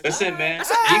me. Listen, man.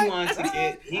 He wants to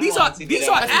get. These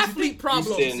are athlete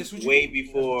problems. Houston way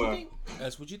before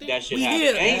That's what you think. that shit We happened.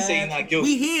 here. I ain't saying he's not guilty.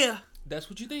 We here. That's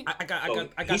what you think. I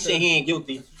got. He said he ain't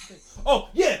guilty. Oh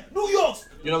yeah, New York's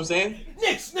You know what I'm saying?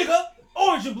 Knicks, nigga.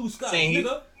 Orange and blue skies, Saying he-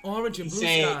 nigga. Orange and blue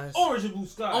saying- skies. Orange and blue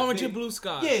skies. Orange and baby. blue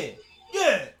skies.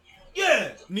 Yeah.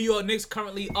 New York Knicks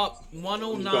currently up I'm just gonna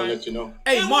 109. let you know.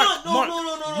 Hey, They Mark, won.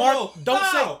 Mark, don't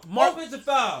Foul. say, Mark, Offensive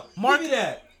foul. Mark- Give me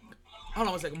that. hold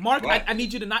on one second. Mark, What? I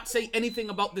need you to not say anything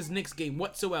about this Knicks game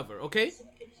whatsoever, okay?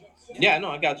 Yeah,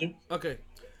 no, I got you. Okay.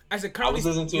 As it I currently,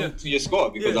 was listening to your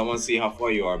score because I want to see how far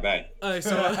you are back. Alright,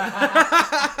 so,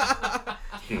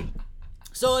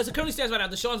 so as it currently stands right now,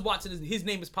 Deshaun Watson, his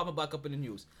name is popping back up in the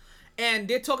news. And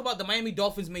they're talking about the Miami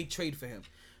Dolphins may trade for him,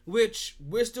 which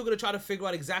we're still going to try to figure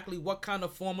out exactly what kind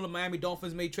of formula Miami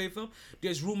Dolphins may trade for him.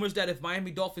 There's rumors that if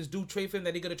Miami Dolphins do trade for him,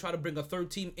 that they're going to try to bring a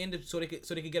third team in so they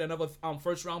could get another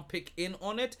first round pick in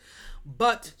on it.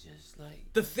 But Just like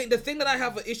the thing that I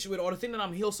have an issue with, or the thing that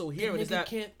I'm also hearing is that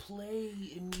can't play.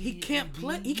 he can't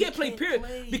play. He can't play. Period.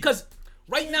 Because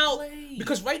right now, Hey, the he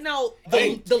can play. no.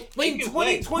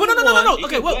 He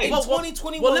Okay, can well, play. well,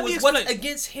 2021 well, let me was what's explain.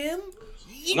 against him.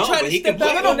 You No, try but to he step can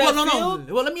back play. on that No.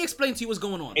 field. Well, let me explain to you what's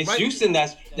going on. It's right? Houston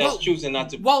that's Well, choosing not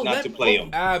to well, play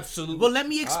him. Absolutely. Well, let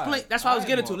me explain. Alright. That's what I was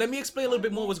getting to. Alright, Let me explain a little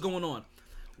bit more what's going on.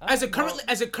 As it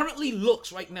currently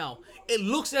looks right now, it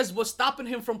looks as what's stopping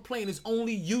him from playing is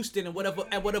only Houston and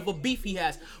whatever beef he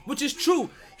has, which is true.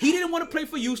 He didn't want to play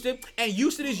for Houston, and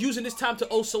Houston is using this time to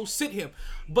also sit him.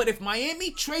 But if Miami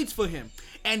trades for him,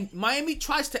 and Miami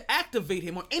tries to activate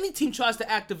him, or any team tries to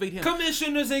activate him,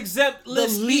 Commissioners exempt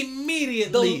list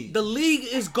immediately. the league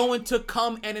is going to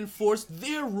come and enforce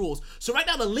their rules. So right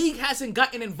now the league hasn't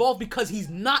gotten involved because he's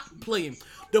not playing.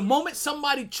 The moment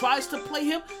somebody tries to play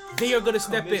him, they are gonna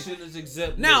step in.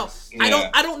 Now,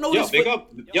 I don't know.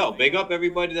 Big up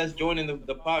everybody that's joining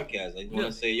the podcast. I just want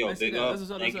to say, big up.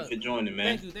 Thank you for joining,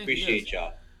 man. Thank you, Appreciate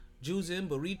y'all. Juzin,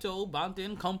 Burrito,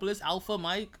 Bantin, Compass, Alpha,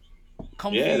 Mike.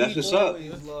 Yeah, that's what's up.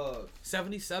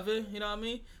 77, you know what I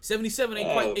mean? 77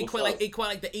 ain't quite like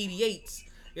the 88s.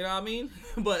 You know what I mean?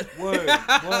 But word.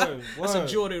 That's a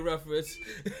Jordan reference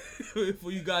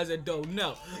for you guys that don't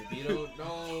know. If you don't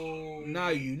know, now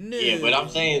you know. Yeah, but I'm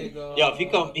saying, if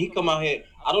he come out here,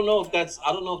 I don't know if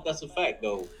that's a fact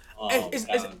though. I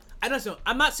don't know.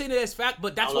 I'm not saying that it's fact,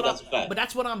 but that's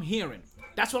what I'm hearing.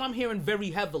 That's what I'm hearing very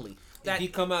heavily. That if he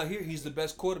come out here, he's the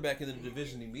best quarterback in the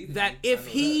division immediately. That if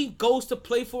he goes to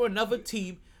play for another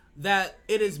team, that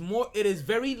it is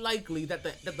very likely that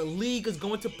the league is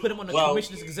going to put him on the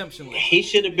commissioner's exemption list. He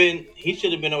should have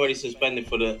been already suspended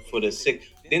for the six.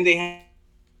 Then they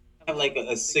have like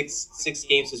a six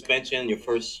game suspension. Your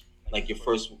first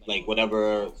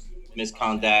whatever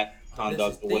misconduct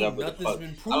or whatever. The fuck.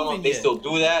 I don't know if they still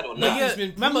do that or not. Yeah,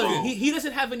 remember, he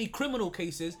doesn't have any criminal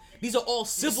cases. These are all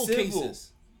civil cases.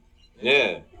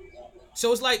 Yeah.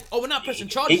 So it's like, we're not pressing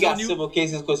charges on you. He got civil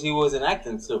cases because he wasn't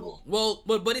acting civil. Well,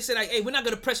 but they said, like, hey, we're not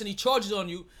going to press any charges on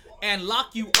you and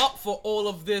lock you up for all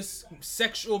of this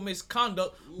sexual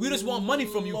misconduct. We just want money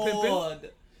from you, pimpin'.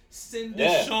 Send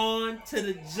Deshaun to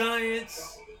the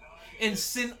Giants and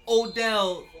send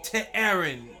Odell to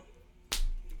Aaron.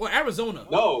 Or Arizona.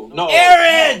 No.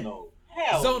 Aaron!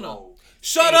 Hell no.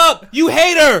 Shut up, you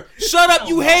hater! Shut up,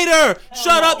 you hater!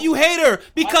 Shut up, you hater!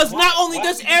 Because not only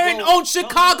does Aaron own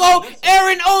Chicago,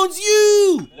 Aaron owns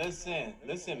you! Listen,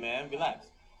 man, relax.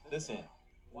 Listen,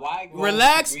 why go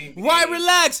relax? To Green Bay? Why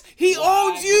relax? He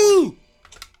owns you!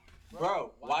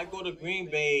 Bro, why go to Green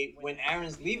Bay when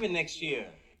Aaron's leaving next year?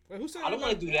 Wait, who said I don't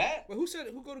want to do that. Wait, who said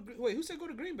go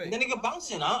to Green Bay? Then nigga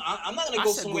bouncing. I'm not gonna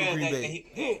go somewhere that he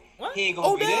ain't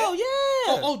gonna be there. Odell,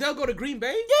 yeah. Odell go to Green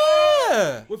Bay?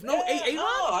 Yeah. With no A-Rod?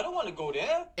 No, I don't want to go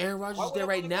there. Aaron Rodgers is there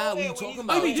right now. What are you talking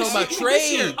about? Oh, I'm talking about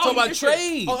trade. Talking about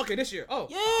trade. Oh, okay, this year. Oh.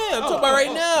 Yeah, I'm talking about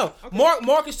right now. Okay.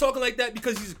 Mark is talking like that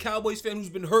because he's a Cowboys fan who's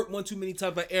been hurt one too many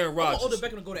times by Aaron Rodgers. Odell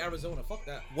Beckham to go to Arizona. Fuck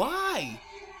that. Why?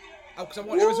 Because I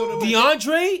want Arizona to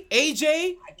DeAndre,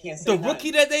 AJ, the nothing.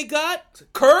 rookie that they got,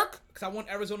 Kirk. Because I want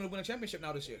Arizona to win a championship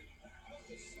now this year.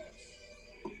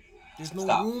 There's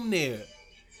no room there.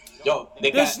 Yo,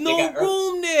 there's no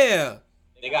room there.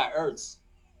 They got Ertz.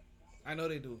 I know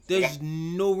they do. There's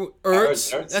no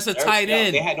Ertz. That's a tight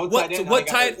end. They had no tight end. What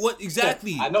tight? What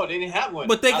exactly? I know they didn't have one.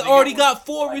 But they already got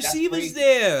 4 receivers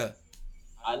there.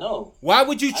 I know. Why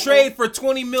would you trade for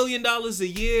 $20 million a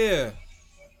year?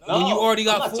 No, when you already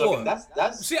got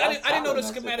 4. See, I didn't know the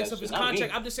schematics of his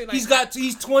contract. I'm just saying, like,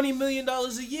 he's $20 million a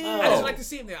year. I just like to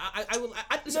see him there.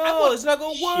 It's not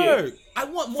gonna work. I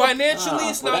want more. Financially,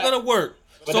 it's not gonna work.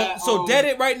 So dead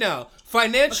it right now.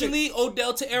 Financially,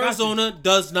 Odell to Arizona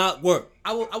does not work.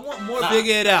 I want more.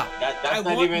 Figure it out. That's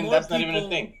not even a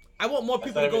thing. I want more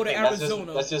people to go to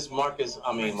Arizona. That's just Marcus.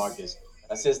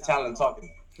 That's his talent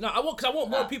talking. No, I want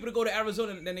more people to go to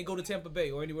Arizona than they go to Tampa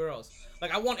Bay or anywhere else.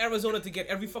 Like, I want Arizona to get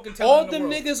every fucking talent all in the them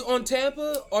world. niggas on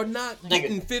Tampa are not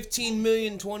getting $15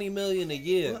 million, $20 million a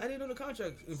year. Well, I didn't know the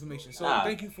contract information, so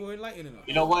thank you for enlightening us.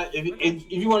 You know what? If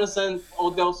you want to send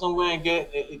Odell somewhere and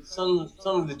get some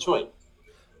of Detroit.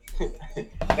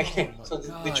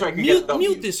 Detroit can get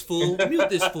mute this fool. Mute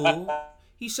this fool.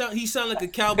 He sound like a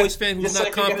Cowboys fan who's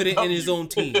not confident in his own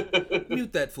team.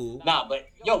 Mute that fool. Nah, but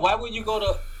why would you go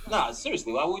to? Nah,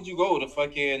 seriously, why would you go to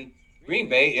fucking Green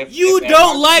Bay if you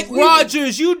don't like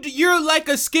Rodgers? You're like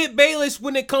a Skip Bayless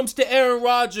when it comes to Aaron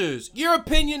Rodgers. Your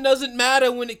opinion doesn't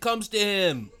matter when it comes to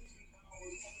him.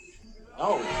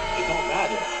 No, it don't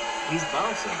matter. He's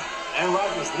bouncing. Aaron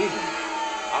Rodgers leaving.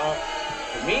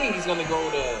 For me, he's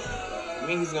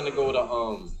gonna go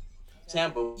to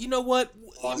Tampa. You know what?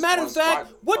 Matter of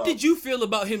fact, what did you feel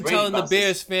about him telling the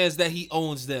Bears fans that he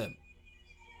owns them?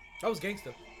 That was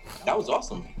gangster. That was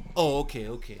awesome. Oh, okay.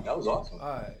 That was awesome.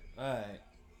 All right.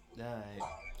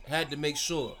 Had to make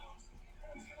sure.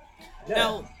 Yeah.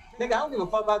 Now, nigga, I don't give a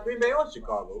fuck about Green Bay or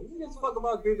Chicago. Who gives a fuck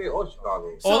about Green Bay or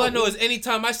Chicago? All I know is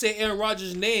anytime I say Aaron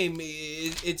Rodgers' name,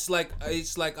 it's like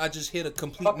I just hit a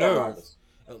complete fuck nerve.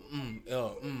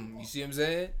 You see what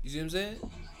I'm saying?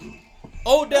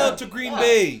 Odell to Green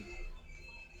Bay.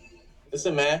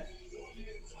 Listen, man.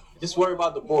 Just worry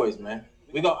about the boys, man.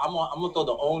 I'm gonna throw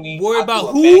the only. Worry about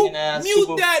who? Mute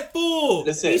that fool.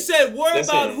 He said, "Worry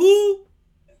about who?"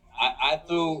 I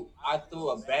threw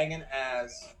a banging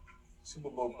ass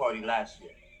Super Bowl party last year.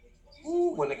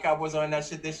 Ooh, when the Cowboys are in that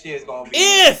shit this year, it's gonna be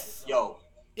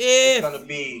it's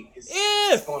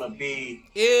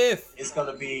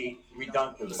gonna be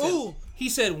redundant. Ooh, he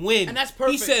said win, and that's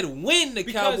perfect. He said win the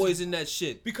Cowboys in that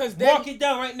shit. Because then, mark it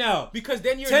down right now. Because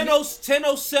then you're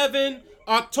 10:07,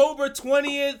 October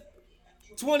 20th.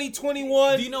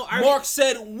 2021. Do you know? Mark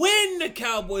said when the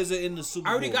Cowboys are in the Super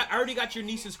Bowl. I already got your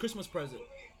niece's Christmas present.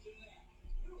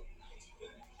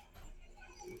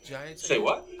 Giants. Say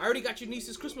what? I already got your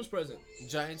niece's Christmas present.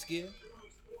 Giants gear.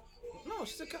 No,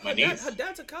 she's niece? her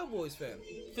dad's a Cowboys fan.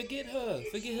 Forget her.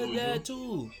 Forget her dad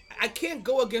too. I can't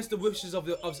go against the wishes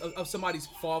of somebody's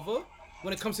father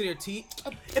when it comes to their team.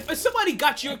 If somebody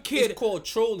got your kid, it's called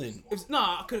trolling.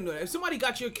 I couldn't do that. If somebody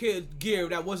got your kid gear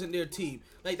that wasn't their team,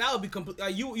 like that would be complete.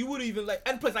 Like you would even like.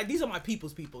 And plus, like these are my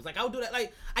people's. Like I would do that.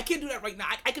 Like I can't do that right now.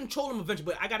 I control them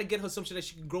eventually, but I gotta get her some shit that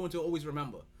she can grow into always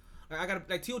remember. Like I gotta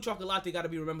like Tio Chocolate gotta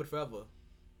be remembered forever.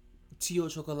 Tio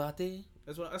Chocolate.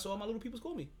 That's what all my little peoples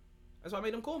call me. That's why I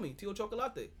made them call me Tio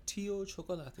Chocolate. Tio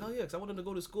Chocolate. Oh yeah, because I want them to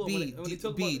go to school. Do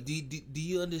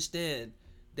you understand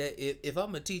that if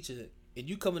I'm a teacher and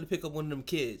you coming to pick up one of them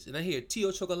kids and I hear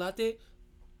Tio Chocolate,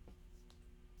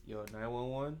 yo,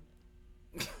 911.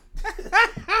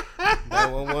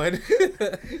 911.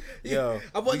 Yo,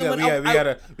 we got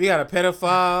a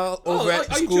pedophile over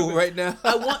at school right now.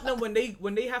 I want them when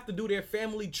they have to do their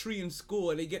family tree in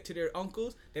school and they get to their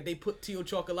uncles that they put Tio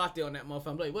Chocolate on that motherfucker.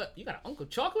 I'm like, what? You got an Uncle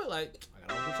Chocolate? Like, I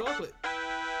got Uncle Chocolate.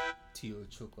 Tio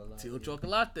Chocolate. Tio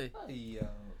Chocolate.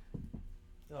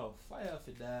 Yo, fire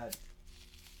for that.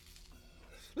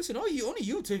 Listen, only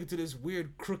you take it to this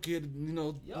weird, crooked,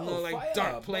 like fire,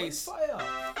 dark place. Boy,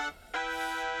 fire.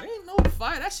 Ain't no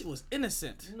fire. That shit was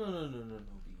innocent. No.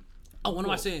 Oh, what am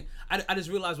I saying? I just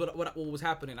realized what was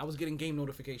happening. I was getting game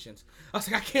notifications. I was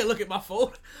like, I can't look at my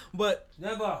phone, but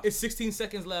never. It's 16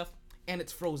 seconds left, and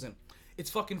it's frozen.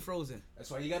 It's fucking frozen. That's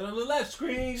why you got it on the left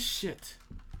screen. Shit.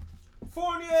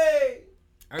 Fournier. I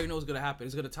already know what's gonna happen.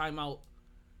 It's gonna time out,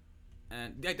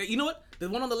 and you know what? The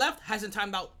one on the left hasn't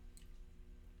timed out.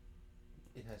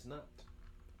 It has not.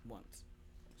 Once.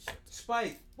 Shit.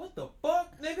 Spike. What the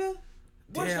fuck, nigga?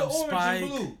 What's Damn, the orange Spike. and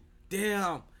blue?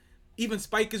 Damn. Even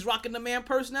Spike is rocking the man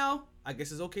purse now? I guess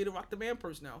it's okay to rock the man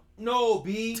purse now. No,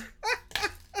 B.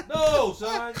 No,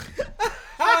 son.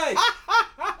 Hey.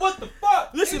 What the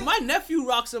fuck? Listen, my nephew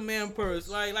rocks a man purse.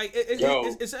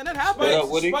 It's and that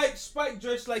happens. Spike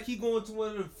dressed like he going to one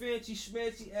of the fancy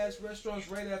schmancy ass restaurants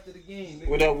right after the game.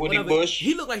 What up, Woody Bush?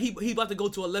 He looked like he about to go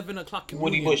to 11 o'clock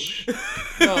communion. Woody Bush.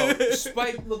 No,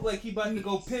 Spike looked like he about to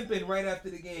go pimping right after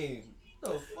the game.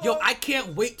 Yo, I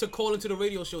can't wait to call into the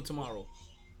radio show tomorrow.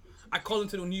 I called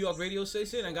into the New York radio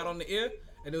station and got on the air,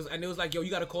 and it was like, yo,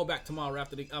 you got to call back tomorrow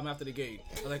after the game.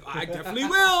 I was like, I definitely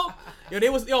will. Yo, they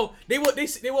were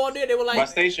on there. They were like, what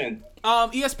station?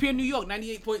 ESPN New York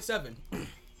 98.7.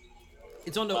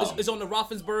 It's on the it's on the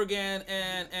Roethlisberger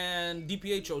and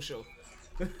DiPietro show.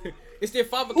 It's their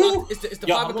 5 o'clock. It's the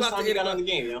 5 o'clock to 8 o'clock.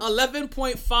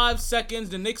 11.5 seconds.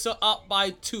 The Knicks are up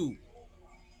by 2.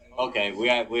 Okay, we're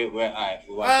all right.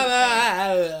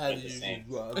 We're the same.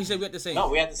 You said we're at the same. No,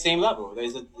 we're at the same level.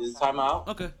 There's a timeout.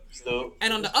 Okay. Still.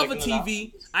 And on the other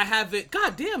TV, I have it.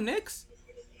 God damn, Knicks.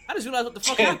 I just realized what the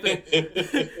fuck happened.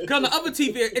 Because on the other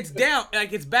TV, it's down,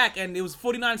 like it's back, and it was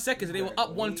 49 seconds, and they were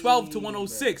up 112 to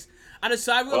 106. I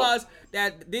realized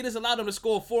that they just allowed them to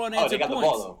score 4 unanswered points. The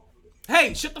ball, though.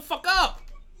 Hey, shut the fuck up.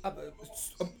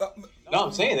 No,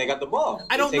 I'm saying they got the ball.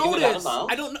 I don't know this.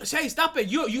 I don't know. Hey, stop it.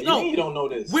 You know. You don't know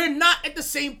this. We're not at the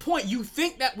same point. You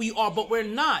think that we are, but we're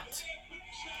not.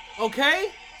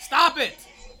 Okay? Stop it.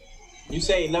 You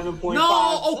say 11.5.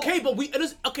 No, okay, but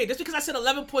just because I said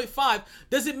 11.5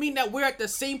 doesn't mean that we're at the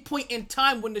same point in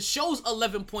time when the show's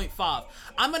 11.5.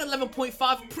 I'm at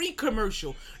 11.5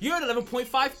 pre-commercial. You're at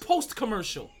 11.5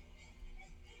 post-commercial.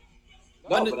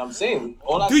 No, but I'm saying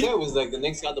all I said was like the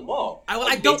Knicks got the ball.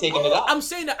 I'm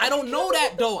saying that I don't know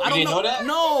that though. I don't know that.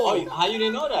 No. Oh, how you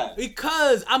didn't know that?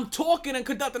 Because I'm talking and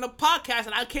conducting a podcast,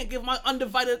 and I can't give my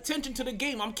undivided attention to the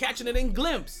game. I'm catching it in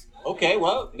glimpse. Okay,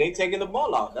 well they taking the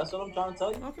ball out. That's what I'm trying to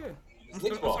tell you. Okay.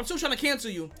 I'm still trying to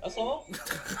cancel you. That's all.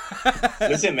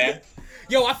 Listen, man.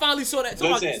 Yo, I finally saw that.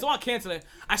 So I canceled it.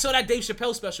 I saw that Dave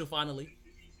Chappelle special finally.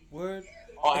 Word.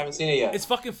 Oh, I haven't seen it yet. It's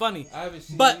fucking funny. I haven't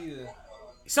seen it either.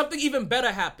 Something even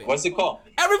better happened. What's it called?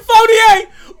 Aaron Fournier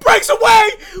breaks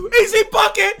away. Easy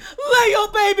bucket.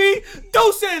 Layup, baby.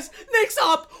 Doses. Knicks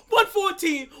up.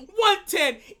 114.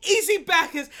 110. Easy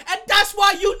backers. And that's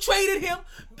why you traded him.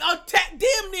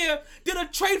 Damn near did a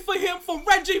trade for him for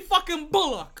Reggie fucking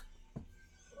Bullock.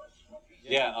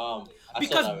 Yeah,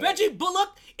 because Reggie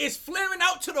Bullock is flaring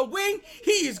out to the wing.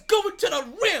 He is going to the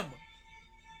rim.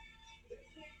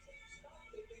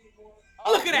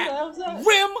 Look at that.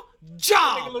 Rim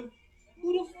job.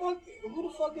 Who the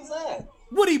fuck is that?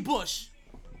 Woody Bush.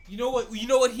 You know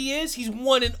what he is? He's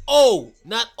 1-0,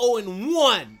 not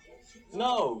 0-1.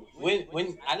 No, when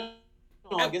I don't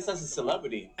know. I guess that's a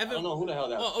celebrity. I don't know who the hell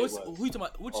that was. Who you talking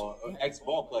about? Which or an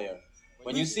ex-ball player.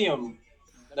 When you see him,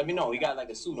 let me know. He got like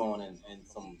a suit on and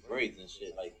some braids and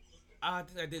shit. Like I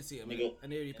think I did see him. Nigga,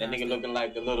 that nigga looking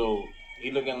like a little. He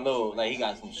looking a little like he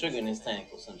got some sugar in his tank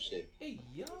or some shit. Hey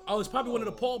yo. Oh, it's probably one of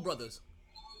the Paul brothers.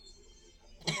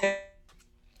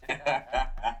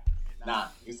 Nah,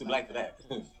 he's too black for that.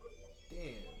 Damn.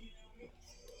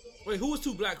 Wait, who was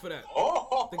too black for that?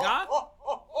 The guy?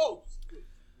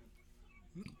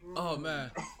 Oh man.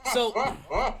 So what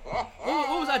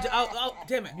was I?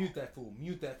 Damn it. Mute that fool.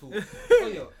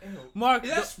 Hey yo. Mark,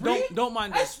 That's don't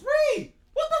mind That's this. Spree.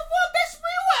 What the fuck? That's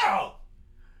Sprewell.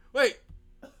 Wait,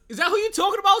 is that who you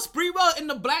talking about? Sprewell in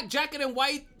the black jacket and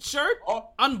white shirt,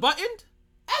 unbuttoned?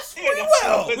 That's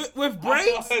Sprewell. With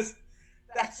braids?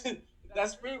 That's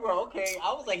Sprewell. Okay,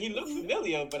 I was like, he looked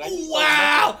familiar, but I just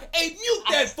Wow. Hey, mute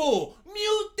that fool.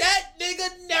 Mute that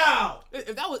nigga now.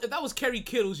 If that was Kerry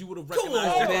Kittles, you would have Come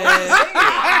recognized on, him. man.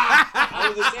 I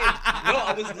was just saying. No,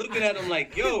 I was looking at him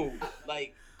like, yo,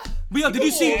 like. But yo, did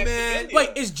you see? Man. Wait,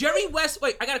 is Jerry West?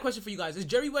 Wait, I got a question for you guys. Is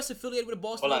Jerry West affiliated with a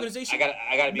Boston Hold on. organization?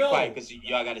 I gotta be quiet because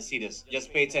y'all gotta see this.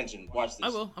 Just pay attention. Watch this. I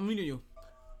will. I'm muting you.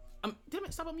 Damn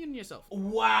it! Stop unmuting yourself.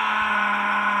 Wow.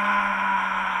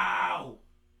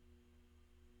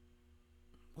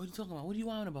 What are you talking about? What are you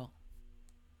whining about?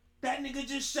 That nigga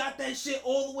just shot that shit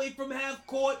all the way from half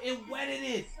court and wetted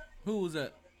it. Who was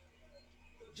that?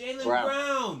 Jaylen Brown.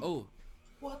 Brown. Oh,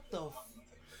 What the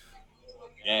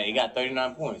Yeah, he got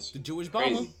 39 points. the Jewish bomber.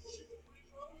 Crazy.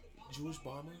 Jewish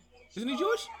bomber? Isn't he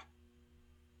Jewish?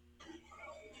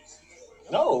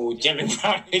 No, Jalen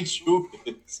Brown ain't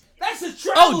Jewish. That's a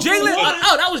travel. Oh, Jalen.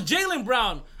 Oh, that was Jalen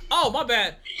Brown. Oh, my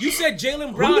bad. You said Jalen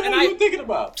Who Brown, the and hell are you thinking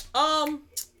about?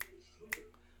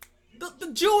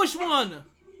 the Jewish one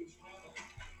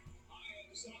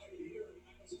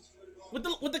with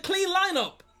the clean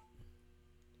lineup.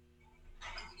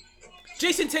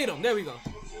 Jason Tatum. There we go.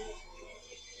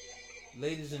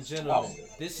 Ladies and gentlemen,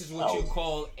 this is what you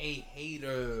call a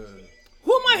hater.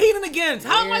 Who am I hating against?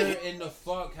 How am Where I? in the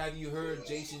fuck have you heard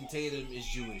Jason Tatum is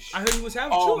Jewish? I heard he was half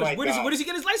Oh Jewish. my Where God. does he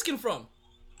get his light skin from?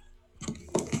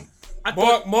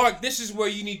 Mark, this is where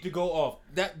you need to go off.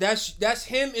 That's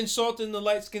him insulting the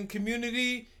light skinned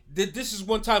community. This is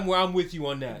one time where I'm with you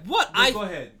on that. What? Go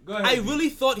ahead. I really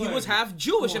thought he was half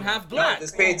Jewish and half black.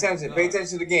 Just pay attention. Pay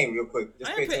attention to the game real quick. Just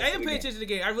I pay didn't pay attention attention to the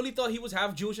game. I really thought he was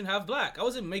half Jewish and half black. I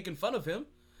wasn't making fun of him.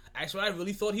 Actually, I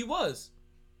really thought he was.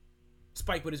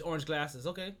 Spike with his orange glasses.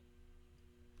 Okay.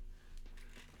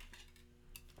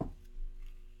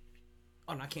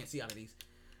 Oh, no, I can't see out of these.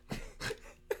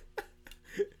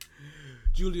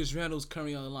 Julius Randle's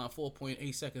currently on the line.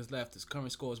 4.8 seconds left. His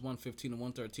current score is 115 to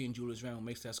 113. Julius Randle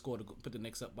makes that score to put the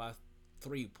Knicks up by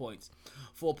 3 points.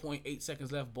 4.8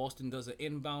 seconds left. Boston does an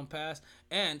inbound pass.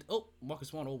 And, Marcus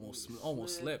Smart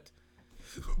almost slipped.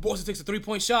 Boston takes a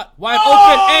 3-point shot. Wide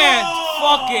open and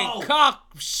fucking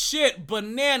cock shit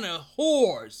banana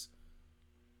whores.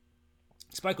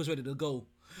 Spike was ready to go.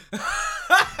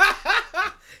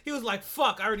 He was like,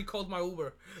 fuck, I already called my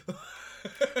Uber.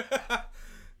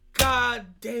 God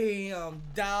damn,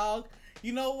 dog.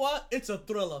 You know what? It's a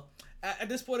thriller. At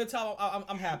this point in time,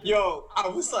 I'm happy. Yo, I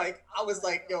was like, oh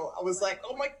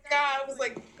my God. I was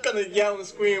like, gonna yell and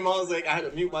scream. I was like, I had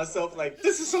to mute myself. Like,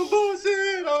 this is some bullshit.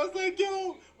 I was like,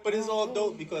 yo. But it's all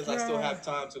dope because I still have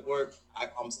time to work.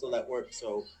 I'm still at work,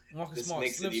 so Marcus this Smart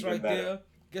makes it slips even right better. there.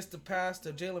 Gets the pass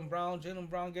to Jaylen Brown. Jaylen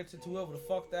Brown gets it to whoever the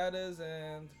fuck that is,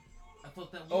 and I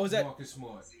thought that was Oh, is that- Marcus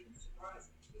Smart.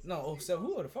 no, so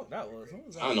who the fuck that was? Who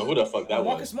was that? I don't know who the fuck that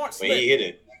Marcus was. Smart but slipped. he hit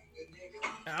it.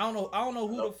 I don't know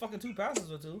who the fucking two passes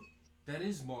were to. That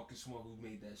is Marcus Smart who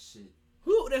made that shit.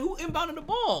 Who inbounded the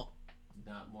ball?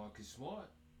 Not Marcus Smart.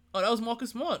 Oh, that was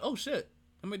Marcus Smart. Oh shit,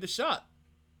 I made the shot.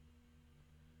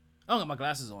 I don't got my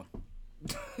glasses on.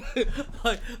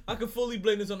 Like, I can fully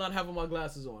blame this on not having my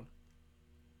glasses on.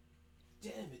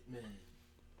 Damn it,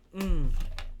 man.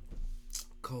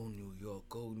 Go New York,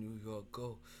 go New York,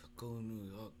 go New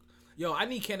York. Yo, I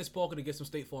need Candace Parker to get some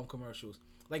State Farm commercials.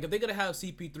 Like, if they're gonna have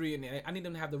CP3 in there, I need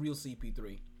them to have the real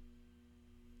CP3.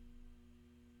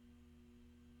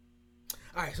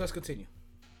 All right, so let's continue.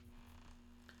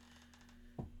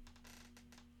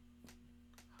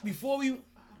 Before we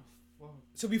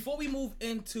move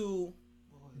into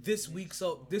this week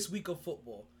of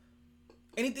football,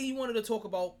 anything you wanted to talk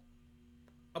about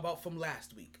about from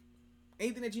last week?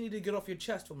 Anything that you need to get off your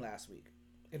chest from last week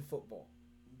in football?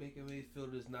 Baker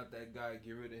Mayfield is not that guy.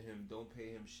 Get rid of him. Don't pay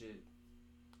him shit.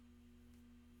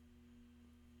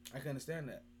 I can understand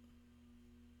that.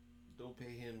 Don't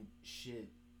pay him shit.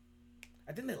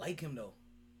 I think they like him though.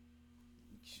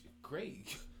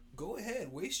 Great. Go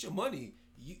ahead. Waste your money.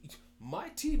 My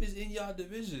team is in your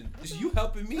division. You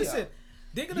helping me Listen, out.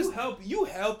 they're gonna You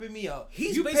helping me out.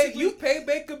 He's you basically pay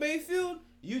Baker Mayfield.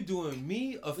 You doing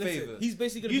me a favor. He's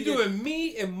basically gonna you doing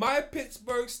me and my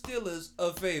Pittsburgh Steelers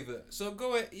a favor. So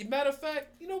go ahead. Matter of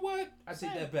fact, you know what? I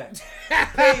take that back.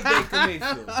 Pay Baker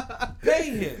Mayfield. Pay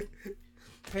him.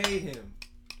 Pay him.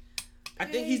 I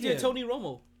think he's their Tony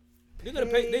Romo. They're gonna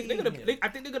pay. I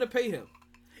think they're gonna pay him.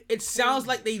 It sounds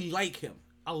like they like him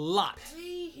a lot.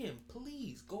 Pay him,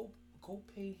 please. Go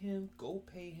pay him. Go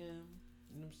pay him.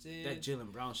 You know what I'm saying? That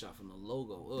Jalen Brown shot from the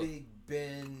logo. Ugh. Big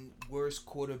Ben, worst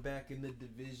quarterback in the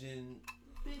division.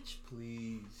 Bitch,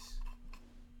 please.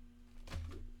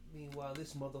 Meanwhile,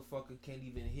 this motherfucker can't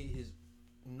even hit his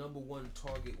number one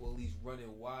target while he's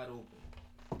running wide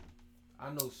open. I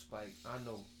know, Spike. I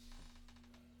know,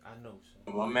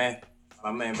 son.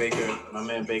 My man Baker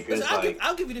is Listen, like.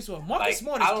 I'll give you this one. Marcus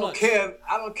Smart is I don't clutch. care.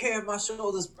 I don't care if my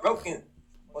shoulder's broken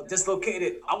or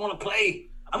dislocated. I want to play.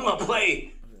 I'm gonna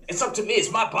play. It's up to me.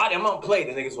 It's my body. I'm gonna play.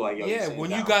 The niggas were like, yo. Yeah, you when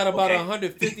down. you got about Okay.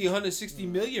 150, 160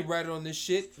 million right on this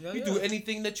shit, you do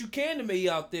anything that you can to be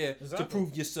out there to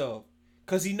prove yourself.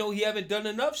 Cause he know he haven't done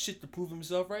enough shit to prove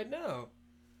himself right now.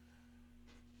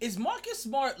 Is Marcus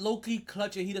Smart low-key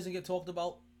clutch and he doesn't get talked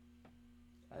about?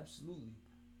 Absolutely.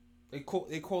 They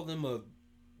call him a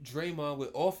Draymond with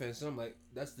offense. And I'm like,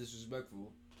 that's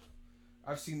disrespectful.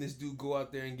 I've seen this dude go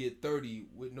out there and get 30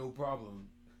 with no problem.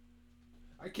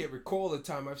 I can't recall the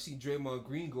time I've seen Draymond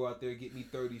Green go out there and get me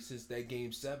 30 since that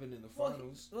game 7 in the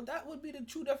finals. Well, that would be the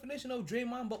true definition of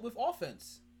Draymond, but with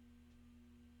offense.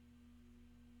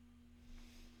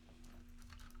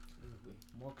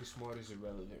 Marcus Smart is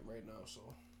irrelevant right now, so.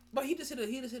 But he just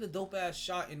hit a dope ass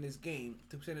shot in this game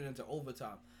to send it into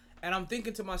overtime, and I'm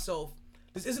thinking to myself,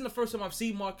 this isn't the first time I've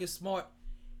seen Marcus Smart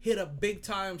hit a big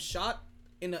time shot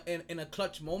in a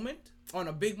clutch moment, on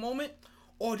a big moment,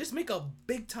 or just make a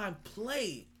big time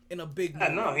play in a big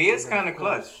moment. No, he is kind of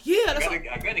clutch. Yeah,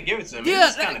 I gotta give it to him. Yeah,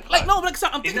 He's kind of clutch. I'm He's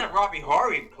thinking. not Robbie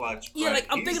Horry clutch. Yeah, but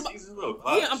I'm thinking about. He's a little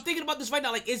clutch. Yeah, I'm thinking about this right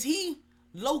now. Like, is he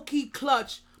low key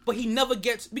clutch? But he never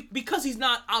gets because he's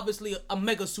not obviously a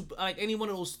mega super like any one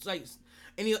of those like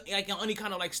any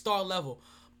kind of like star level.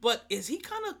 But is he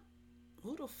kind of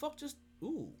who the fuck just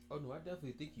ooh? Oh no, I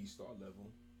definitely think he's star level.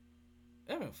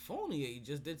 Evan Fournier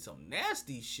just did some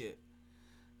nasty shit.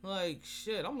 Like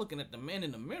shit, I'm looking at the man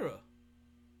in the mirror.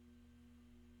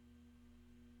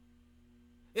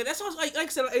 Yeah, that's what like I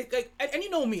said. And you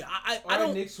know me, I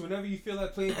don't. Knicks, whenever you feel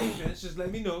like playing defense, just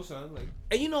let me know, son. Like,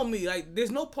 and you know me, like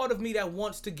there's no part of me that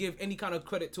wants to give any kind of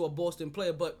credit to a Boston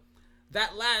player, but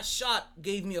that last shot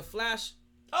gave me a flash.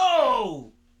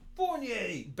 Oh,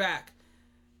 Fournier back.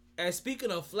 And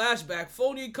speaking of flashback,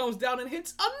 Fournier comes down and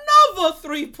hits another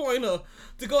 3-pointer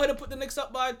to go ahead and put the Knicks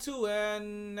up by 2.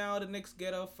 And now the Knicks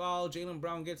get a foul. Jaylen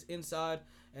Brown gets inside,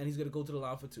 and he's gonna go to the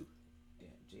line for 2. Damn,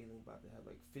 Jaylen about to have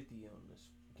like 50 on this.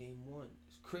 Game 1.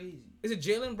 It's crazy. Is it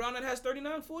Jaylen Brown that has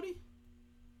 39, 40?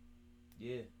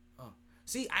 Yeah. Oh.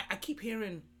 See, I keep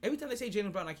hearing, every time they say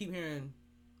Jaylen Brown, I keep hearing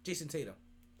Jason Tatum.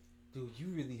 Dude, you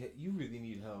really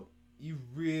need help. You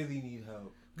really need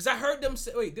help. Because I heard them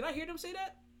say, wait, did I hear them say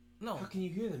that? No. How can you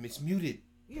hear them? It's muted.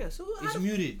 Yeah, so it's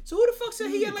muted. So who the fuck said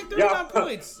he had like 39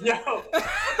 points? Yo.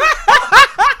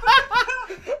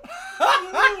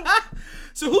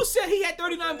 So who said he had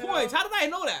 39 points? How did I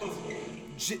know that?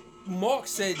 Mark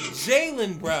said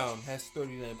Jaylen Brown has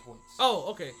 39 points.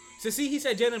 Oh, okay. So see, he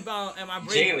said Jaylen Brown, and my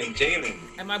brain. Jaylen.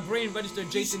 And my brain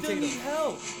registered Jason Tatum. You still need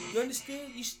help. You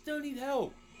understand? You still need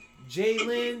help.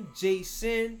 Jaylen,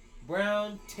 Jason,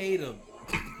 Brown, Tatum.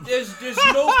 There's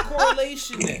no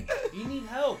correlation there. You need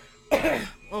help. I'm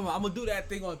gonna do that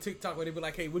thing on TikTok where they be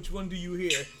like, "Hey, which one do you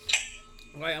hear?"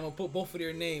 Right, I'm gonna put both of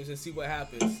their names and see what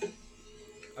happens.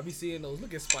 I be seeing those.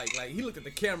 Look at Spike. Like he looked at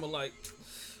the camera like,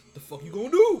 "The fuck you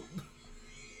gonna do?"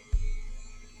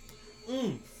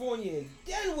 Fournier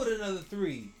again with another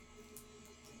 3.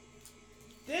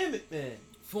 Damn it, man.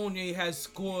 Fournier has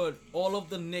scored all of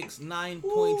the Knicks 9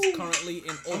 points currently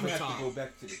in overtime. I'm gonna have to go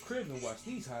back to the crib and watch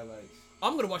these highlights.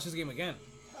 I'm gonna watch this game again.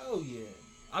 Hell yeah.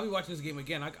 I'll be watching this game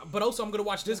again. But also I'm gonna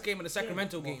watch this game and the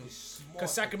Sacramento game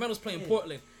because Sacramento's playing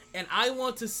Portland, and I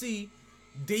want to see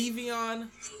Davion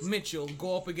Mitchell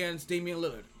go up against Damian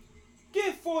Lillard.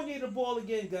 Give Fournier the ball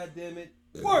again, goddammit.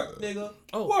 Work, nigga.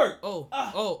 Oh, work.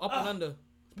 Up and under.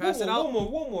 Pass it One out.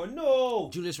 more. No.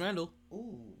 Julius Randle.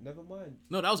 Ooh, never mind.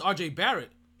 No, that was R.J.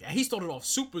 Barrett. Yeah, he started off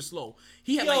super slow.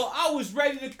 He had I was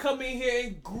ready to come in here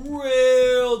and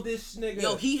grill this nigga.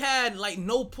 Yo, he had like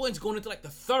no points going into like the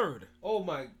third. Oh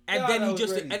my god! And then he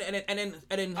just ready. and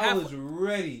then I was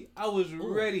ready. I was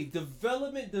ready.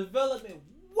 Development.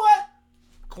 What?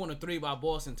 Corner 3 by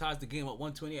Boston ties the game up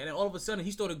 120, and then all of a sudden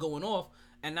he started going off,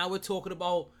 and now we're talking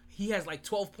about he has like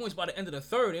 12 points by the end of the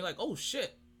third. And you're like, oh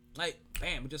shit. Like,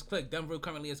 bam, we just clicked. Denver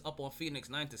currently is up on Phoenix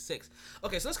 9-6.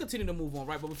 Okay, so let's continue to move on,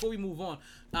 right? But before we move on,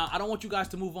 I don't want you guys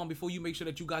to move on before you make sure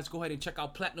that you guys go ahead and check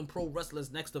out Platinum Pro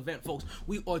Wrestling's next event, folks.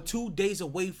 We are 2 days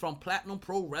away from Platinum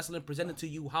Pro Wrestling presented to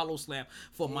you Hollow Slam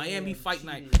for Miami Fight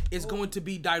Night. It's going to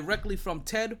be directly from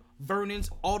Ted Vernon's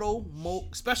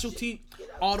Specialty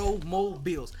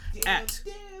Automobiles at...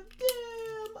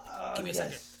 Give me a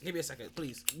second. Give me a second,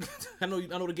 please. I know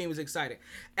the game is exciting.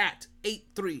 At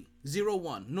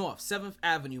 8301 North 7th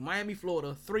Avenue, Miami,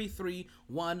 Florida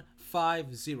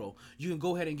 33150. You can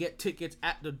go ahead and get tickets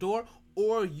at the door,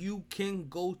 or you can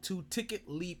go to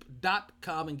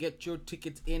ticketleap.com and get your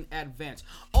tickets in advance.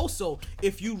 Also,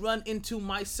 if you run into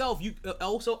myself,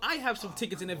 I have some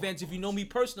tickets in advance. If you know me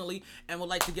personally and would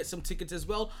like to get some tickets as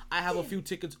well, I have a few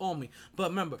tickets on me.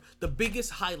 But remember, the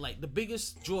biggest highlight of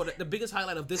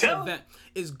this event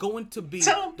is going to be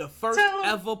the first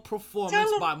ever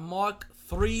performance by Mark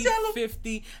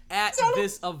 350 at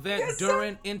this event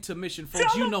during intermission.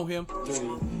 Folks, you know him.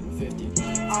 350.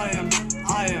 I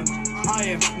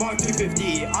am Mark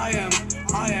 350. I am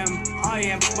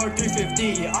Mark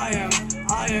 350. I am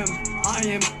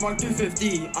Mark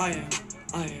 350. I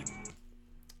am.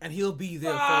 And he'll be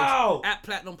there, folks, at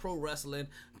Platinum Pro Wrestling,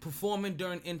 performing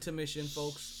during intermission,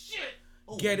 folks. Shit.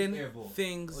 Getting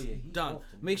things done.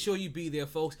 Make sure you be there,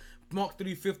 folks. Mark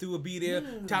 350 will be there.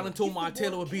 Talentomar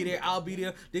Taylor will be there. I'll be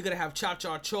there. They're going to have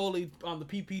Cha-Cha Charlie, the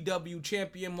PPW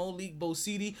champion, Monique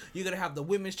Bosidi. You're going to have the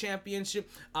women's championship.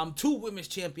 2 women's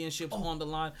championships on the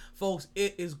line. Folks,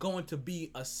 it is going to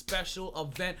be a special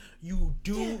event. You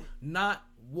do not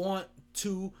want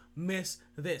to miss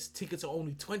this. Tickets are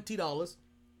only $20.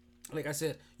 Like I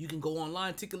said, you can go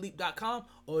online, ticketleap.com,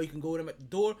 or you can go to them at the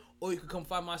door, or you can come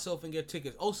find myself and get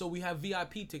tickets. Also, we have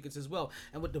VIP tickets as well.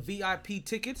 And with the VIP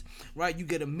tickets, right, you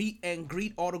get a meet and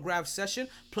greet autograph session,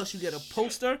 plus you get a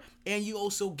poster, and you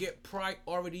also get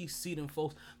priority seating,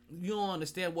 folks. You don't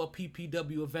understand what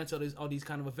PPW events are these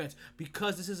kind of events.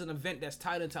 Because this is an event that's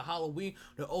tied into Halloween,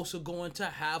 they're also going to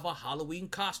have a Halloween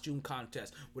costume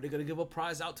contest where they're going to give a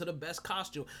prize out to the best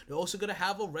costume. They're also going to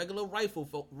have a regular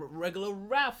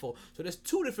raffle. So there's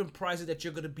 2 different prizes that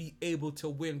you're going to be able to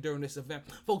win during this event.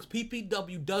 Folks,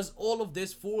 PPW does all of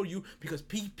this for you because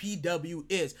PPW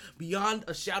is, beyond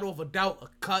a shadow of a doubt, a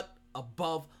cut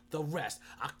above the rest.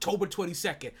 October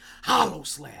 22nd, Hollow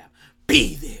Slam.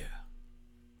 Be there.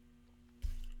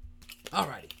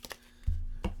 Alrighty.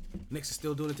 Knicks is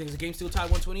still doing the things. The game still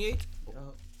tied 128?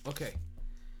 Okay.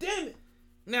 Damn it.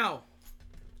 Now,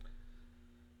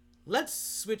 let's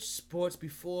switch sports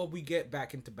before we get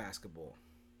back into basketball.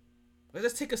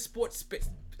 Let's take a sports pit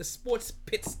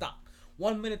stop.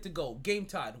 1 minute to go. Game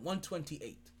tied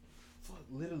 128. Fuck,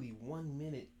 literally 1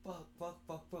 minute. Fuck.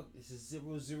 This is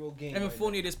 0-0 game. Evan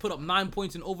Fournier just put up 9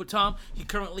 points in overtime. He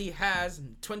currently has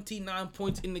 29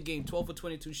 points in the game, 12 for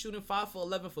 22 shooting, 5 for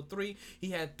 11 for 3. He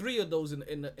had 3 of those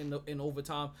in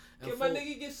overtime. And my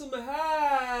nigga get some help.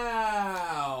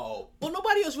 Well,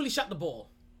 nobody else really shot the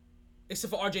ball, except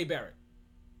for R.J. Barrett.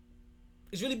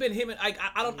 It's really been him and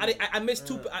I missed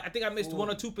 2. I think I missed 1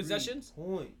 or 2 possessions.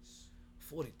 Points.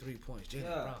 43 points. Jaylen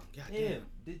Brown. God damn.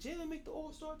 Did Jaylen make the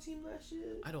All-Star team last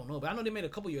year? I don't know, but I know they made it a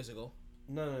couple years ago.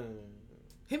 No.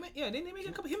 Didn't they make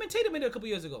a couple? Him and Tatum made it a couple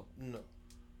years ago. No.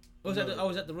 I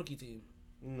was at the rookie team.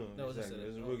 No, exactly. It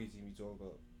was a rookie team you talk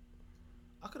about.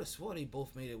 I could have swore they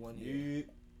both made it one year. Yeah.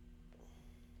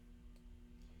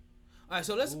 All right,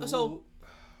 so let's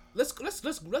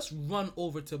run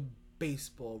over to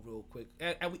baseball real quick,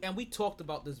 and we talked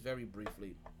about this very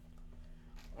briefly.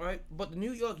 All right, but the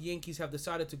New York Yankees have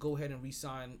decided to go ahead and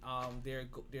re-sign their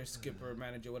skipper,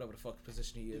 manager, whatever the fuck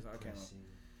position he is. I can't know.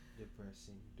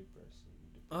 Depressing.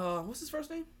 What's his first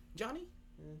name? Johnny?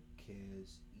 Who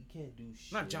cares? You can't do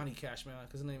shit. Not Johnny Cashman,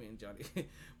 because his name ain't Johnny.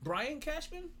 Brian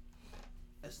Cashman?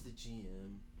 That's the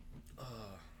GM.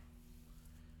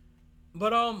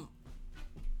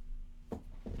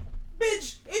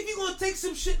 Bitch, if you gonna take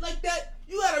some shit like that,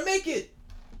 you gotta make it.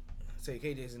 Say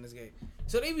KJ's in this game.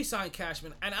 So they re-signed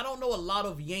Cashman, and I don't know a lot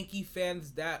of Yankee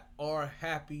fans that are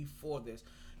happy for this.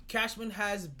 Cashman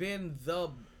has been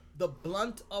the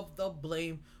blunt of the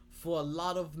blame for a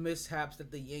lot of mishaps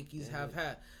that the Yankees have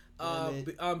had.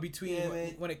 Between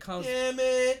when it comes. Damn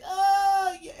it!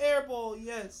 Oh, yeah, airball.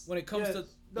 Yes. When it comes to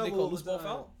what they call loose ball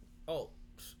foul? Oh.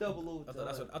 Double I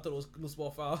overtime. thought it was loose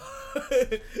ball foul.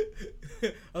 I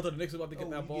thought the Knicks were about to get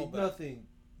that ball back. Nothing.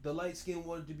 The light skin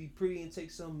wanted to be pretty and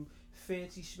take some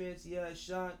fancy schmancy ass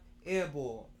shot.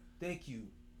 Airball. Thank you.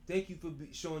 Thank you for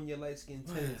showing your light skin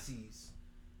tendencies.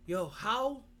 Yo,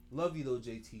 how love you though,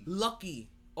 JT. Lucky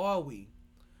are we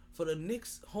for the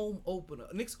Knicks home opener,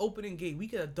 Knicks opening game? We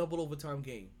get a double overtime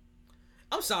game.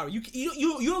 I'm sorry, you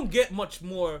don't get much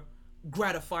more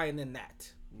gratifying than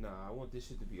that. Nah, I want this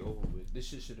shit to be over with. This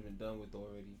shit should have been done with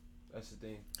already. That's the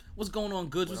thing. What's going on,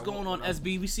 Goods? What's going on,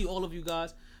 SB? We see all of you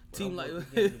guys. Team like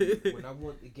when I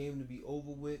want the game to be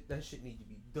over with, that shit need to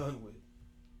be done with.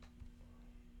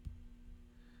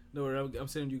 No, I'm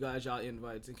sending you guys y'all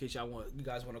invites in case you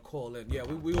guys want to call in. Yeah,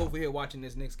 we over here watching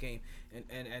this next game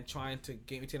and trying to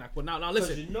game it tonight. But now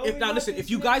listen, if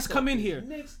you guys come in here,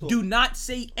 do not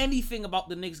say anything about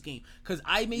the Knicks game because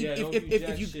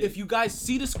if you guys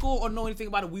see the score or know anything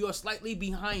about it, we are slightly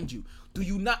behind you. Do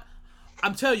you not?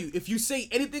 I'm telling you, if you say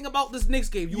anything about this Knicks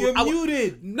game, you're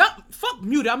muted. Not fuck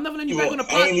muted. I'm never letting you back on the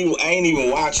podcast. I ain't even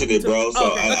watching it, bro.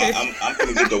 So okay. I'm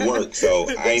gonna get to work. So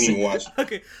I ain't even watching.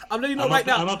 Okay, I'm letting you know right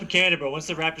now. I'm up in Canada, bro. Once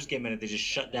the Raptors game in, they just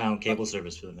shut down cable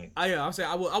service for the night. I'm saying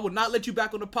I will not let you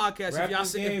back on the podcast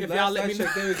Raptors if y'all let me know.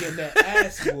 They were getting that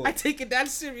ass whooped. I take it that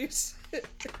serious.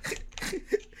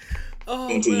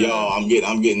 And to y'all, I'm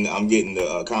getting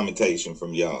the commentation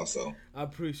from y'all. So I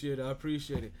appreciate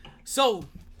it. So.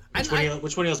 Which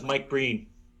one of y'all's Mike Breen?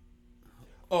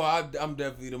 Oh, I'm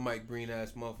definitely the Mike Breen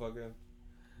ass motherfucker.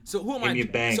 So who am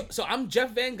I? So I'm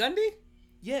Jeff Van Gundy?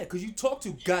 Yeah, because you talk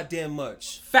too goddamn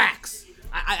much. Facts.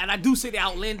 I do say the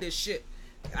outlandish shit.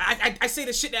 I say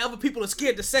the shit that other people are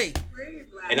scared to say.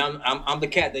 And I'm the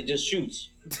cat that just shoots.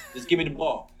 Just give me the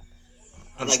ball.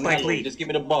 I'm like Mike Lee. Just give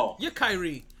me the ball. You're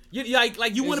Kyrie. You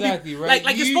like you want to exactly, be right.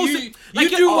 like you're supposed to you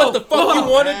do what the fuck you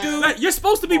want to do. Like, you're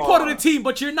supposed to be part of the team,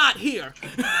 but you're not here.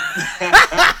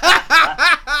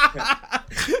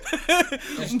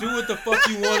 Just do what the fuck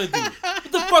you want to do.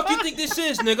 What the fuck you think this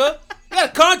is, nigga? You got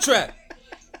a contract.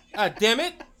 God damn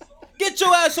it. Get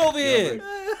your ass over here.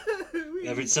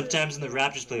 Sometimes in the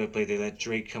Raptors play-by-play, they let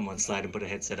Drake come on slide and put a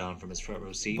headset on from his front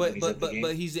row seat. But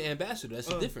he's the ambassador. That's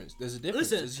the difference. There's a difference.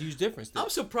 Listen, there's a huge difference there. I'm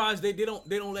surprised they don't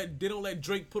let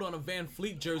Drake put on a Van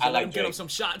Fleet jersey and let him get him some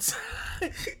shots.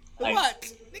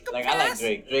 What? They could pass. I like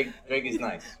Drake. Drake is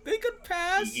nice. They could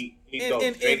pass. He dope.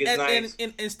 Drake is nice.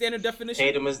 In standard definition.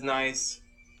 Tatum is nice.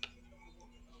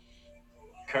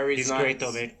 Curry's nice. He's great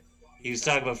though, man. He was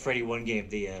talking about Freddie one game.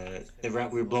 We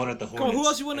were blowing at the Hornets. Come on, who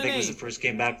else you want to name? I think it was the first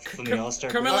game back from the All-Star.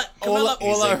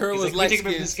 All I heard was light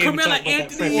skins. Carmelo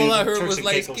Anthony. All I heard was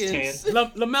light skins.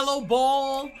 LaMelo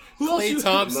Ball. Klay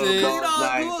Thompson. Who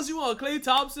else you want? Klay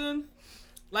Thompson.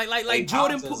 Like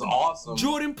Jordan Poole. Awesome.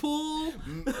 Jordan Poole.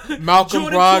 Malcolm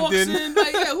Brogdon.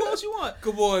 Like, yeah, who else you want?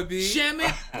 Good boy, B.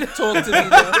 Shamit. Talk to me,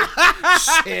 though.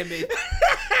 Shamit.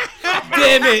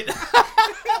 Damn it.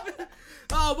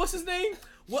 What's his name?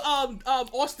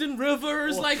 Austin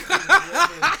Rivers, like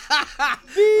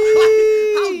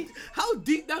how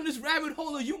deep down this rabbit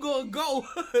hole are you gonna go?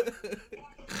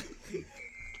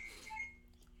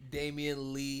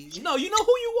 Damian Lee. No, you know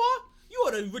who you are? You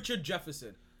are the Richard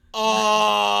Jefferson.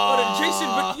 Oh, or the Jason.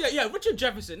 Yeah, Richard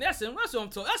Jefferson. That's him. That's what I'm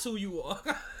talking. That's who you are.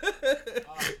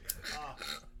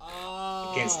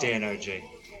 Can't stand RJ.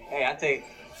 Hey,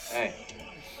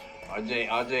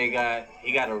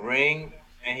 RJ got a ring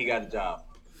and he got a job.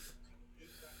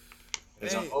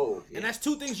 And that's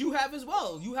two things you have as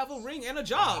well. You have a ring and a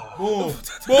job. Boom.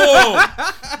 Boom.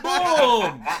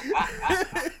 Boom.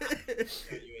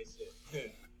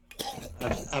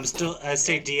 I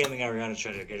stay DMing Ariana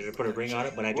trying to get her to put a ring on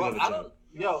it, but I do have a job.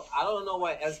 I don't know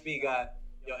why SB got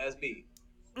SB.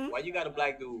 Why you got a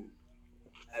black dude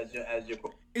as your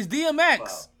It's DMX. Wow.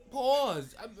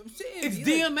 Pause. I'm saying it's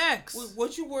DMX.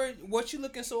 What you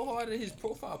looking so hard at his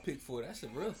profile pic for? That's a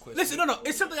real question. Listen, no,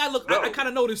 it's something I kind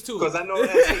of noticed too. Because I know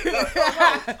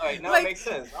that. All right, now it makes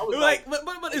sense. I was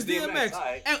but it's DMX,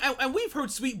 right. and we've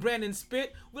heard Sweet Brandon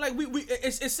spit.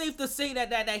 It's safe to say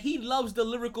that he loves the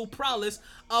lyrical prowess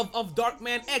of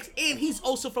Darkman X, and he's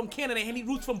also from Canada and he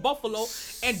roots from Buffalo,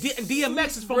 and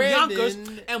DMX is from Yonkers,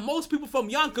 and most people from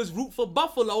Yonkers root for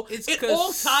Buffalo. It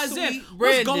all ties in.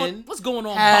 What's going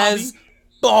on, Bobby?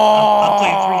 I'm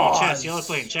playing 3D chess. Y'all are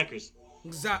playing checkers.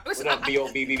 Exactly. What up,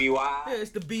 B-O-B-B-B-Y? Yeah, it's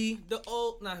the B, the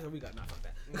O. Nah, we got nothing like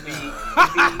that.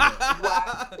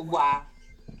 B-B-Y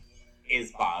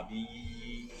is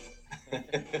Bobby.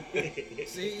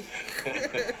 See?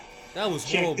 That was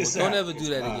horrible. Don't ever do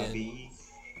that again.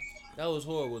 That was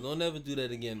horrible. Don't ever do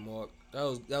that again, Mark. That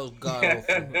was god awful.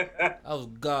 That was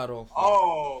god awful.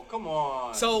 Oh, come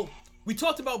on. So we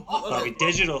talked about Probably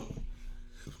digital.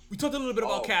 we talked a little bit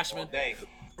about Cashman, Dang.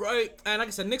 right? And like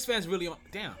I said, Knicks fans really on.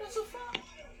 Damn.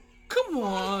 Come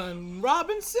on,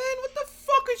 Robinson. What the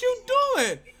fuck is you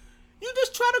doing? You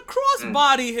just try to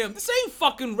crossbody him. This ain't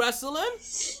fucking wrestling.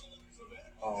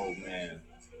 Oh man.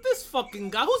 This fucking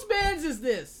guy. Whose man's is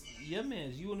this? Yeah,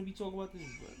 man. You want to be talking about this,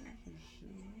 bro?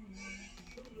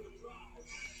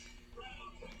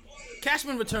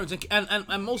 Cashman returns,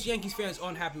 and most Yankees fans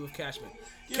aren't happy with Cashman.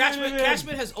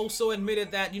 Cashman has also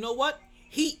admitted that, you know what?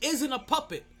 He isn't a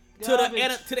puppet to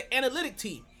the analytic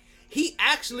team. He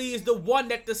actually is the one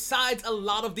that decides a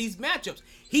lot of these matchups.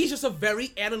 He's just a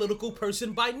very analytical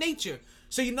person by nature.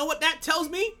 So you know what that tells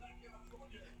me?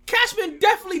 Cashman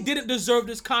definitely didn't deserve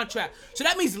this contract. So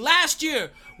that means last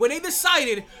year, when they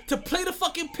decided to play the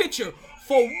fucking pitcher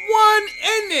for one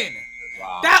inning,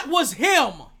 that was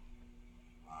him.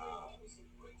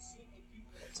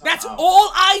 That's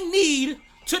all I need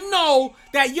to know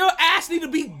that your ass need to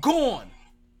be gone.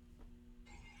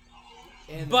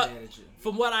 But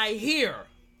from what I hear,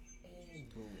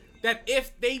 that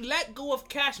if they let go of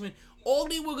Cashman, all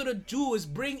they were going to do is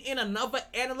bring in another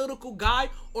analytical guy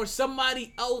or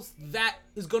somebody else that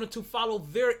is going to follow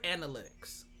their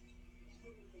analytics.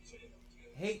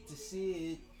 Hate to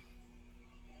see it.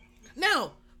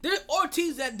 Now, there are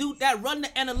teams that run the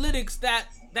analytics that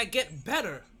get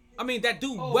better. I mean, that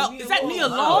do well. Is that Nia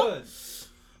Long?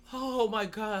 Oh my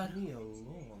God.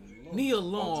 Nia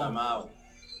Long. Time out.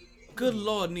 Good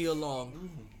Lord, Nia Long.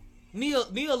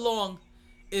 Nia Long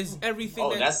is everything.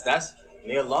 Oh, that's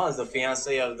Nia Long is the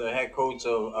fiance of the head coach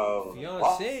of.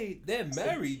 Fiance? They're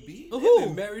married, B. Who? They've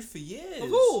been married for years.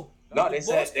 Who? No, they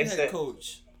said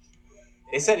coach.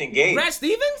 They said engaged. Brad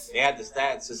Stevens? They had the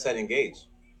stats to set engaged.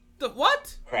 The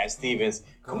what? Brad Stevens.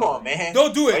 Come on, man.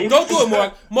 Don't do it. Don't do it,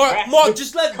 Mark. Mark,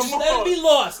 just let him be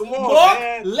lost. Come on, Mark,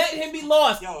 man. let him be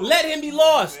lost. Yo, let him be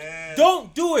lost. Man.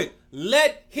 Don't do it.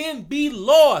 Let him be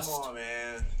lost. Come on,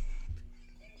 man.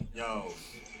 Yo.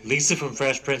 Lisa from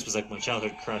Fresh Prince was like my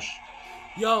childhood crush.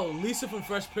 Yo, Lisa from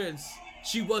Fresh Prince.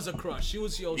 She was a crush. She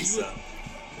was Lisa.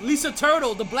 Lisa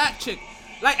Turtle, the black chick.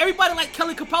 Like everybody like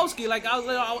Kelly Kapowski. Like I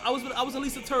was a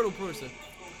Lisa Turtle person.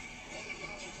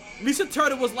 Lisa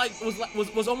Turtle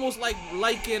was almost like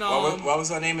in What was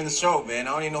her name in the show, man?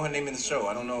 I don't even know her name in the show.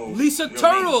 I don't know. Lisa real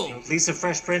Turtle. names. Lisa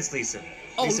Fresh Prince Lisa.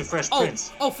 Lisa Fresh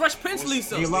Prince. Oh, Fresh Prince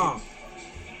Lisa. Nia Long.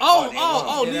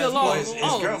 Nia Long. Oh, his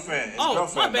girlfriend. His my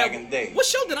girlfriend bad. back in the day. What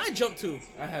show did I jump to?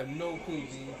 I have no clue, B.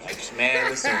 Man,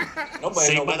 listen. Nobody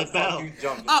Saved know by what the the Bell. fuck you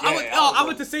jumped. I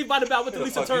went to Saved by the Bell with Who the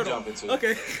Lisa fuck you Turtle. jumping to?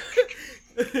 Okay.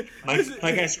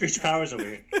 My guy Screech Powers over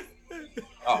here.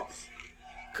 Oh.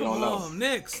 Come Don't know. on,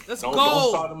 Knicks. Let's Don't go.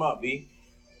 start him up, B.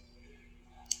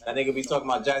 That nigga be talking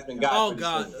about Jasmine God. Oh pretty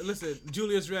God! soon. Listen,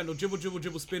 Julius Randle,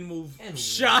 dribble, spin move,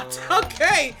 shot.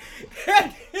 Okay,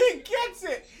 and he gets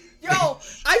it. Yo,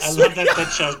 I swear. love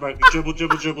that shot, Mark. Dribble.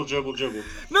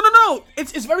 No.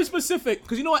 It's very specific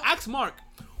because you know what? Ask Mark.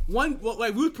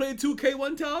 Like we played 2K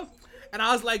one time, and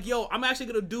I was like, "Yo, I'm actually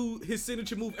gonna do his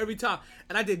signature move every time."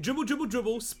 And I did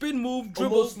dribble, spin move,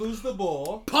 dribble, Almost lose the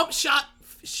ball. pump shot,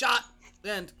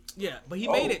 and yeah, but he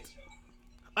made it.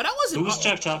 Oh, that wasn't. Who was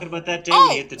Jeff talking about that day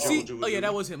when he hit the dribble? Oh yeah,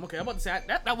 that was him. Okay, I'm about to say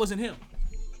that wasn't him.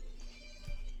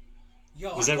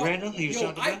 Yo, Was that Randall he was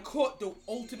talking I about? caught the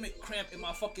ultimate cramp in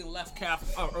my fucking left calf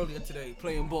earlier today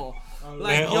playing ball.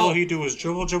 Man, all he do was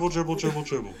dribble.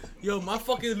 Yo, my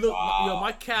fucking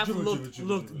my calf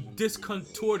looked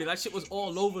discontorted. That shit was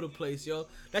all over the place, yo.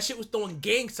 That shit was throwing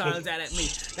gang signs at me.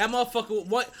 That motherfucker,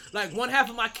 one half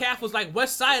of my calf was like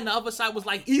west side and the other side was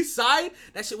like east side.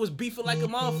 That shit was beefing like a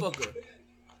motherfucker.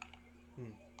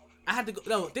 I had to go.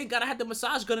 No, thank God I had the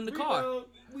massage gun in the car.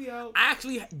 We out. I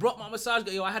actually brought my massage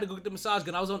gun. Yo, I had to go get the massage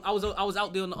gun. I was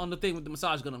out there on the thing with the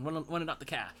massage gun, running out the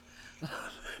calf.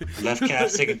 Left calf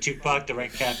singing Tupac, the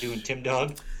right calf doing Tim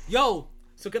Dog. Yo,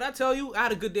 so can I tell you, I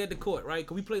had a good day at the court, right?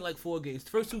 Cause we played like 4 games. The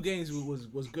first 2 games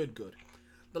was good.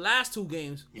 The last 2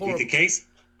 games, You beat the case?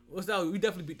 What's that? We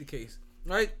definitely beat the case,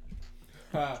 right?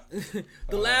 The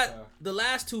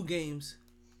last 2 games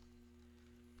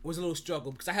was a little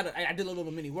struggle because I did a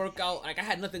little mini workout. Like I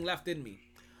had nothing left in me.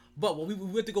 But when we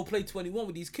went to go play 21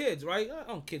 with these kids, right?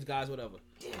 Kids, guys, whatever,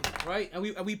 right? And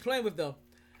we playing with them,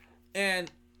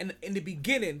 and in the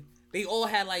beginning they all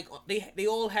had they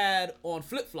all had on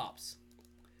flip flops.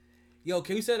 Yo,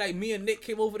 can we say like me and Nick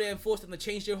came over there and forced them to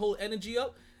change their whole energy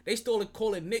up? They started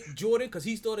calling Nick Jordan because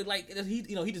he started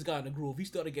he just got in the groove. He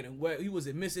started getting wet. He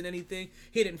wasn't missing anything.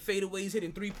 Hitting fadeaways,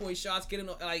 hitting 3-point shots,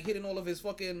 hitting all of his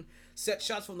fucking set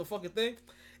shots from the fucking thing.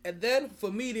 And then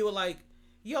for me, they were like,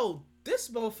 "Yo, this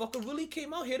motherfucker really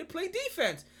came out here to play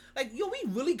defense. Like, yo, we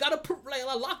really got a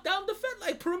lockdown defense,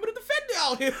 like perimeter defender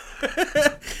out here.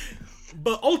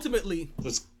 But ultimately,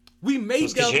 we made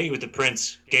them. Let's with the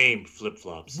Prince game flip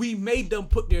flops. We made them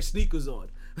put their sneakers on.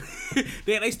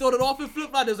 They started off in flip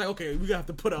flops. They was like, okay, we have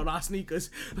to put on our sneakers.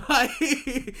 Like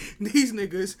these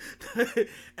niggas,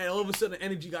 and all of a sudden, the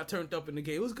energy got turned up in the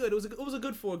game. It was good. It was a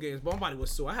good 4 games. But my body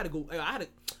was sore.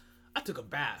 I took a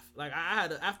bath. Like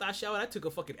after I showered, I took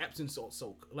a fucking Epsom salt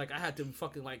soak. Like I had to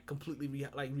fucking like completely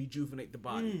rejuvenate the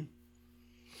body.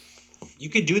 You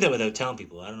could do that without telling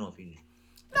people. I don't know if you.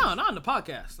 No, not on the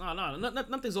podcast. No,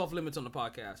 nothing's off limits on the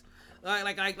podcast.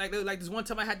 Like this one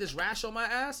time I had this rash on my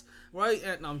ass, right?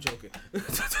 No, I'm joking.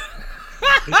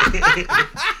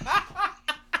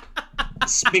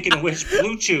 Speaking of which,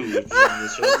 Blue Chew.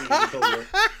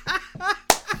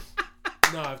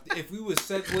 No, if we were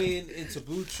segueing into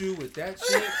Blue Chew with that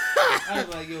shit, I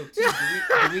was like, yo, T, do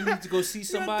we need to go see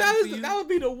somebody for you? That would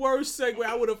be the worst segue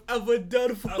I would have ever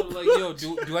done for I was like, yo,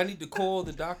 do I need to call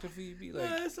the doctor for you? Be like,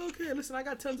 yeah, it's okay. Listen, I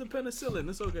got tons of penicillin.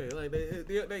 It's okay. Like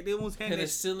they almost hand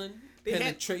penicillin,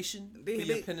 penetration,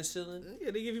 penicillin.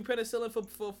 Yeah, they give you penicillin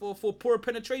for poor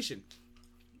penetration.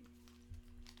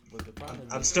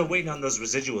 I'm still waiting on those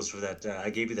residuals for that. I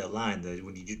gave you that line that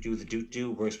when you do the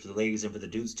do works for the ladies and for the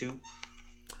dudes too.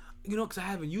 You know, because I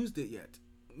haven't used it yet.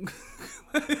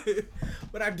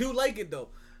 But I do like it, though.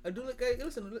 I do like it.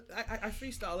 Listen, I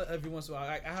freestyle it every once in a while.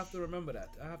 I have to remember that.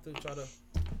 I have to try to...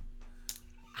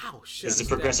 Ow, shit. It's a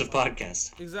progressive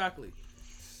podcast. Exactly.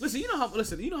 Listen, you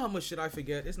know how much shit I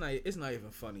forget? It's not even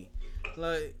funny.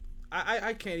 Like,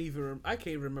 I can't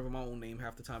remember my own name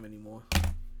half the time anymore.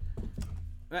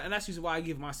 And that's usually why I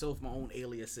give myself my own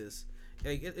aliases.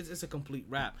 Like, it's a complete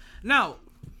rap. Now...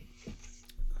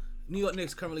 New York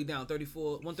Knicks currently down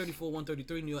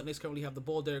 134-133. New York Knicks currently have the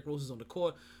ball. Derrick Rose is on the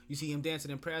court. You see him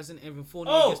dancing and prancing. Evan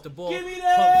Fournier gets the ball. Give me Pump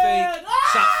that! fake,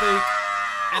 shot fake,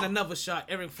 and another shot.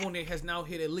 Evan Fournier has now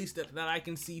hit at least that I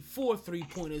can see 4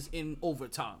 3-pointers in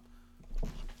overtime.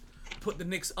 Put the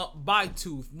Knicks up by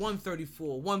 2,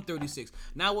 134-136.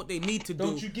 Now what they need to do...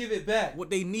 Don't you give it back. What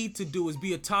they need to do is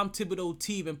be a Tom Thibodeau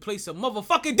team and play some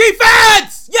motherfucking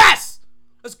defense! Yes!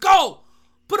 Let's go!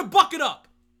 Put a bucket up.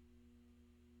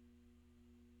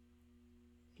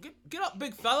 Get up,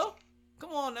 big fella.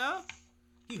 Come on now.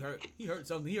 He hurt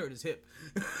something. He hurt his hip.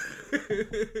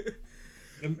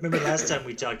 Remember last time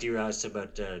we talked to your house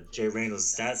about Jay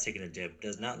Reynolds' stats taking a dip?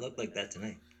 Does not look like that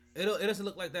tonight. It doesn't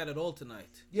look like that at all tonight.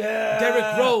 Yeah.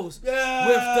 Derrick Rose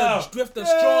with the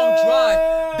strong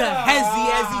drive, the hezzy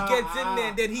as he gets in there,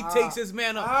 and then he takes his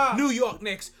man up. New York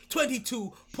Knicks,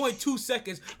 22.2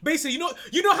 seconds. Basically, you know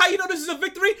how you know this is a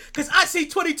victory? Because I see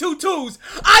 22 twos.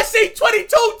 I see 22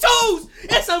 twos.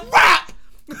 It's a wrap.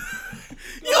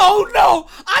 Yo, no.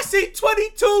 I see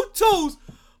 22 twos.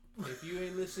 If you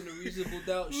ain't listen to Reasonable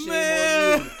Doubt, shame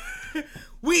Man. on you.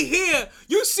 We here.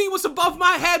 You see what's above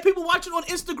my head? People watching on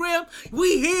Instagram.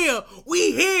 We here.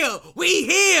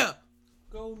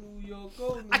 Go New York,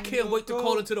 go New York. I can't wait to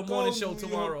call into the morning show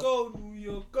tomorrow. Go New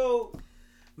York, go.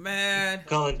 Man.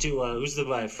 Calling to who's the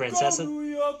guy? Francesa? Go New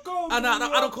York, go New I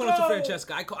York, don't call into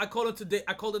Francesca. I call into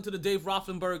the Dave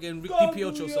Rothenberg and Rick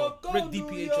DiPietro song. Rick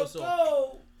DiPietro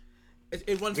song.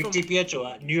 It runs Rick from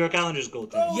DiPietro, New York Islanders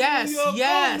goaltender. Yes.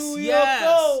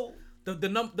 Go.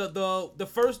 The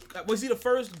first, was he the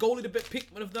first goalie to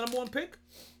pick the number 1 pick?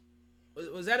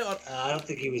 Was that I don't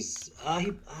think he was.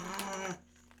 I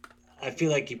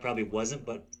feel like he probably wasn't,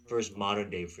 but first modern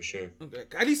day for sure. Okay,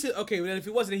 at least then if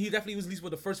he wasn't, he definitely was at least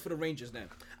the first for the Rangers. Then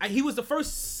he was the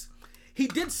first. He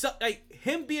did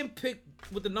him being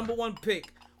picked with the number 1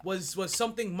 pick was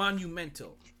something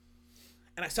monumental.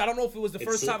 And so I don't know if it was the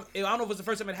first time. I don't know if it was the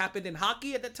first time it happened in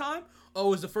hockey at that time, or it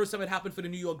was the first time it happened for the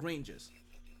New York Rangers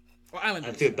or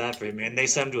Islanders. I feel bad for him, man. They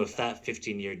signed him to a fat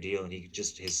 15-year deal, and he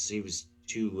was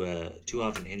too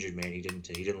often injured, man. He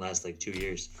didn't last like 2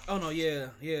 years. Oh no, yeah.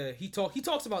 He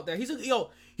talks about that.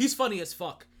 He's funny as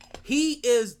fuck.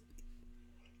 He's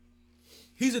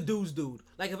a dude's dude.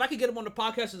 Like if I could get him on the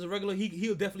podcast as a regular,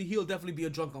 he'll definitely be a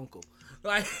drunk uncle.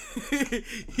 Like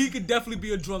he could definitely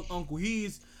be a drunk uncle.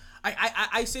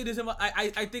 I say this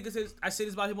I say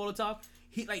this about him all the time.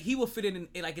 He will fit in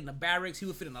the barracks. He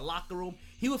would fit in the locker room.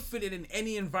 He would fit in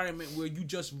any environment where you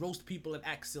just roast people and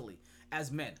act silly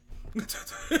as men.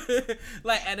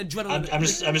 Like an adrenaline. I'm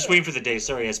just waiting for the day.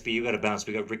 Sorry, SB, you got to bounce.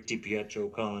 We got Rick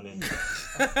DiPietro calling in.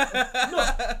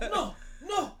 No.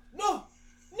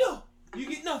 You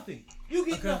get nothing. Give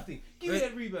me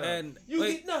that rebound.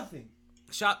 Get nothing.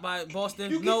 Shot by Boston.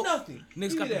 You get nothing.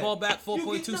 Knicks got the ball back.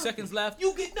 4.2 seconds left.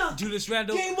 You get nothing. Julius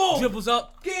Randle Game over. dribbles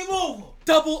up. Game over.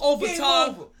 Double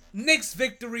overtime. Game over. Knicks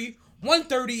victory.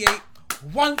 138,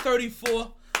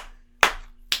 134.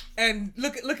 And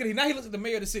look at him. Now he looks like the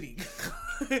mayor of the city.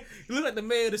 He looks like the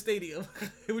mayor of the stadium,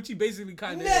 which he basically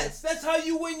kind of is. That's how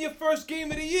you win your first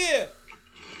game of the year.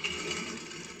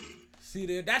 See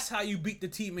there, that's how you beat the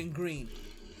team in green.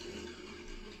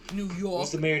 New York.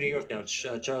 Who's the mayor of New York now?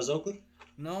 Charles Oakley?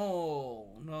 No.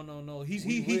 He's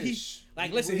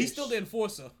Listen, he's still the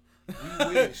enforcer.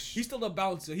 We wish. He's still the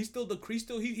bouncer. He's still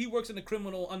he works in the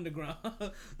criminal underground.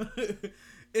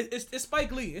 It's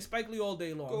Spike Lee. It's Spike Lee all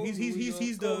day long. Go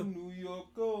He's go New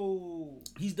York, go.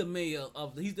 he's the mayor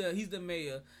of he's the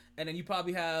mayor. And then you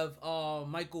probably have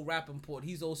Michael Rappaport.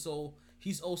 He's also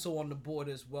on the board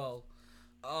as well.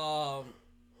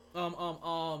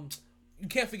 You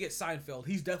can't forget Seinfeld.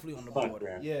 He's definitely on the board.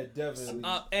 Yeah, definitely.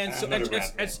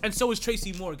 And so is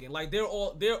Tracy Morgan. Like they're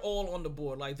all on the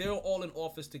board. Like they're all in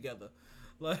office together.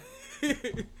 Like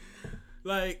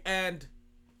and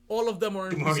all of them are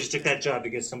in Morgan just took that job to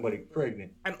get somebody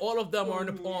pregnant. And all of them are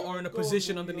in a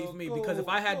position underneath me because if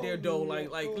I had their dough,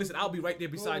 like listen, I'll be right there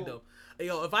beside them.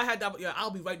 Yo, if I had that, I'll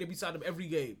be right there beside them every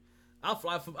game. I'll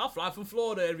fly from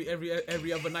Florida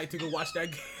every other night to go watch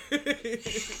that game.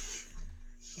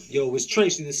 Yo, it's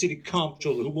Tracy, the city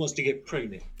comptroller, who wants to get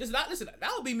pregnant. Listen,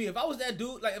 that would be me. If I was that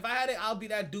dude, like if I had it, I'll be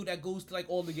that dude that goes to like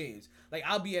all the games. Like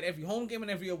I'll be at every home game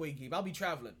and every away game. I'll be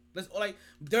traveling. Like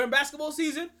during basketball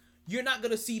season, you're not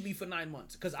gonna see me for 9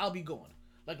 months because I'll be gone.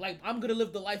 Like I'm gonna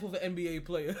live the life of an NBA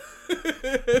player.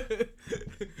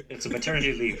 It's a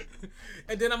maternity leave.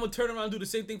 And then I'm gonna turn around and do the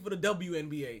same thing for the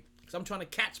WNBA. Cause I'm trying to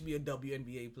catch me a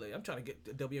WNBA player. I'm trying to get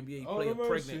the WNBA player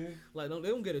pregnant. Like they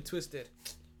don't get it twisted.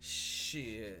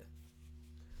 Shit.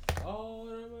 Oh,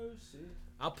 mercy.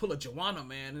 I'll pull a Joanna,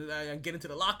 man, and get into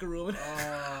the locker room.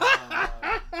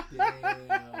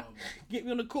 Damn. Get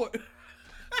me on the court.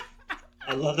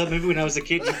 I love that movie when I was a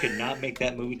kid. You could not make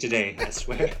that movie today, I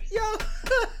swear. Yo.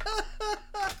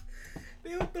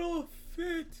 They would throw a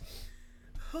fit.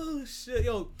 Oh, shit.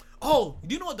 Yo. Oh,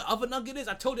 do you know what the other nugget is?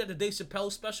 I told you that the Dave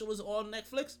Chappelle special is on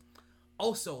Netflix.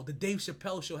 Also, the Dave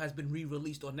Chappelle show has been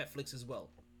re-released on Netflix as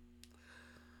well.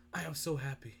 I am so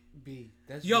happy. B,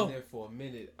 that's been there for a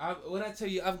minute. When I tell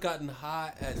you, I've gotten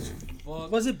high as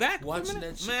fuck. Was it back? Watching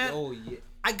that shit? Man, oh, yeah.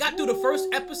 I got through the first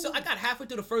episode. I got halfway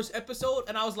through the first episode,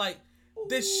 and I was like,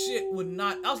 this shit would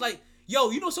not. I was like, yo,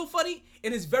 you know what's so funny?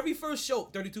 In his very first show,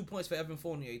 32 points for Evan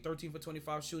Fournier, 13 for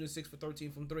 25 shooting, 6 for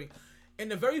 13 from 3. In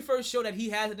the very first show that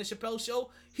he has in the Chappelle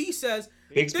show, he says,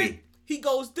 he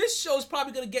goes, this show's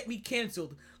probably going to get me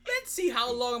canceled. Let's see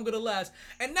how long I'm going to last.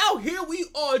 And now here we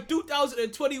are in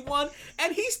 2021,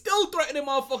 and he's still threatening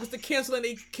motherfuckers to cancel him,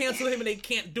 and they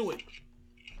can't do it.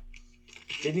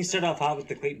 Didn't he start off hot with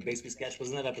the Clayton Bigsby sketch?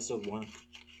 Wasn't that episode 1?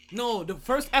 No, the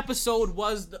first episode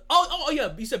was the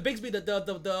yeah. He said Bigsby,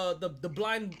 the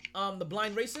blind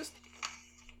racist.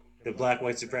 The black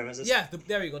white supremacist. Yeah,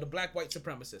 there you go. The black white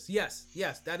supremacist. Yes,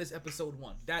 that is episode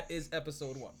 1. That is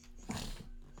episode 1.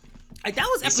 Like, that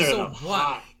was episode 1.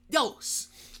 Hot. Yo,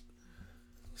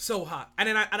 so hot. And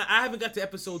then I haven't got to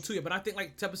episode 2 yet, but I think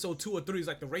like episode 2 or 3 is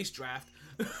like the race draft.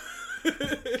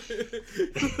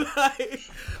 Like,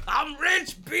 I'm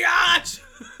rich, biatch.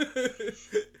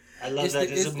 I love that.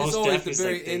 It's always the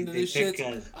very end of the shit.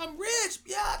 I'm rich,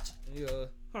 biatch. Yeah.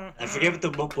 I forget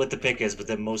what the pick is, but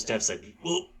then most Def's like,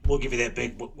 we'll give you that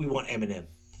pick. We want Eminem.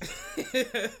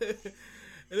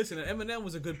 Listen, Eminem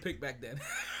was a good pick back then.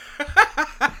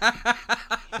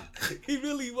 He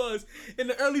really was. In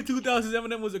the early 2000s,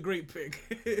 Eminem was a great pick.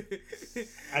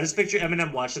 I just picture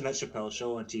Eminem watching that Chappelle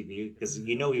show on TV because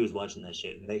he was watching that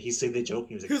shit. And he said the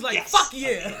joke. And he was like, yes! "Fuck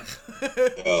yeah!"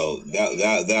 Oh, that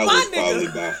was probably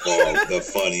by far the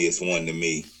funniest one to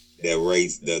me. That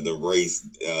race, the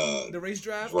race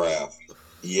draft.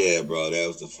 Yeah, bro, that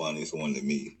was the funniest one to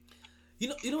me.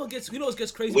 You know what gets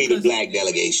crazy? We the black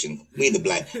delegation. We the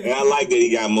black. And I like that he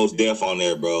got Mos Def on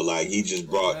there, bro. Like he just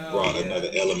brought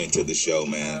another element to the show,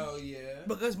 man. Hell yeah.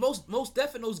 Because Mos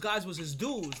Def and those guys was his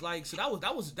dudes. Like, so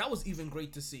that was even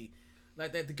great to see.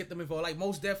 Like that, to get them involved. Like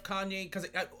Mos Def, Kanye, because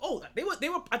they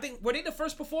were I think, were they the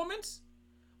first performance?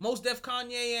 Mos Def,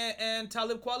 Kanye, and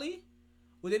Talib Kweli.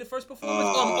 Were they the first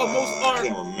performance? I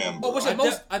can't remember. Or was it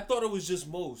Mos? I thought it was just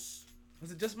Mos.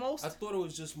 Was it just Mos? I thought it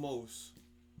was just Mos.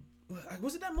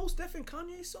 Was it that Mos Def and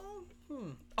Kanye song?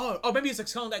 Oh, maybe it's a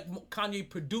song that Kanye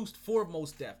produced for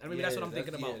Mos Def. And maybe that's what I'm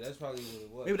thinking about. Yeah, that's probably what it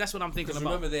was. Maybe that's what I'm thinking about.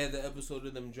 Remember they had the episode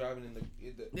of them driving in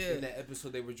that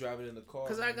episode they were driving in the car.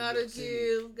 Cause I gotta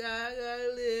give,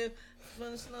 gotta live.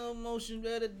 Fun slow motion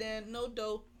better than no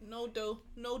dough.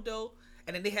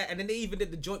 And then they even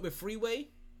did the joint with Freeway,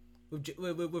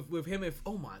 with him and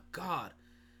oh my god.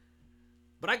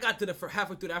 But I got to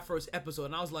halfway through that first episode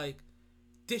and I was like,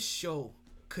 this show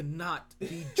could not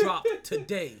be dropped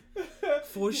today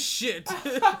for shit.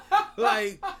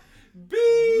 Like,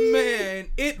 man,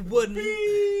 it wouldn't.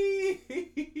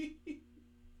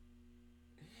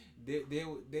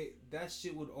 That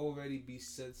shit would already be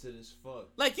censored as fuck.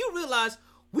 Like, you realize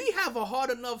we have a hard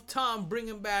enough time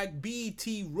bringing back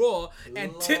BT Raw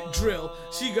and Tip Drill.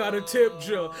 She got a tip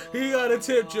drill. He got a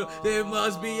tip drill. It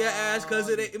must be your ass cause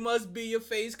it must be your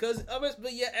face cause it must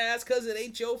be your ass cause it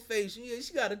ain't your face.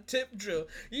 She got a tip drill.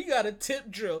 You got a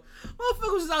tip drill.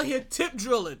 Motherfuckers is out here tip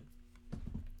drilling.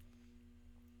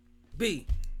 B.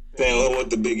 Saying what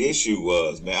the big issue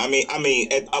was, man. At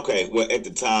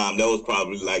the time that was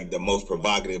probably like the most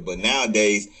provocative, but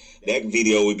nowadays that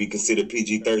video would be considered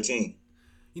PG-13.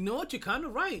 You know what? You're kind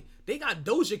of right. They got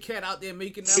Doja Cat out there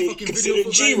making that fucking considered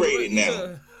video for G-rated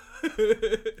now.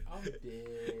 I'm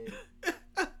dead.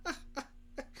 That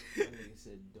nigga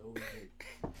said Doja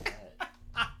Cat.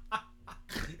 Oh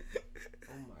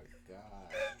my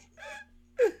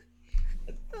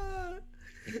god.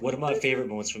 One of my favorite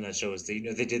moments from that show is they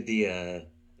did the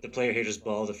player haters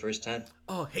ball the first time.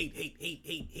 Oh, hate.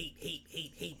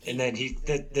 And then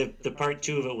the part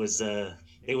 2 of it was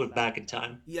they went back in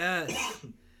time. Yes.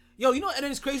 Yo, you know, and then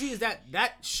it's crazy is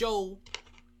that show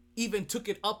even took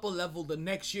it up a level the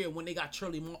next year when they got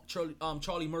Charlie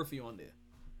Murphy on there.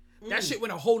 That shit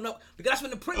went a whole nother, because that's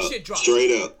when the Prince shit dropped.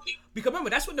 Straight up. Because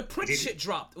remember, that's when the Prince shit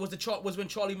dropped. Was when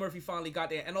Charlie Murphy finally got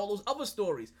there, and all those other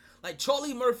stories. Like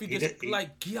Charlie Murphy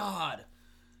God.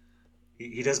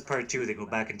 He does part 2. They go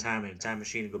back in time in a time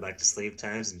machine and go back to slave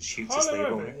times and shoots a slave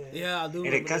owner. Yeah, I do.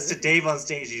 And it cuts to Dave on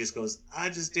stage. He just goes,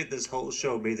 "I just did this whole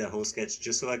show, made that whole sketch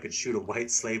just so I could shoot a white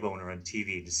slave owner on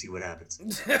TV to see what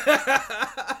happens."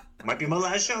 Might be my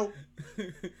last show.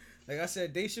 Like I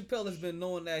said, Dave Chappelle has been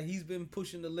knowing that he's been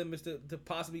pushing the limits to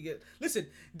possibly get. Listen,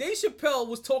 Dave Chappelle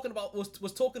was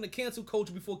talking to cancel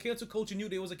culture before cancel culture knew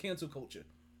there was a cancel culture.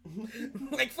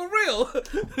 Like, for real.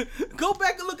 Go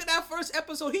back and look at that first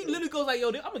episode. He literally goes like,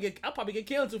 "Yo, I'll probably get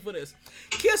canceled for this."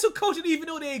 Cancel culture didn't even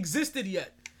know they existed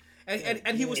yet.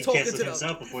 And he was talking to them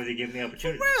himself before they gave him the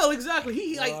opportunity. For real, exactly.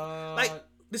 He like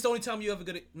this is the only time you ever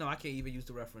gonna. No, I can't even use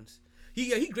the reference.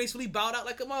 He gracefully bowed out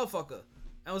like a motherfucker.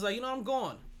 I was like, you know, I'm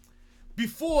gone.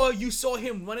 Before you saw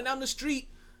him running down the street,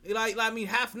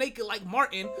 half naked like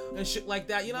Martin and shit like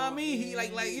that. You know what I mean? He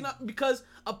because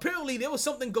apparently there was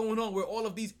something going on where all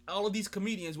of these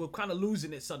comedians were kind of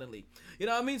losing it suddenly. You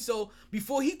know what I mean? So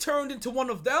before he turned into one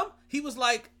of them, he was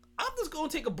like, "I'm just gonna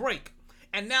take a break."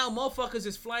 And now motherfuckers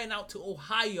is flying out to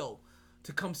Ohio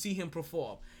to come see him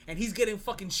perform, and he's getting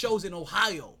fucking shows in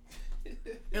Ohio.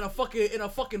 In a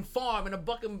fucking farm, in a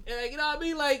fucking, you know what I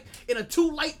mean? Like, in a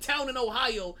 2-light town in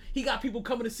Ohio, he got people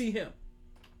coming to see him.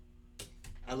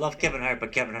 I love Kevin Hart,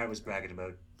 but Kevin Hart was bragging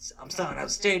about, "I'm selling out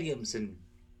stadiums," and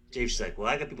Dave's like, "Well,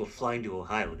 I got people flying to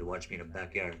Ohio to watch me in a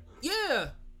backyard."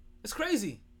 Yeah, it's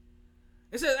crazy.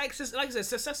 It's like I said,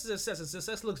 success is success, and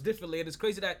success looks differently, and it's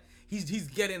crazy that he's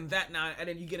getting that now, and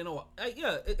then you get in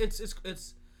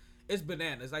it's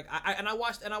bananas. Like I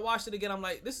watched it again. I'm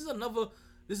like, this is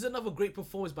another great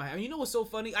performance by him. And you know what's so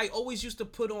funny? I always used to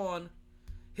put on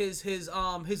his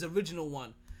original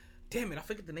one. Damn it, I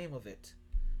forget the name of it.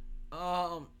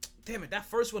 Damn it, that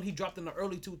first one he dropped in the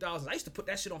early 2000s. I used to put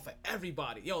that shit on for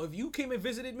everybody. Yo, if you came and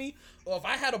visited me, or if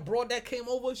I had a broad that came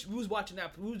over, we was watching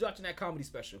that comedy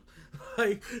special.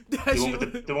 Like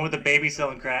that the one with the baby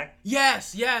selling crack.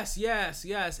 Yes,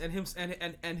 and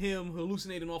him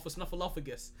hallucinating off of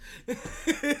Snuffleupagus.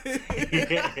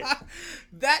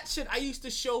 That shit I used to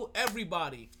show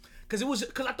everybody because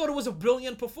I thought it was a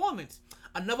brilliant performance.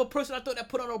 Another person I thought that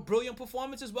put on a brilliant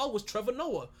performance as well was Trevor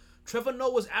Noah. Trevor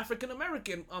Noah's African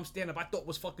American stand-up I thought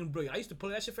was fucking brilliant. I used to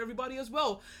play that shit for everybody as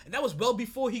well. And that was well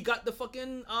before he got the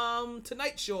fucking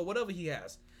Tonight Show or whatever he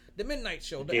has. The Midnight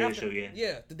Show. The Daily Show, yeah.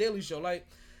 Yeah, the Daily Show. Like,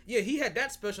 yeah, he had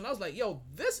that special. And I was like, yo,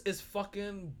 this is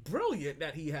fucking brilliant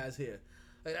that he has here.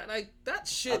 Like that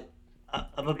shit.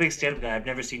 I'm a big stand-up guy. I've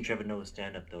never seen Trevor Noah's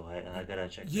stand-up, though. I gotta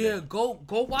check it out. Yeah, go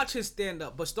watch his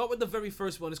stand-up. But start with the very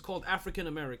first one. It's called African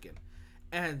American.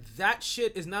 And that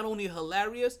shit is not only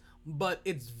hilarious, but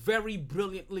it's very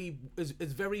brilliantly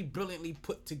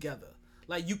put together.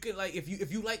 Like you can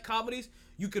if you like comedies,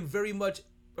 you can very much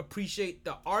appreciate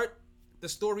the art, the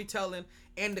storytelling,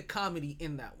 and the comedy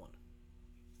in that one.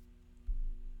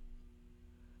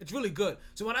 It's really good.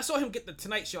 So when I saw him get the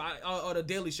Tonight Show or the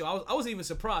Daily Show, I wasn't even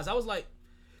surprised. I was like,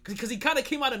 because he kind of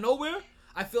came out of nowhere.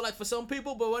 I feel like for some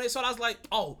people, but when I saw it, I was like,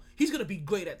 oh, he's gonna be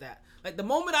great at that. Like the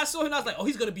moment I saw him, I was like, oh,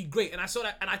 he's gonna be great. And I saw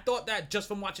that, and I thought that just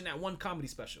from watching that one comedy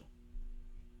special.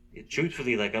 Yeah,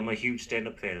 truthfully, like I'm a huge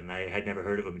stand-up fan, and I had never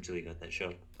heard of him until he got that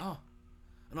show. Oh,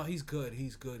 no, he's good.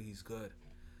 He's good.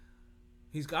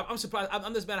 I'm surprised.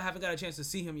 I'm just mad I haven't got a chance to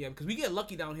see him yet because we get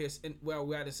lucky down here where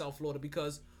we're at in South Florida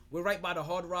because we're right by the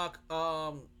Hard Rock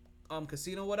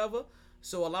casino, whatever.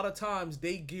 So a lot of times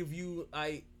they give you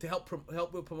to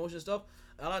help with promotion stuff.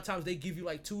 A lot of times they give you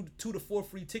like two to 4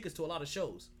 free tickets to a lot of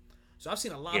shows. So I've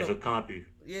seen a lot of copy.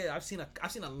 Yeah, I've seen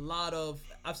a lot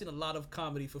of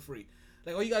comedy for free.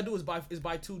 Like all you gotta do is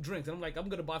buy 2 drinks, and I'm like, I'm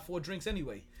gonna buy 4 drinks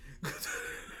anyway.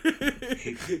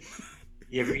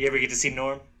 You ever get to see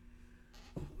Norm?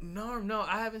 No,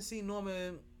 I haven't seen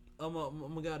Norman. I'm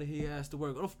a guy that he has to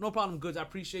work. No problem, Goods. I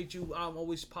appreciate you. I'm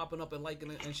always popping up and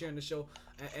liking it and sharing the show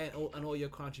and all your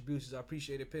contributions. I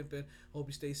appreciate it, Pimpin'. Hope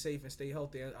you stay safe and stay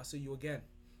healthy. I'll see you again.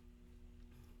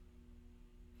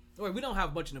 Wait, we don't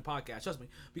have much in the podcast, trust me,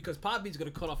 because Podbean's gonna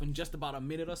cut off in just about a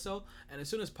minute or so, and as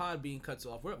soon as Podbean cuts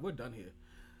off, we're done here.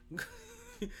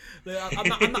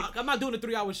 I'm not doing a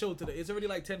 3-hour show today. It's already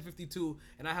like 10:52,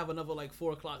 and I have another like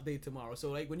 4 o'clock day tomorrow.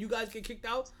 So like when you guys get kicked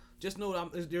out, just know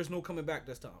there's no coming back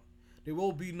this time. There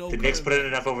will be no. The Knicks put in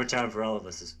enough overtime for all of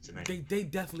us tonight. They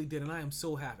definitely did, and I am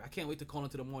so happy. I can't wait to call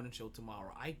into the morning show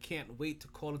tomorrow. I can't wait to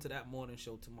call into that morning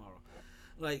show tomorrow.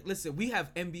 Like, listen, we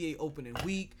have NBA opening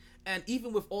week, and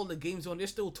even with all the games on,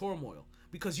 there's still turmoil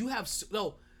because you have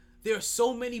there are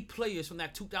so many players from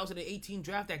that 2018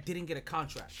 draft that didn't get a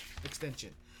contract extension.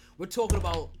 We're talking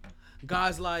about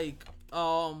guys like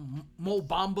Mo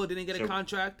Bamba didn't get a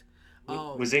contract.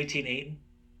 Was 18 Ayton?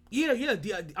 Yeah.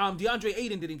 DeAndre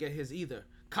Ayton didn't get his either.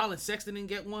 Colin Sexton didn't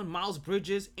get one. Miles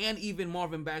Bridges and even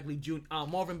Marvin Bagley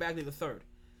the third.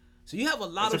 So you have a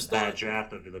lot That's of a bad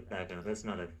draft if you look back on it. That's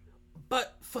not a.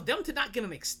 But for them to not get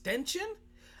an extension,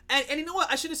 and you know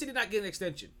what? I shouldn't say they not get an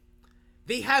extension.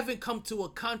 They haven't come to a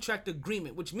contract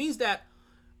agreement, which means that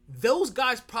those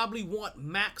guys probably want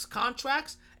max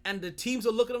contracts, and the teams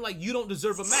are looking at them like you don't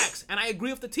deserve a max. And I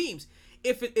agree with the teams.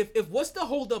 If what's the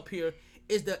hold up here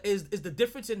is the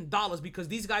difference in dollars because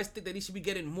these guys think that they should be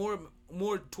getting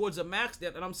more towards a max,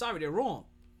 and I'm sorry, they're wrong.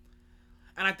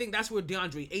 And I think that's where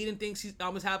DeAndre Ayton thinks is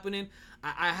happening.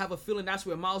 I have a feeling that's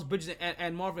where Miles Bridges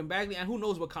and Marvin Bagley, and who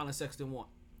knows what Colin Sexton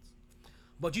wants.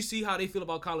 But you see how they feel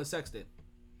about Colin Sexton.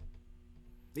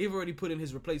 They've already put in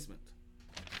his replacement.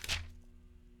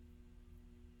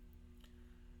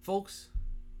 Folks,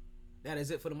 that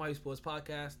is it for the MyT Sports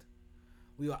Podcast.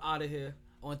 We are out of here.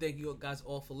 I want to thank you guys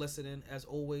all for listening, as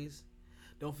always.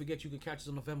 Don't forget you can catch us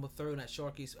on November 3rd at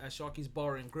Sharky's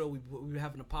Bar and Grill. We'll be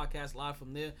having a podcast live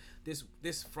from there.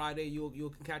 This Friday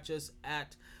you can catch us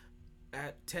at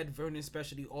Ted Vernon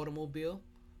Specialty Automobile.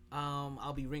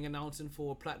 I'll be ring announcing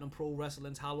for Platinum Pro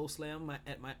Wrestling's Hollow Slam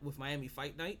with Miami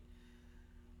Fight Night.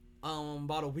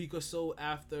 About a week or so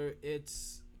after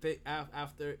the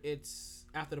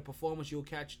performance, you'll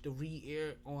catch the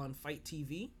re-air on Fight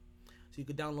TV. So you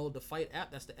can download the Fight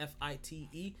app. That's the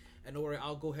FITE. And don't worry,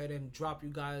 I'll go ahead and drop you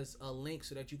guys a link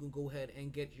so that you can go ahead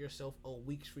and get yourself a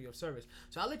week's free of service.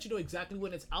 So I'll let you know exactly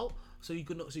when it's out, so you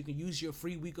can use your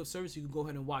free week of service. You can go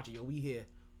ahead and watch it. Yo, we here.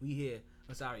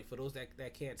 I'm sorry for those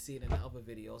that can't see it in the other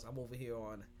videos. I'm over here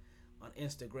on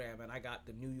Instagram, and I got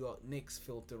the New York Knicks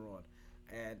filter on,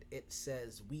 and it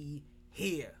says we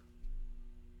here.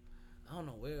 I don't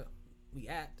know where we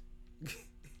at.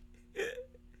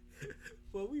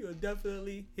 Well, we are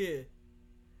definitely here.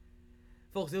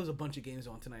 Folks, there was a bunch of games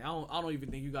on tonight. I don't even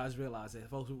think you guys realize it.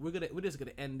 Folks, we're just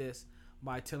gonna end this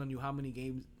by telling you how many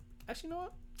games. Actually, you know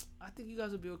what? I think you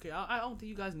guys will be okay. I don't think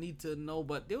you guys need to know,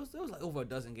 but there was like over a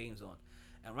dozen games on.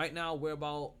 And right now we're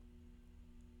about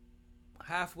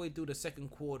halfway through the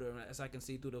second quarter, as I can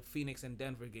see through the Phoenix and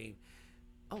Denver game.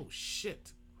 Oh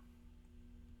shit.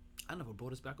 I never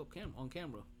brought this back up on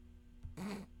camera.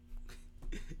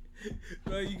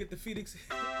 Right, you get the Phoenix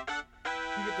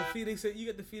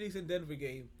and Denver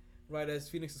game, right? As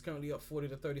Phoenix is currently up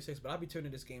 40-36, but I'll be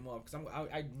turning this game off because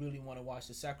I really want to watch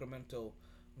the Sacramento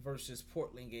versus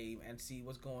Portland game and see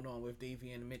what's going on with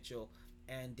Davion Mitchell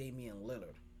and Damian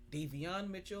Lillard. Davion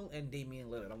Mitchell and Damian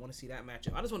Lillard. I want to see that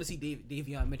matchup. I just want to see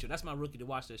Davion Mitchell. That's my rookie to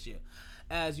watch this year.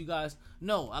 As you guys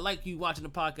know, I like you watching the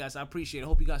podcast. I appreciate it. I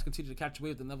hope you guys continue to catch a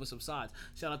wave that never subsides.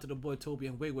 Shout out to the boy Toby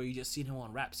and Way, where you just seen him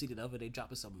on Rap City the other day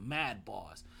dropping some mad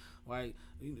bars. Right?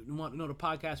 You know the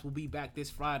podcast will be back this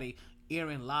Friday,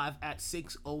 airing live at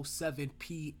 6:07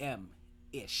 p.m.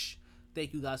 ish.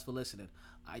 Thank you guys for listening.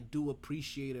 I do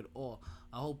appreciate it all.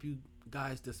 I hope you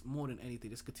guys, just more than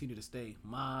anything, just continue to stay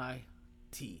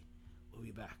MyT. We'll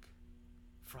be back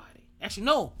Friday. Actually,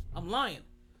 no, I'm lying.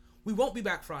 We won't be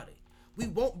back Friday. We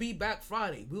will be back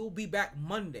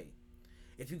Monday.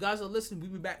 If you guys are listening, we'll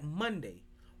be back Monday.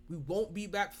 We won't be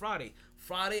back Friday.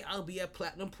 Friday, I'll be at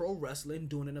Platinum Pro Wrestling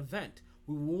doing an event.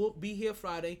 We won't be here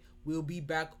Friday. We'll be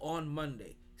back on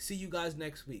Monday. See you guys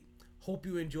next week. Hope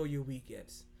you enjoy your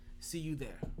weekends. See you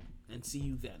there. And see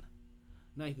you then.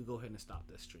 Now you can go ahead and stop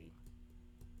this stream.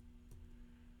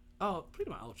 Oh,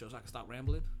 pretty much outro so I can stop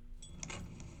rambling.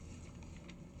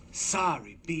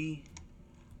 Sorry, B.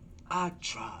 I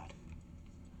tried.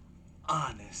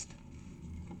 Honest.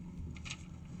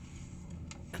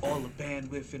 All the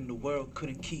bandwidth in the world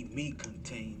couldn't keep me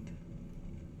contained.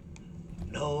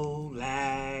 No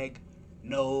lag,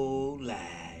 no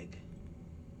lag.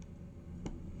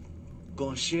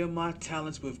 Gonna share my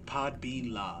talents with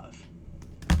Podbean Live.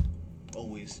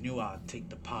 Always knew I'd take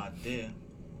the pod there.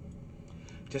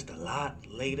 Just a lot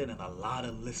later than a lot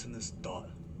of listeners thought.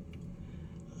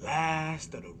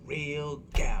 Last of the real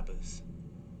gabbers.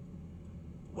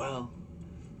 Well,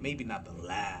 maybe not the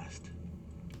last.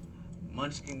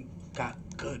 Munchkin got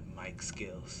good mic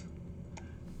skills.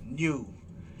 New,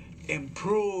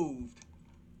 improved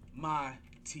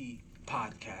MyT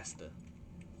podcaster.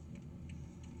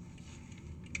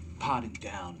 Potting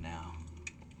down now.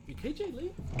 You KJ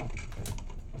Lee?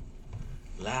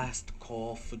 Last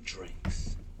call for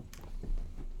drinks.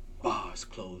 Bars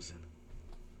closing.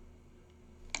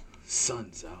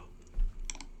 Sun's out.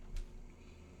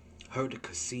 Heard the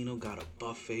casino got a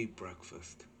buffet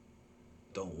breakfast.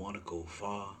 Don't wanna go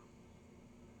far.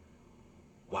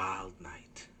 Wild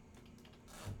night.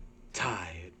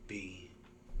 Tired, B.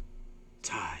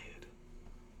 Tired.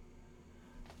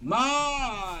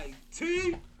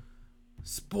 MyT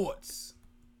Sports.